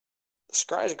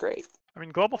 Scry's great. I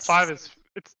mean, Global 5 is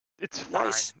it's fine.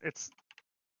 Nice.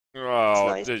 Oh,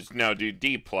 nice. no, dude.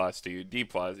 D plus, dude. D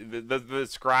plus. The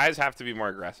Scries have to be more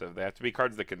aggressive. They have to be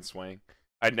cards that can swing.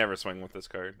 I'd never swing with this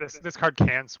card. This card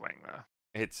can swing though.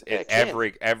 Yeah, it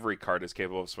can. Every card is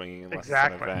capable of swinging unless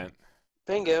Exactly. it's an event.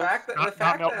 Bingo.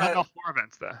 Not all 4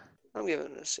 events though. I'm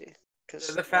giving it a C.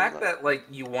 The fact that like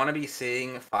you want to be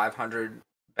seeing 500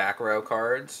 back row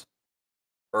cards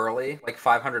early, like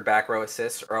 500 back row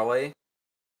assists early,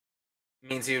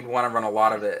 means you'd want to run a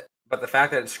lot of it. But the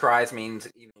fact that it scries means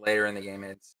even later in the game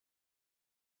it's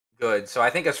good. So I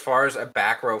think as far as a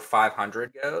back row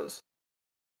 500 goes,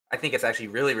 I think it's actually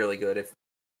really, really good if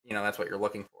that's what you're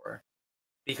looking for.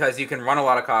 Because you can run a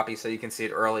lot of copies so you can see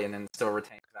it early and then still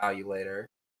retain value later.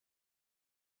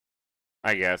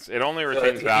 I guess it only So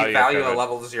retains if value. you value a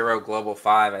level 0 global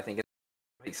 5, I think it's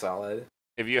pretty solid.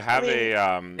 If you have I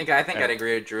think I'd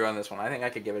agree with Drew on this one. I think I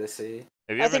could give it a C.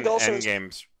 If you have an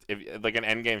endgame, like an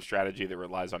endgame strategy that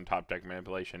relies on top deck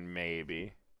manipulation,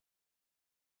 maybe.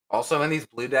 Also, in these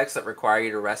blue decks that require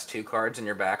you to rest 2 cards in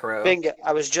your back row. Bingo.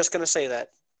 I was just gonna say that.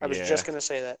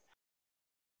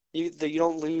 You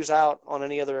don't lose out on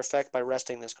any other effect by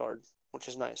resting this card, which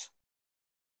is nice.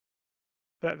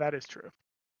 That is true.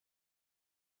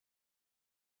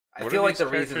 I What feel are like these the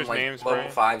reason characters' like names, global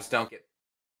Brian? 5s don't get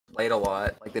played a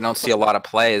lot, like they don't see a lot of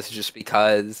play, is just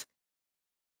because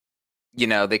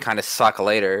they kind of suck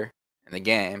later in the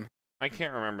game. I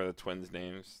can't remember the twins'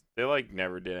 names. They like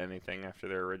never did anything after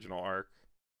their original arc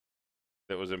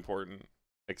that was important,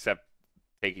 except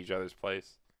take each other's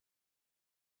place.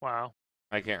 Wow.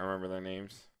 I can't remember their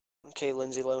names. Okay,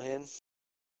 Lindsay Lohan.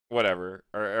 Whatever.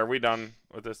 Are we done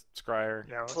with this scryer?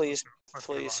 Yeah. Please, let's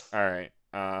move please. All right.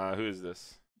 Who is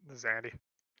this? on. This is Andy.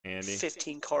 Andy.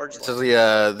 15 cards This is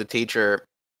left. the teacher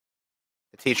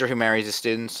who marries his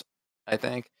students, I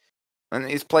think. When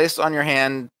he's placed on your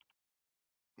hand,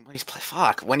 when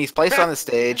he's placed on the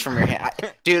stage from your hand,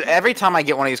 dude. Every time I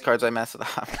get one of these cards, I mess it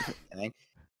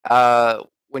up.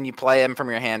 When you play him from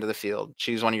your hand to the field,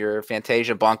 choose one of your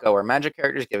Fantasia, Bunko, or Magic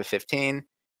characters. Give it 15.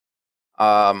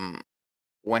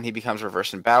 When he becomes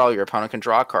reversed in battle, your opponent can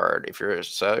draw a card. If your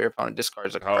opponent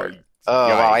discards a card. Oh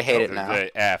wow, I hate it now.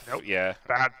 F. Nope. Yeah.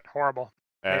 Bad. Horrible.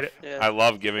 Hate F. it. Yeah. I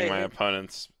love giving Hey, my hey.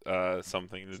 opponents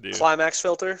something to do. Climax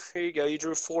filter. Here you go. You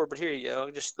drew 4, but here you go.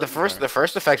 Just The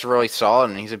first effect's really solid,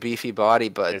 and he's a beefy body,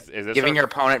 but Is this giving our, your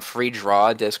opponent free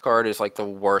draw discard is like the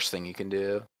worst thing you can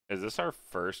do. is this our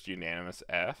first unanimous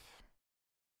F?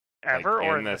 Ever Like,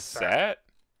 or in the set?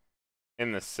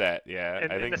 In the set, yeah.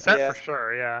 I In think the set Yeah. for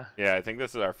sure. Yeah. yeah, I think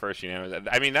this is our first unanimous.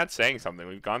 I mean, that's saying something.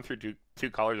 We've gone through two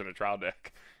colors in a trial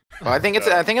deck. Well, I think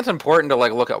So, it's important to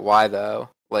like look at why though,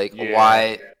 like Yeah.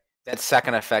 why that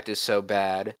second effect is so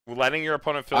bad. letting your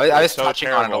opponent filter I is was so touching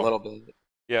terrible. on it a little bit.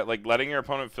 Yeah, like letting your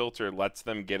opponent filter lets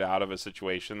them get out of a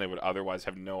situation they would otherwise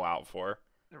have no out for,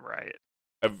 Right.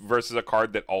 versus a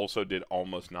card that also did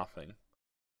almost nothing.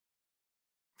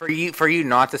 For you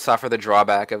not to suffer the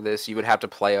drawback of this, you would have to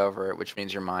play over it, which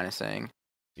means you're minusing,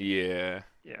 Yeah.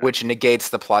 Yeah. which negates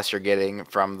the plus you're getting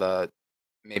from the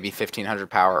maybe 1500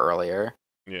 power earlier.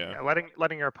 Yeah. Yeah,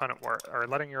 letting your opponent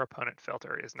letting your opponent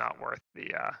filter is not worth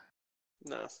the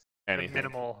no. Anything.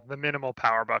 minimal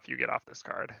power buff you get off this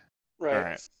card. Right. All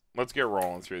right. Let's get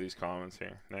rolling through these comments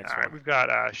here. Next All right, one. we've got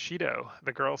Shido,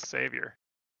 the girl's savior.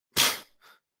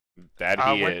 That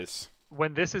he when- is.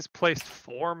 When this is placed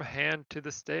from hand to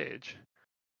the stage,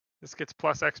 this gets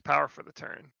plus X power for the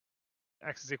turn.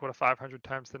 X is equal to 500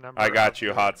 times the number. I got of you,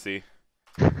 your- Hotsy.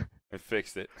 I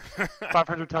fixed it.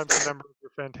 500 times the number of your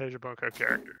Fantasia Bunko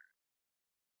character.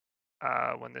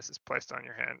 When this is placed on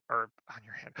your hand,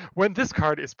 when this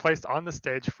card is placed on the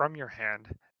stage from your hand,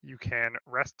 you can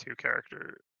return 2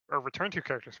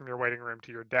 characters from your waiting room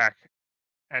to your deck,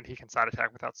 and he can side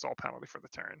attack without soul penalty for the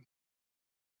turn.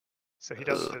 So he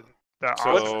does the So,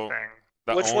 opposite thing.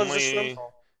 The Which one's this only from?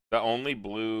 the only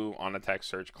blue on attack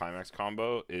search climax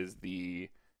combo is the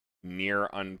near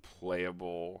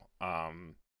unplayable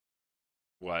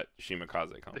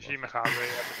Shimakaze combo. The Shimakaze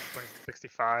at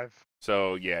 65.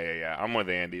 So yeah. I'm with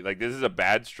Andy. Like this is a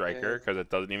bad striker Yeah. because it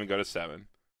doesn't even go to 7.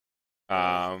 The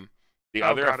Oh,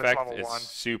 other God, it's effect level is 1.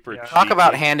 super Yeah. Talk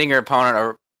about cheeky. handing your opponent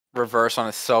a reverse on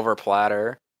a silver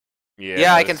platter. Yeah,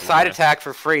 Yeah, I can that's side nice. attack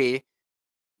for free.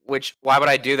 Which why would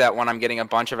I do that when I'm getting a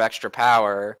bunch of extra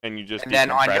power? And you just And then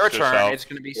on decompress your turn, yourself. it's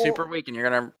going to be Well, super weak, and you're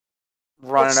going to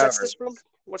run What it sets over. this from?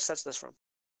 What sets this from?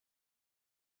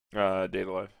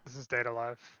 Data life. This is Data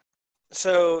Live.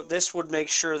 So this would make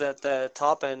sure that the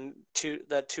top end two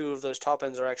of those top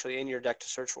ends are actually in your deck to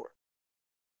search for.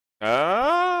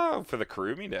 Oh, for the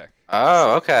Kurumi deck.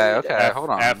 Oh, okay, F- okay. Hold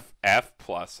on. F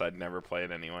plus. I'd never play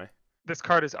it anyway. This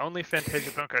card is only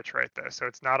Fantasia Bunko trait though, so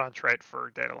it's not on trait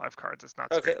for Data Life cards. It's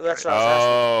not. Okay, Spirit that's trait. what I was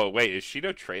asking. Oh, wait, is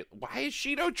Shido trait? Why is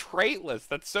Shido traitless?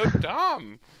 That's so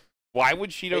dumb. Why would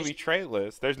Shido be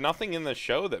traitless? There's nothing in the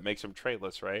show that makes him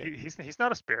traitless, right? He's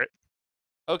not a spirit.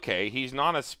 Okay, he's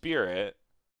not a spirit.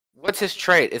 What's his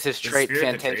trait? Is his trait Spirit the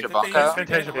Fantasia trait that they use? Bunko?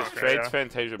 Fantasia His Bunko. trait's Yeah.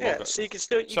 Fantasia Yeah, Bunko. so you can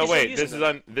still. So wait,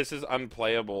 this is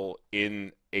unplayable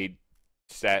in a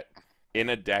set in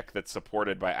a deck that's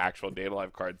supported by actual Data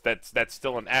Life cards. That's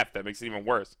still an F. That makes it even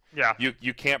worse. Yeah.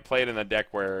 You can't play it in a deck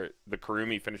where the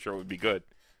Kurumi finisher would be good.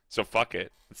 So fuck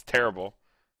it. It's terrible.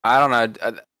 I don't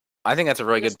know. I think that's a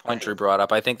really good Just point saying. Drew brought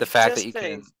up. I think the fact that Just you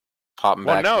saying. can pop him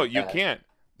Well, back. no, to the you deck. can't.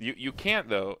 You can't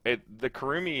though. The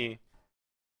Kurumi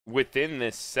within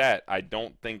this set, I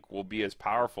don't think will be as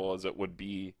powerful as it would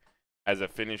be as a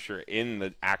finisher in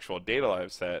the actual Data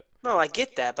Life set. No, I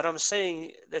get that, but I'm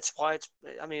saying that's why it's.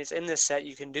 I mean, it's in this set.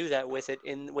 You can do that with it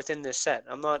within this set.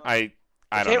 I'm not. I You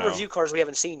don't can't know. review cards we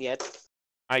haven't seen yet.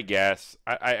 I guess.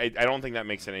 I don't think that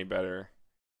makes it any better.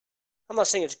 I'm not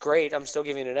saying it's great. I'm still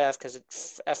giving it F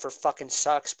because F for fucking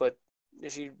sucks. But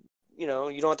if you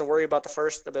don't have to worry about the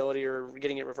first ability or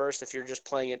getting it reversed if you're just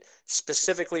playing it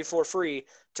specifically for free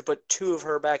to put 2 of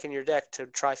her back in your deck to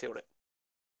tri-field it.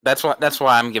 That's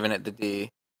why I'm giving it the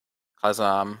D. Cause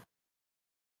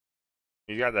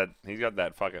He's got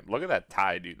that fucking look at that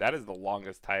tie, dude. That is the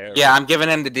longest tie ever. yeah, I'm giving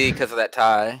him the D because of that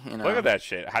tie. You know. Look at that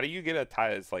shit. How do you get a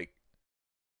tie that's like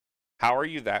how are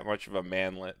you that much of a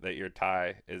manlet that your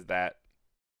tie is that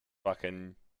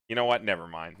fucking you know what? Never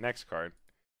mind. Next card.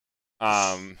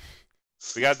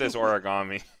 We got this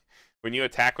origami. When you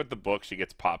attack with the book, she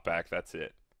gets popped back. That's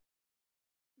it.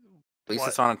 At least What?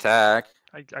 it's on attack.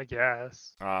 I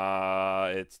guess.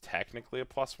 It's technically a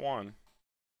 +1.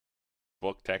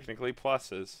 Book technically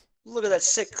pluses. Look at that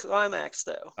sick climax,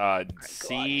 though.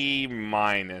 C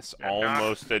minus,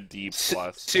 almost a D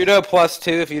plus. Pseudo +2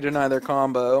 if you deny their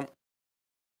combo,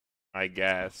 I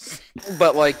guess.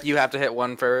 but like you have to hit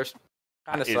one first.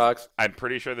 Kind of sucks. I'm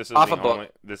pretty sure this is Off the a book. only.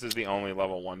 This is the only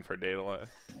level 1 for Data Life.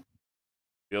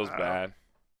 Feels Wow. bad.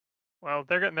 Well,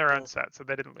 they're getting their own set, so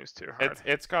they didn't lose too hard.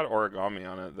 It's got origami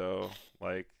on it though.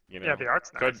 Like Yeah, the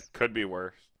art's nice. could be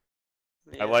worse.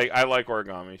 Yeah. I like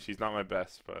origami. She's not my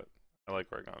best, but I like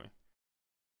origami.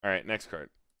 All right, next card.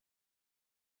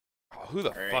 Oh, who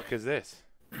the All right. fuck is this?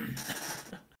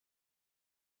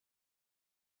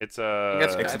 It's I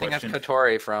think that's question.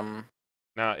 Kotori from.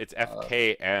 no, it's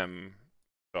FKM.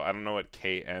 So I don't know what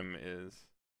KM is.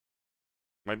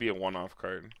 Might be a one-off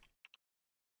card.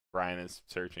 Brian is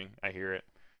searching. I hear it.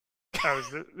 Oh,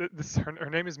 her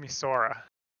name is Misora.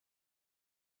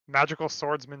 Magical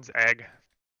Swordsman's Egg.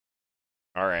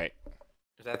 All right.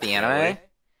 Is that the anime?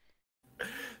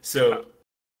 So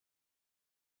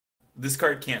this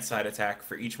card can't side attack.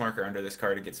 For each marker under this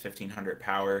card, it gets 1500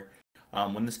 power.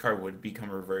 When this card would become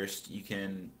reversed, you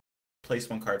can place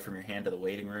one card from your hand to the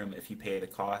waiting room. If you pay the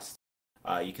cost,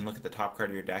 you can look at the top card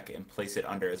of your deck and place it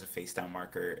under as a face down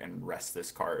marker and rest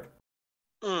this card.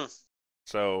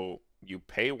 So you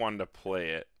pay 1 to play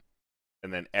it,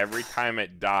 and then every time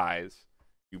it dies,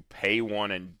 you pay 1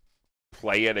 and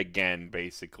play it again,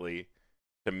 basically,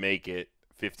 to make it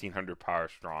 1500 power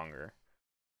stronger.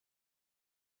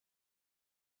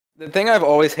 The thing I've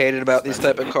always hated about these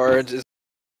type of cards is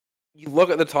you look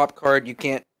at the top card, you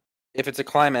can't. If it's a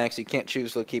climax, you can't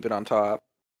choose to keep it on top.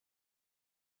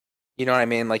 You know what I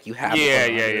mean? Like you have. Yeah,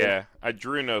 to put it yeah, under. yeah.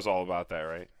 Drew knows all about that,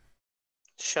 right?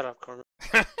 Shut up, Carmen.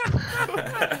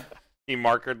 He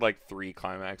markered like 3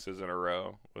 climaxes in a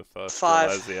row with 5.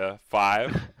 Strelezia.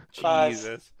 5? 5.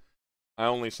 Jesus. I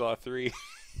only saw 3.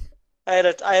 I had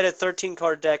a 13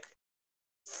 card deck.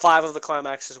 5 of the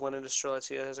climaxes went into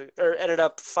Strelezia, or ended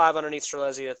up 5 underneath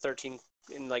Strelezia, 13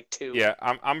 in like 2. Yeah,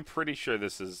 I'm pretty sure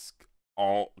this is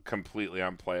all completely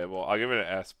unplayable. I'll give it an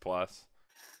S plus.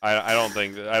 I don't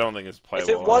think it's playable.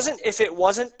 If it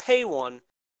wasn't pay 1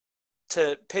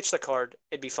 to pitch the card,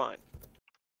 it'd be fine.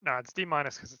 No, it's D-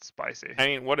 because it's spicy. I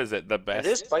mean, what is it? The best.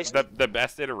 is spicy. The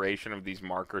best iteration of these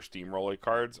marker steamroller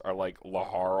cards are like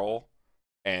Laharl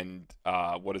and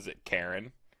what is it,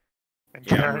 Karen? And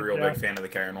Yeah, I'm a Karen, real yeah. big fan of the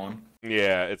Karen one.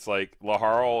 Yeah, it's like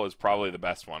Laharl is probably the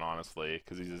best one, honestly,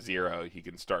 because he's a 0. He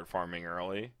can start farming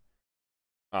early.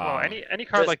 Well, any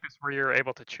card But- like this where you're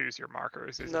able to choose your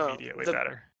markers is No, immediately the-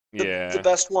 better. Yeah. The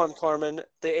best one, Carmen,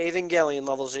 the Evangelion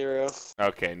level 0.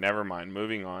 Okay, never mind.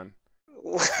 Moving on.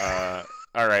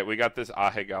 All right, we got this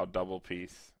Ahigal double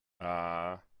piece. Who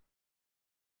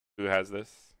has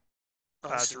this?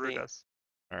 Drew does.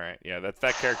 All right, yeah, that's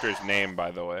that character's name,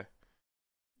 by the way.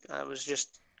 I was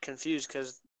just confused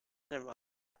because never mind.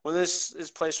 When this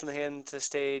is placed from the hand to the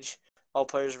stage, all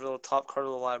players reveal the top card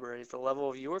of the library. If the level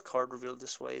of your card revealed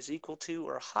this way is equal to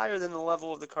or higher than the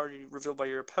level of the card revealed by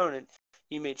your opponent,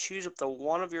 you may choose up to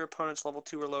one of your opponent's level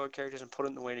 2 or lower characters and put it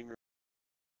in the waiting room.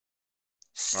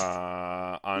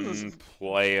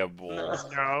 Unplayable.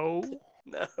 No.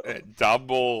 No.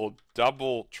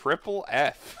 Double, triple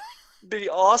F. Be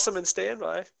awesome in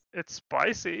standby. It's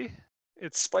spicy.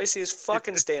 It's spicy as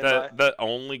fucking standby. The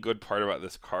only good part about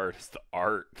this card is the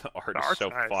art. The art is art's so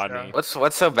nice, funny. yeah.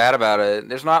 What's so bad about it?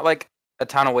 There's not like a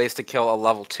ton of ways to kill a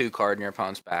level 2 card in your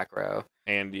opponent's back row.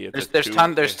 Andy, There's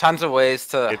tons of ways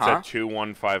to. It's a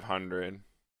 2/1500.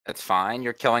 That's fine.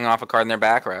 You're killing off a card in their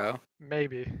back row.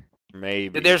 Maybe.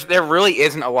 Maybe. There really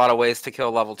isn't a lot of ways to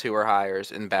kill level 2 or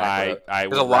highers in back row.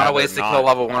 There's a lot of ways to kill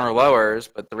level 1 or lowers,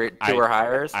 but 2 or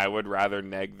highers. I would rather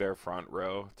neg their front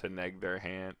row to neg their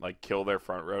hand, like kill their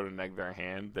front row to neg their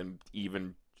hand, than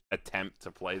even attempt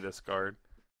to play this card.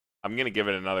 I'm gonna give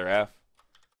it another F.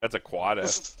 That's a quad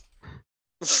F.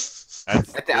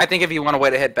 I think if you want a way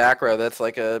to hit back row, that's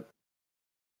like a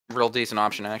real decent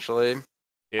option, actually.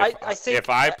 I think if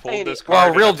I pulled Andy, this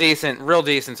card, Well, real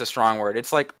decent's a strong word.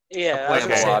 It's like yeah, a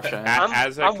playable okay. option.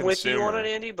 As a I'm with you on consumer- it,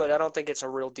 Andy, but I don't think it's a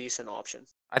real decent option.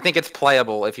 I think it's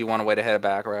playable if you want a way to hit a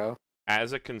back row.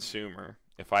 as a consumer,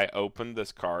 if I opened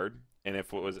this card and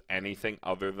if it was anything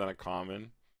other than a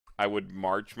common, I would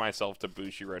march myself to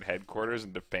Bushiroad headquarters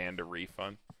and demand a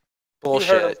refund.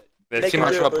 Bullshit. This, Make Too him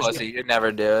much do of a it, Bushi. pussy. You'd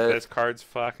never do it. this card's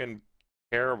fucking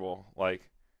terrible. Like,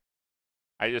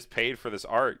 I just paid for this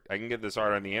art. I can get this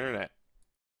art on the internet.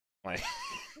 Like,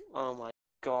 Oh my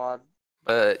god.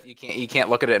 But you can't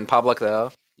look at it in public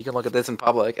though. You can look at this in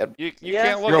public at you Yeah.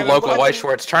 can't look your at local it. Weiss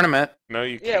Schwarz tournament. No,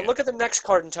 you Yeah, can't. look at the next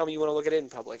card and tell me you want to look at it in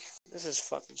public. This is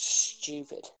fucking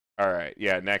stupid. All right,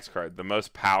 yeah, next card. The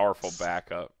most powerful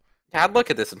backup. I'd look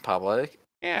at this in public.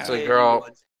 Yeah, So Yeah, girl- you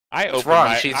would. I What's opened wrong?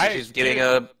 my.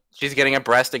 She's getting a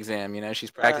breast exam. You know,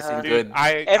 she's practicing Uh-huh. good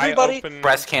I opened,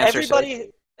 breast cancer.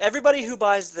 surgery. Everybody who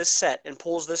buys this set and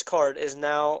pulls this card is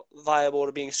now viable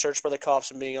to being searched by the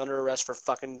cops and being under arrest for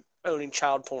fucking owning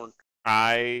child porn.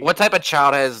 What type of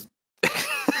child has?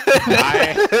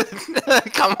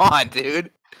 Come on,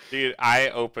 dude. Dude, I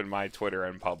open my Twitter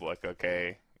in public,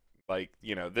 okay? Like,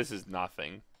 this is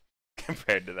nothing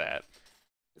compared to that.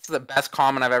 This is the best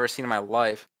comment I've ever seen in my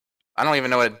life. I don't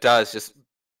even know what it does. Just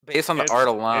based on the art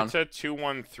alone, It's a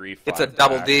 2-1-3-5. it's a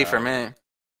double D backup. for me.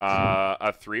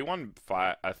 A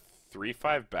 3-1-5, a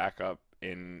 3-5 backup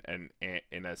in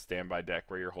a standby deck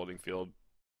where you're holding field,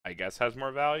 I guess, has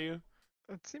more value.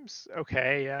 It seems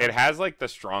okay, yeah. It has like the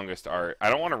strongest art. I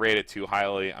don't want to rate it too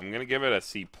highly. I'm gonna give it a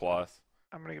C+.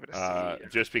 I'm gonna give it a C.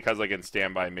 Just because like in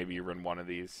standby, maybe you run one of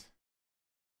these.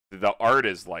 The art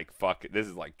is like fuck. This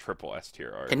is like triple S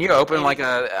tier art. Can you open like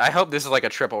a? I hope this is like a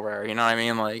triple rare. You know what I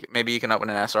mean? Like maybe you can open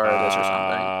an SR of this or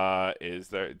something. Is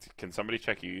there? Can somebody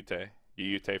check Yuyutei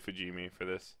Fujimi for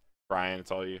this? Brian,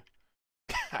 it's all you.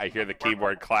 I hear the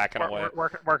keyboard clacking away.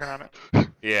 Working on it.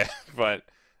 Yeah, but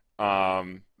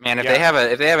Man, if yeah.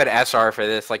 they have an SR for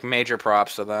this, like major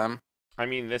props to them. I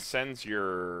mean, this sends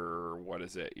your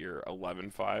your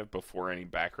 11-5 before any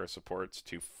back row supports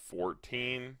to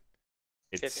 14.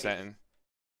 It's 15. sent.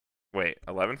 Wait,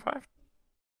 11-5?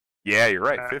 Yeah, you're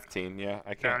right. 15. 15. Yeah, I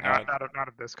No, can't. not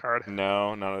of this card.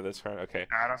 No, none of this card. Okay.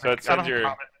 No, I don't So think, it sends your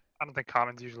I don't think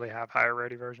commons usually have higher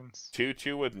rarity versions.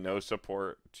 2-2 with no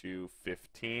support to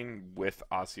 15 with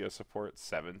Osio support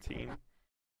 17.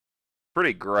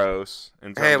 Pretty gross. In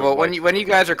Hey, terms of, well, like, when you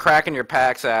guys are cracking your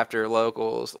packs after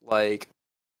locals, like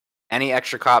any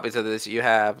extra copies of this you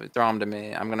have, throw them to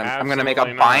me. I'm gonna make a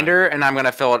Absolutely not. binder and I'm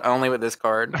gonna fill it only with this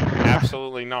card.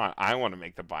 Absolutely not. I want to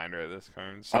make the binder of this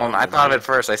card. So I thought of it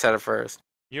first. I said it first.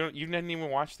 You didn't even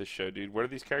watch this show, dude. What are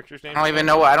these characters' names? I don't even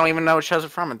know. I don't even know what shows it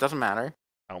from. It doesn't matter.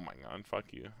 Oh my god, fuck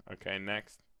you. Okay,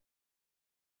 next.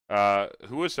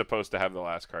 Who was supposed to have the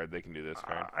last card? They can do this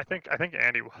card. I think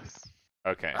Andy was.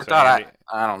 Okay, I so thought Andy,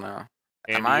 I don't know.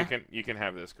 Am I? you can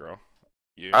have this girl.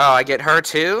 You. Oh, I get her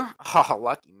too. Oh,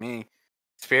 lucky me.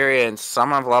 Experience.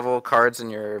 Sum of level cards in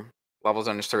your levels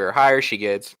under 3 or higher. She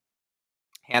gets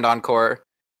hand on core,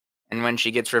 and when she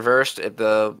gets reversed, if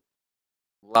they're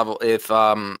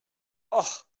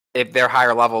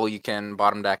higher level, you can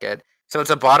bottom deck it. So it's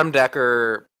a bottom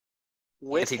decker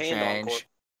With hand on anti-change core.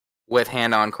 with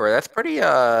hand on core. That's pretty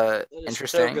That is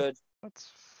interesting. So good.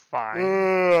 That's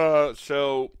fine.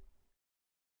 So.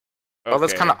 Well,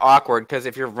 that's okay. kind of awkward because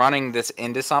if you're running this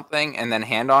into something and then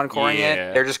hand on coring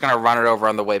Yeah. it, they're just gonna run it over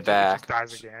on the way It back. just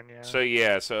dies again,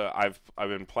 yeah. So I've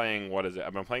been playing, what is it?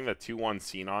 I've been playing the 2-1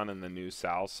 Xenon in the new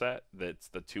Sal set. That's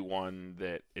the 2-1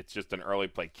 that it's just an early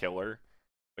play killer.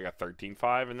 like a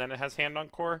 13/5, and then it has hand on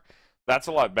core. That's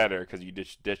a lot better because you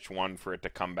ditch one for it to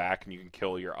come back, and you can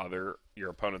kill your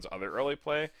opponent's other early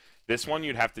play. This one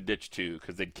you'd have to ditch 2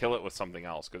 because they'd kill it with something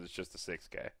else because it's just a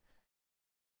 6K.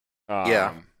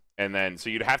 Yeah. And then so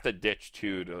you'd have to ditch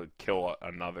 2 to kill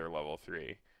another level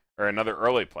 3 or another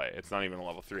early play. It's not even a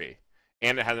level 3,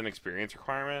 and it has an experience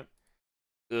requirement.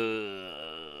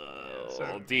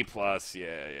 So D+,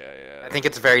 yeah. I think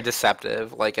it's very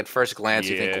deceptive. Like at first glance,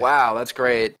 you Yeah. think, "Wow, that's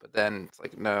great," but then it's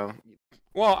like, no.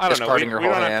 Well, I don't know. Discarding your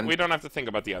whole hand. We don't have to think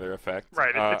about the other effect.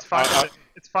 right, it's fine.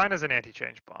 It's fine as an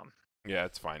anti-change bomb. Yeah,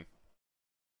 it's fine.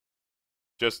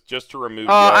 Just to remove.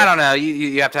 Oh, I don't know.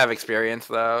 You have to have experience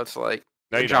though. It's like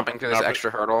No, you jumping don't. through this extra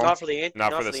hurdle. Not for the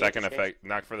Not for the anti-change. second effect.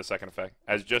 Not for the second effect.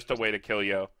 As just a way to kill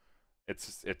Yo,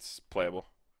 it's playable.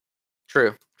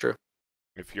 True.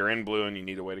 If you're in blue and you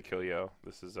need a way to kill Yo,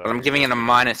 this is. But I'm giving it a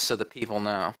minus so the people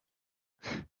know.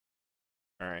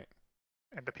 All right.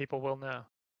 And the people will know.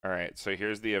 All right. So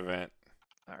here's the event.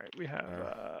 All right, we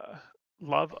have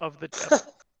Love of the Devil.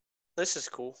 This is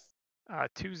cool.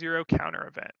 2/0 counter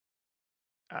event.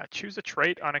 Choose a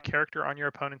trait on a character on your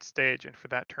opponent's stage, and for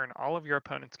that turn, all of your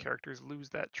opponent's characters lose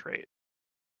that trait.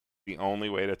 The only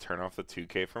way to turn off the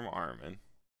 2K from Armin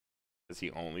is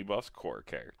he only buffs core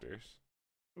characters.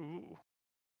 Ooh.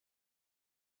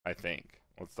 I think.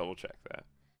 Let's double check that.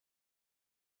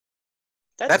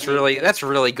 That's neat.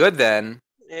 really good then,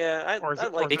 Yeah, Or is I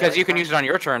it- like or because that. you can use it on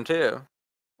your turn too.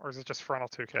 Or is it just frontal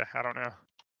 2K? I don't know.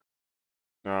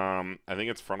 I think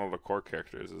it's frontal to core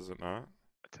characters, is it not?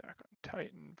 Attack on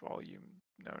Titan, volume.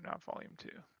 No, not volume 2.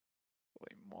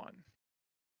 Volume 1.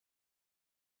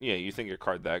 Yeah, you think a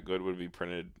card that good would be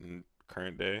printed in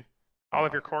current day? All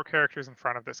of your core characters in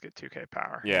front of this get 2K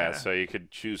power. Yeah, so you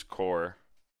could choose core,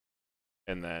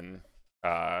 and then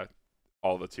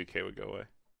all the 2K would go away.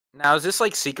 Now, is this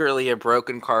like secretly a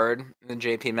broken card in the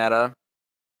JP meta,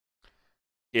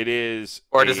 It is.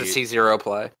 or does it see 0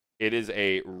 play? It is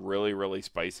a really, really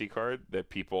spicy card that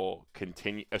people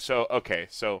continue.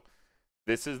 So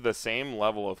this is the same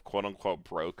level of quote unquote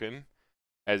broken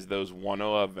as those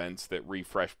 1/0 events that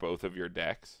refresh both of your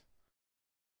decks.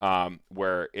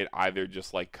 Where it either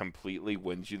just like completely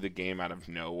wins you the game out of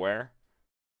nowhere,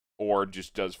 or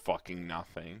just does fucking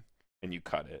nothing and you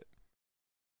cut it.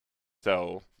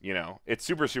 So, it's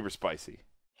super, super spicy.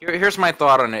 Here's my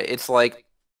thought on it. It's like,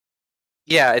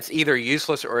 yeah, it's either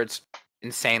useless or it's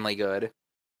insanely good.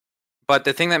 But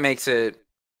the thing that makes it,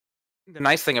 the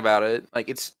nice thing about it, like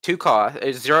it's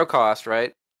 0 cost, right?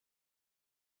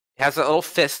 It has that little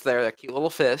fist there, that cute little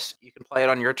fist. You can play it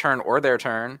on your turn or their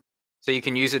turn. So you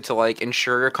can use it to like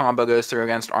ensure your combo goes through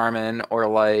against Armin, or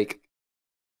like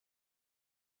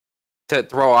to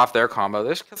throw off their combo.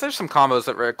 There's some combos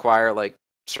that require like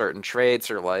certain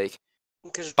traits, or like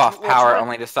Because buff power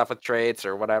only to stuff with traits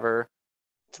or whatever.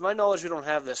 To my knowledge, we don't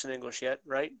have this in English yet,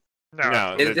 right?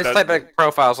 No, This type of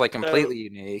profile is like completely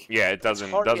So- unique. Yeah, it doesn't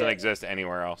hard- yeah. exist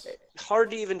anywhere else.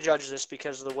 Hard to even judge this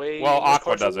because of the way Well, the Aqua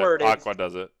cards are does it. worded. Aqua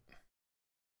does it.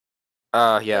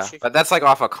 Yeah, she- but that's like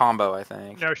off a combo, I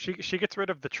think. No, she gets rid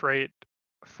of the trait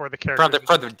for the For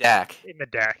characters the deck. in the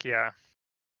deck, yeah.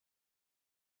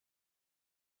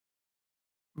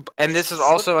 And this is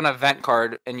also an event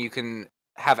card, and you can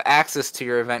have access to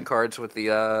your event cards with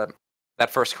the that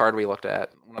first card we looked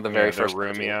at. One of the very the first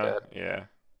cards we looked Rumia. at. Yeah.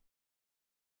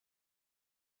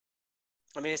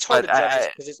 I mean, it's hard But to judge this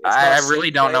because it's I not really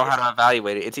don't know secret. how to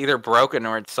evaluate it. It's either broken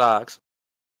or it sucks.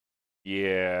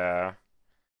 Yeah.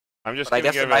 I'm just But I gonna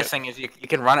guess the give nice it. thing is you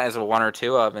can run it as a 1 or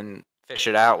 2 of and fish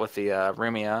it out with the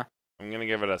Rumia. I'm gonna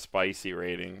give it a spicy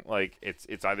rating. Like it's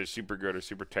either super good or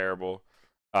super terrible.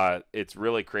 It's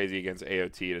really crazy against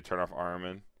AOT to turn off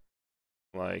Armin.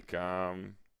 Like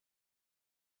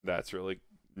that's really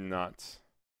nuts.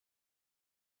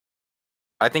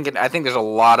 I think there's a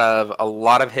lot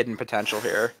of hidden potential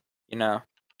here.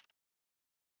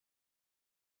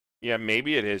 Yeah,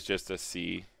 maybe it is just a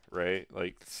C, right?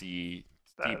 like C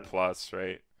plus,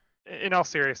 right? In all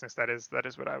seriousness, that is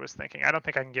what I was thinking. I don't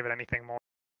think I can give it anything more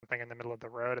than something in the middle of the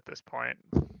road at this point.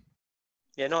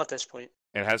 Yeah, not at this point.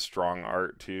 It has strong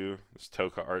art too. This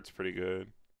Toka art's pretty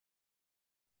good.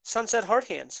 Sunset Hard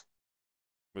Hands.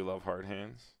 We love hard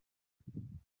hands.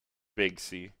 Big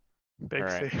C. Big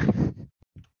Alright. C.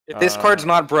 If this card's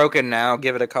not broken now,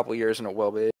 give it a couple years and it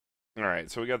will be. All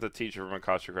right, so we got the teacher from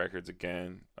Akashic Records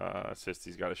again.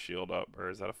 Sisty's got a shield up, or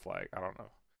is that a flag? I don't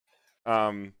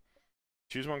know.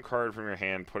 Choose one card from your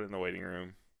hand, put it in the waiting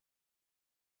room.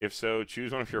 If so,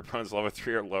 choose one of your opponent's level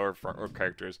 3 or lower front row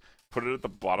characters. Put it at the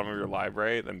bottom of your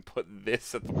library, then put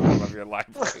this at the bottom of your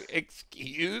library.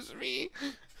 Excuse me?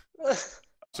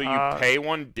 So you pay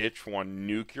one, ditch one,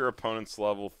 nuke your opponent's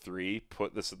level 3,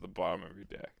 put this at the bottom of your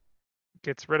deck.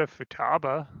 Gets rid of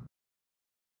Futaba.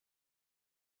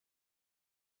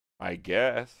 I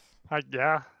guess.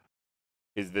 Yeah.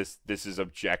 This is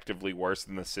objectively worse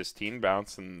than the Sistine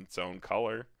bounce in its own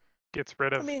color. Gets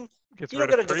rid of. I mean, gets you rid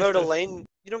don't of got to devote a Priestess. lane.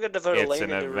 You don't got to devote a It's lane an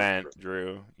into event,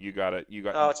 Drew.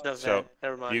 Oh, it's an event. So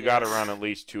Never mind. you yeah. got to run at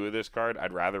least 2 of this card.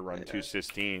 I'd rather run 2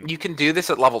 Sistine. You can do this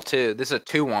at level 2. This is a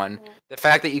 2/1. The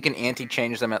fact that you can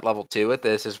anti-change them at level 2 with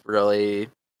this is really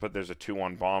But there's a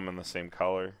 2/1 bomb in the same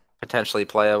color. potentially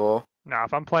playable. No,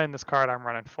 if I'm playing this card, I'm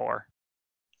running 4.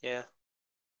 Yeah.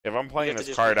 If I'm playing have to this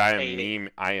just card, be I am fading.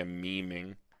 I am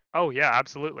memeing. Oh yeah,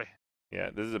 absolutely. Yeah,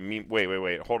 this is a meme.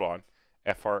 Wait. Hold on.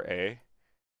 FRA.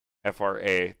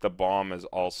 The bomb is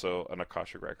also an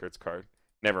Akashic Records card.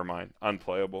 Never mind.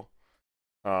 Unplayable.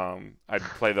 I'd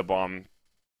play the bomb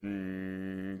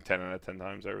 10 out of 10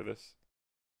 times over this.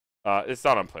 It's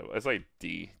not unplayable. It's like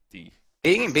D.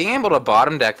 Being able to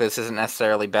bottom deck this isn't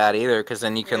necessarily bad either, because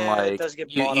then you can Yeah, it like does get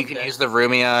you bottom can decked. use the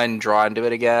Rumia and draw into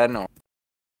it again, or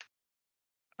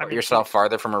I put mean, yourself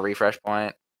farther from a refresh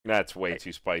point. That's way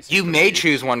too spicy. You for may me.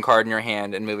 choose one card in your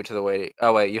hand and move it to the waiting.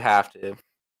 Oh wait, you have to.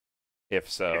 If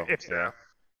so. if so.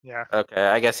 Yeah. Okay,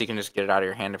 I guess you can just get it out of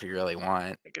your hand if you really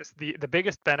want. I guess the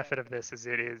biggest benefit of this is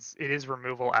it is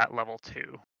removal at level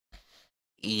 2.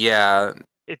 Yeah,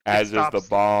 It As is the stops-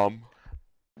 bomb.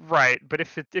 Right, but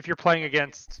if you're playing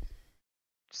against,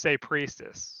 say,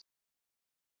 Priestess,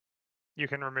 you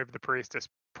can remove the Priestess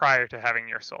prior to having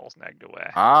your souls negged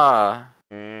away.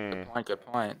 good Mm, point. Good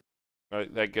point.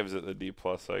 that gives it the D+,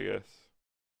 I guess.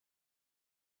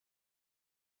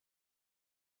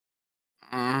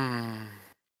 Mm.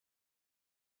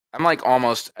 I'm like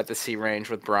almost at the C range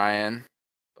with Brian,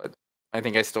 but I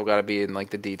think I still got to be in like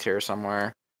the D tier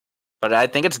somewhere. But I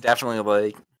think it's definitely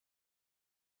like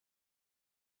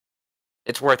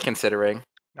it's worth considering.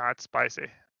 No, it's spicy,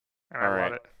 and I All love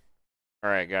right. it. All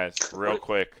right, guys. Real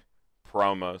quick.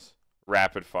 Promos.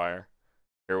 Rapid fire.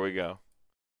 Here we go.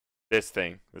 This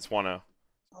 1-0.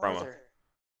 Promo.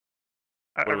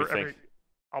 What do we think?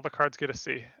 All the cards get a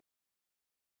C.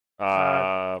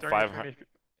 During 500. turn,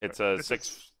 It's a this 6.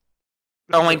 is-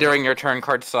 Only during your turn,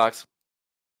 card sucks,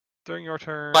 during your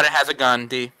turn. but it has a gun.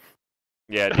 D.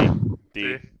 Yeah,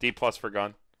 D. D plus for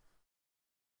gun.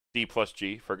 D plus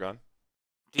G for gun.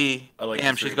 D. I like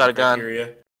Damn, the she's three got a gun.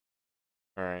 criteria.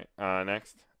 All right.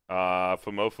 Next.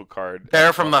 Fumofu card.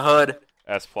 Bear from the hood.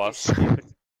 S plus. Stupid.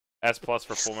 S plus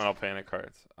for Full Metal Panic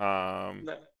cards.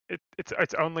 No.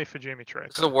 It's only Fujimi trade.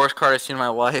 This is the worst card I've seen in my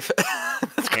life.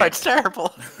 This card's terrible.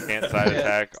 Can't side Yeah,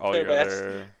 attack. All very your bad.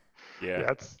 other. Yeah,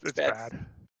 Yeah. it's bad. bad.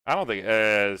 I don't think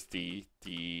it's D.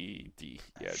 Yeah, D.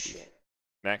 Shit.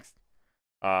 Next.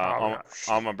 Oh,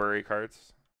 Amaburi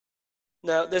cards.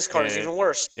 No, this card is It- even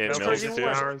worse. it This No card is mills even too.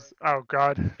 worse. powers. Oh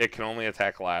god. It can only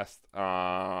attack last.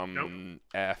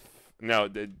 F. No,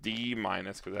 the D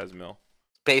minus because it has mill.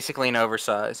 Basically an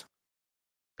oversize.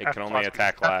 It F can only plus-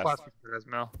 attack F last. plus because it has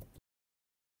mill.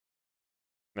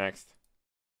 Next.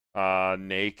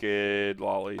 Naked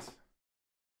lollies.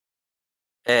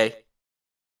 A.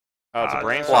 Oh, it's a Uh,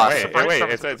 brainstorm. plus. Wait, It's a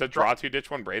brainstorm. it's a draw 2,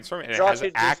 ditch 1 brainstorm, and it Draw has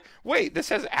 2, act. Wait, this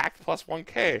has act plus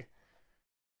 1K.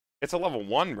 It's a level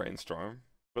 1 brainstorm,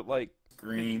 but like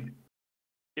Green.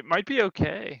 It might be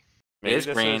okay. maybe is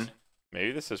this green.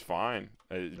 maybe this is fine.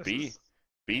 This B. is-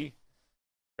 B.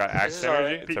 Got act This is synergy.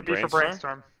 alright. It's B, a B for brainstorm.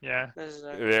 brainstorm. Yeah. This is,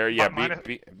 There, yeah. B,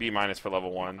 minus- B minus for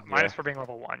level 1. Minus for being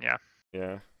level 1. Yeah.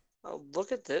 Yeah. oh,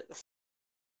 look at this.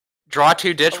 Draw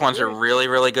 2 ditch Oh, ones are really?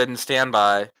 really good in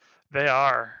standby. They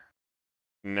are.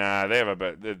 Nah, they have a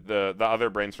bit. The other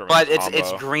brainstorm. But is it's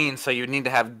combo. green, so you need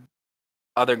to have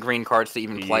other green cards to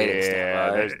even play it in Yeah,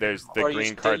 standby. there's the Or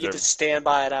green cards you are just stand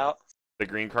by it out. the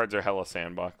green cards are hella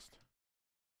sandboxed.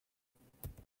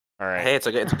 All right. Hey, it's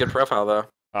a good profile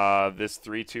though. This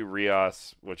 3/2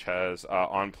 Rios, which has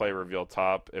on play reveal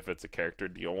top if it's a character,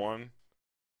 deal 1,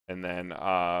 and then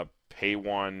pay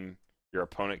 1. Your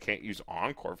opponent can't use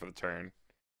Encore for the turn.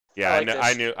 Yeah, I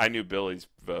like I knew Billy's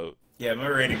vote. Yeah, my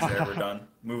ratings there. We're done.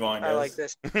 Move on, guys. I like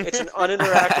this. It's an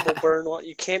uninteractable burn one.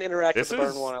 You can't interact This with the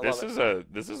is burn one. I this love is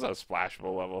it. this is a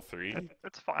splashable level 3.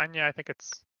 It's fine. Yeah, I think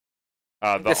it's.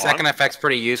 The second effect's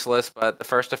pretty useless, but the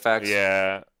first effect's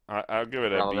Yeah, I'll give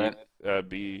it a relevant. B.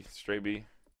 B, straight B.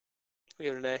 I'll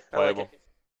give it an A. I like Playable. it.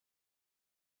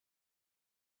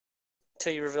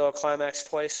 Until you reveal a climax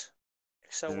twice.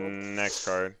 So Next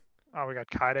card. Oh, we got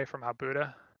Kaide from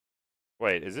Habuda.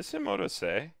 Wait, is this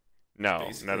Imotose? No.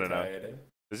 Basically, No. Kaede.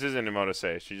 This isn't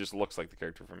Imotose. She just looks like the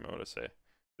character from Imotose.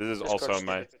 This is this also card's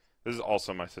my stupid. this is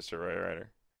also my sister Ray Rider.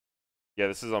 Yeah,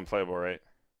 this is unplayable, right?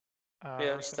 Yeah,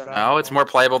 Recent stuff. battle. No, it's more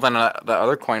playable than the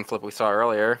other coin flip we saw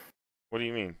earlier. What do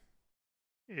you mean?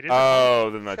 It is. Oh,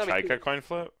 then the It's gotta be Chaika coin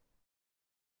flip?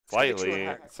 It's gotta be 2 or Slightly.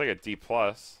 higher. It's like a D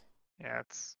plus. Yeah,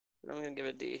 it's. I'm gonna give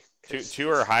it D. Two 'cause two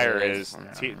or higher big. is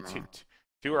I t- don't t- know. t-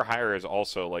 two or higher is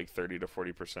also like 30 to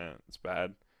 40%. It's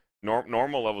bad.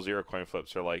 Normal level 0 coin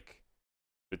flips are like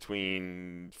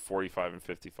between 45 and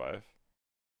 55. That's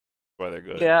why they're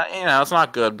good. Yeah, it's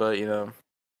not good, but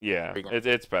Yeah, Pretty good.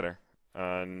 it's better.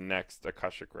 Next,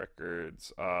 Akashic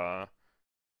Records.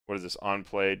 What is this? On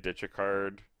play, ditch a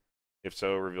card. If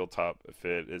so, reveal top. If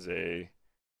it is a.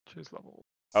 Choose level.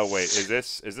 Oh wait, is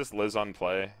this Liz on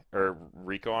play or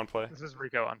Rico on play? This is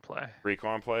Rico on play. Rico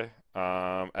on play.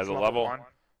 As It's a one.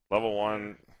 level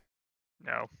 1.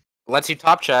 No. lets you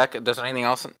top check. Does anything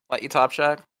else let you top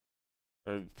check?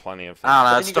 Plenty of I don't know.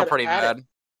 then It's you still gotta pretty add bad.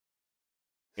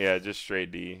 Yeah, just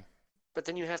straight D. But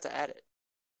then you have to add it.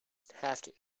 Have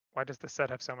to. Why does the set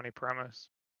have so many promos?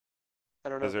 I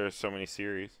don't Because know. there's so many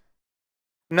series.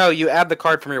 No, you add the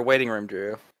card from your waiting room,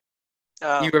 Drew.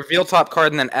 Oh, You reveal top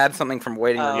card and then add something from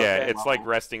waiting room. Oh, Yeah, okay. it's like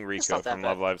resting Rico not that from bad.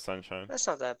 Love Live Sunshine. that's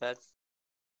not that bad.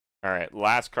 All right,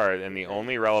 last card and the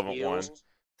only relevant one. Heals.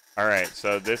 All right,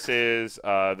 so this is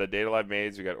the Data Lab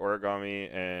Maids. We got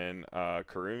Origami and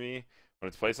Karumi. When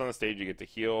it's placed on the stage, you get to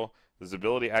heal. This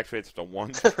ability activates up to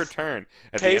once per turn.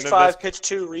 At the Pay end 5, of this, pitch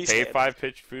 2, pay restand. 5,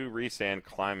 pitch 2, restand,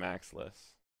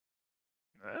 climaxless.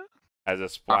 Eh? As a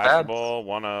Not bad. splashable,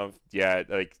 one of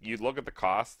like you look at the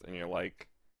cost and you're like,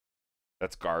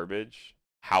 that's garbage.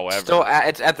 However, Still,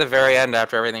 it's at the very end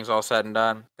after everything's all said and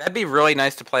done. That'd be really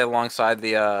nice to play alongside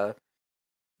the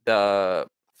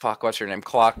fuck, what's your name?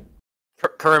 The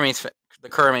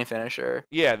Kurumi finisher.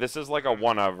 yeah, this is like a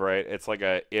one of, right? It's like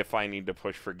a if I need to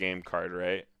push for game card,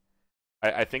 right?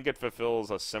 I think it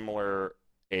fulfills a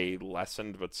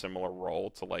lessened but similar role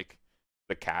to like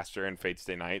the caster in Fate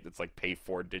Stay Night. That's like pay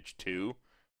 4, ditch 2,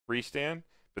 restand.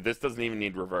 But this doesn't even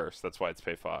need reverse. That's why it's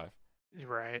pay 5 You're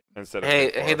right. instead of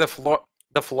Hey, pay 4.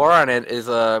 the floor on it is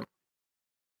a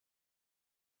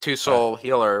 2-soul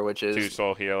healer, which 2 is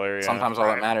soul healer. Yeah. sometimes all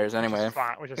that Right. matters Which is anyway.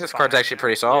 fine- which is This card's fine. actually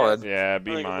pretty solid. Yeah, I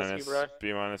B think I'm with you, minus. bro.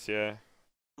 B minus. Yeah.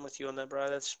 I'm with you on that, bro.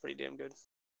 That's pretty damn good.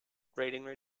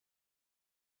 Rating.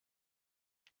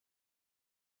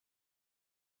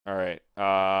 All right.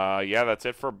 Yeah, that's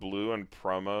it for blue and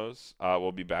promos.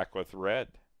 We'll be back with red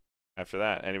after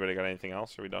that. Anybody got anything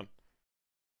else? Are we done?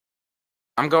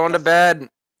 I'm going to bed.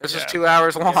 This is Yeah. 2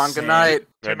 hours long. Good Same. night. Too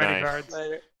Good many night. cards.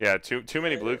 Later. Yeah, too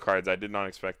many blue cards. I did not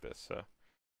expect this. So,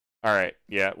 all right.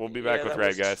 Yeah, we'll be back Yeah, with that red,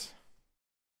 was- guys.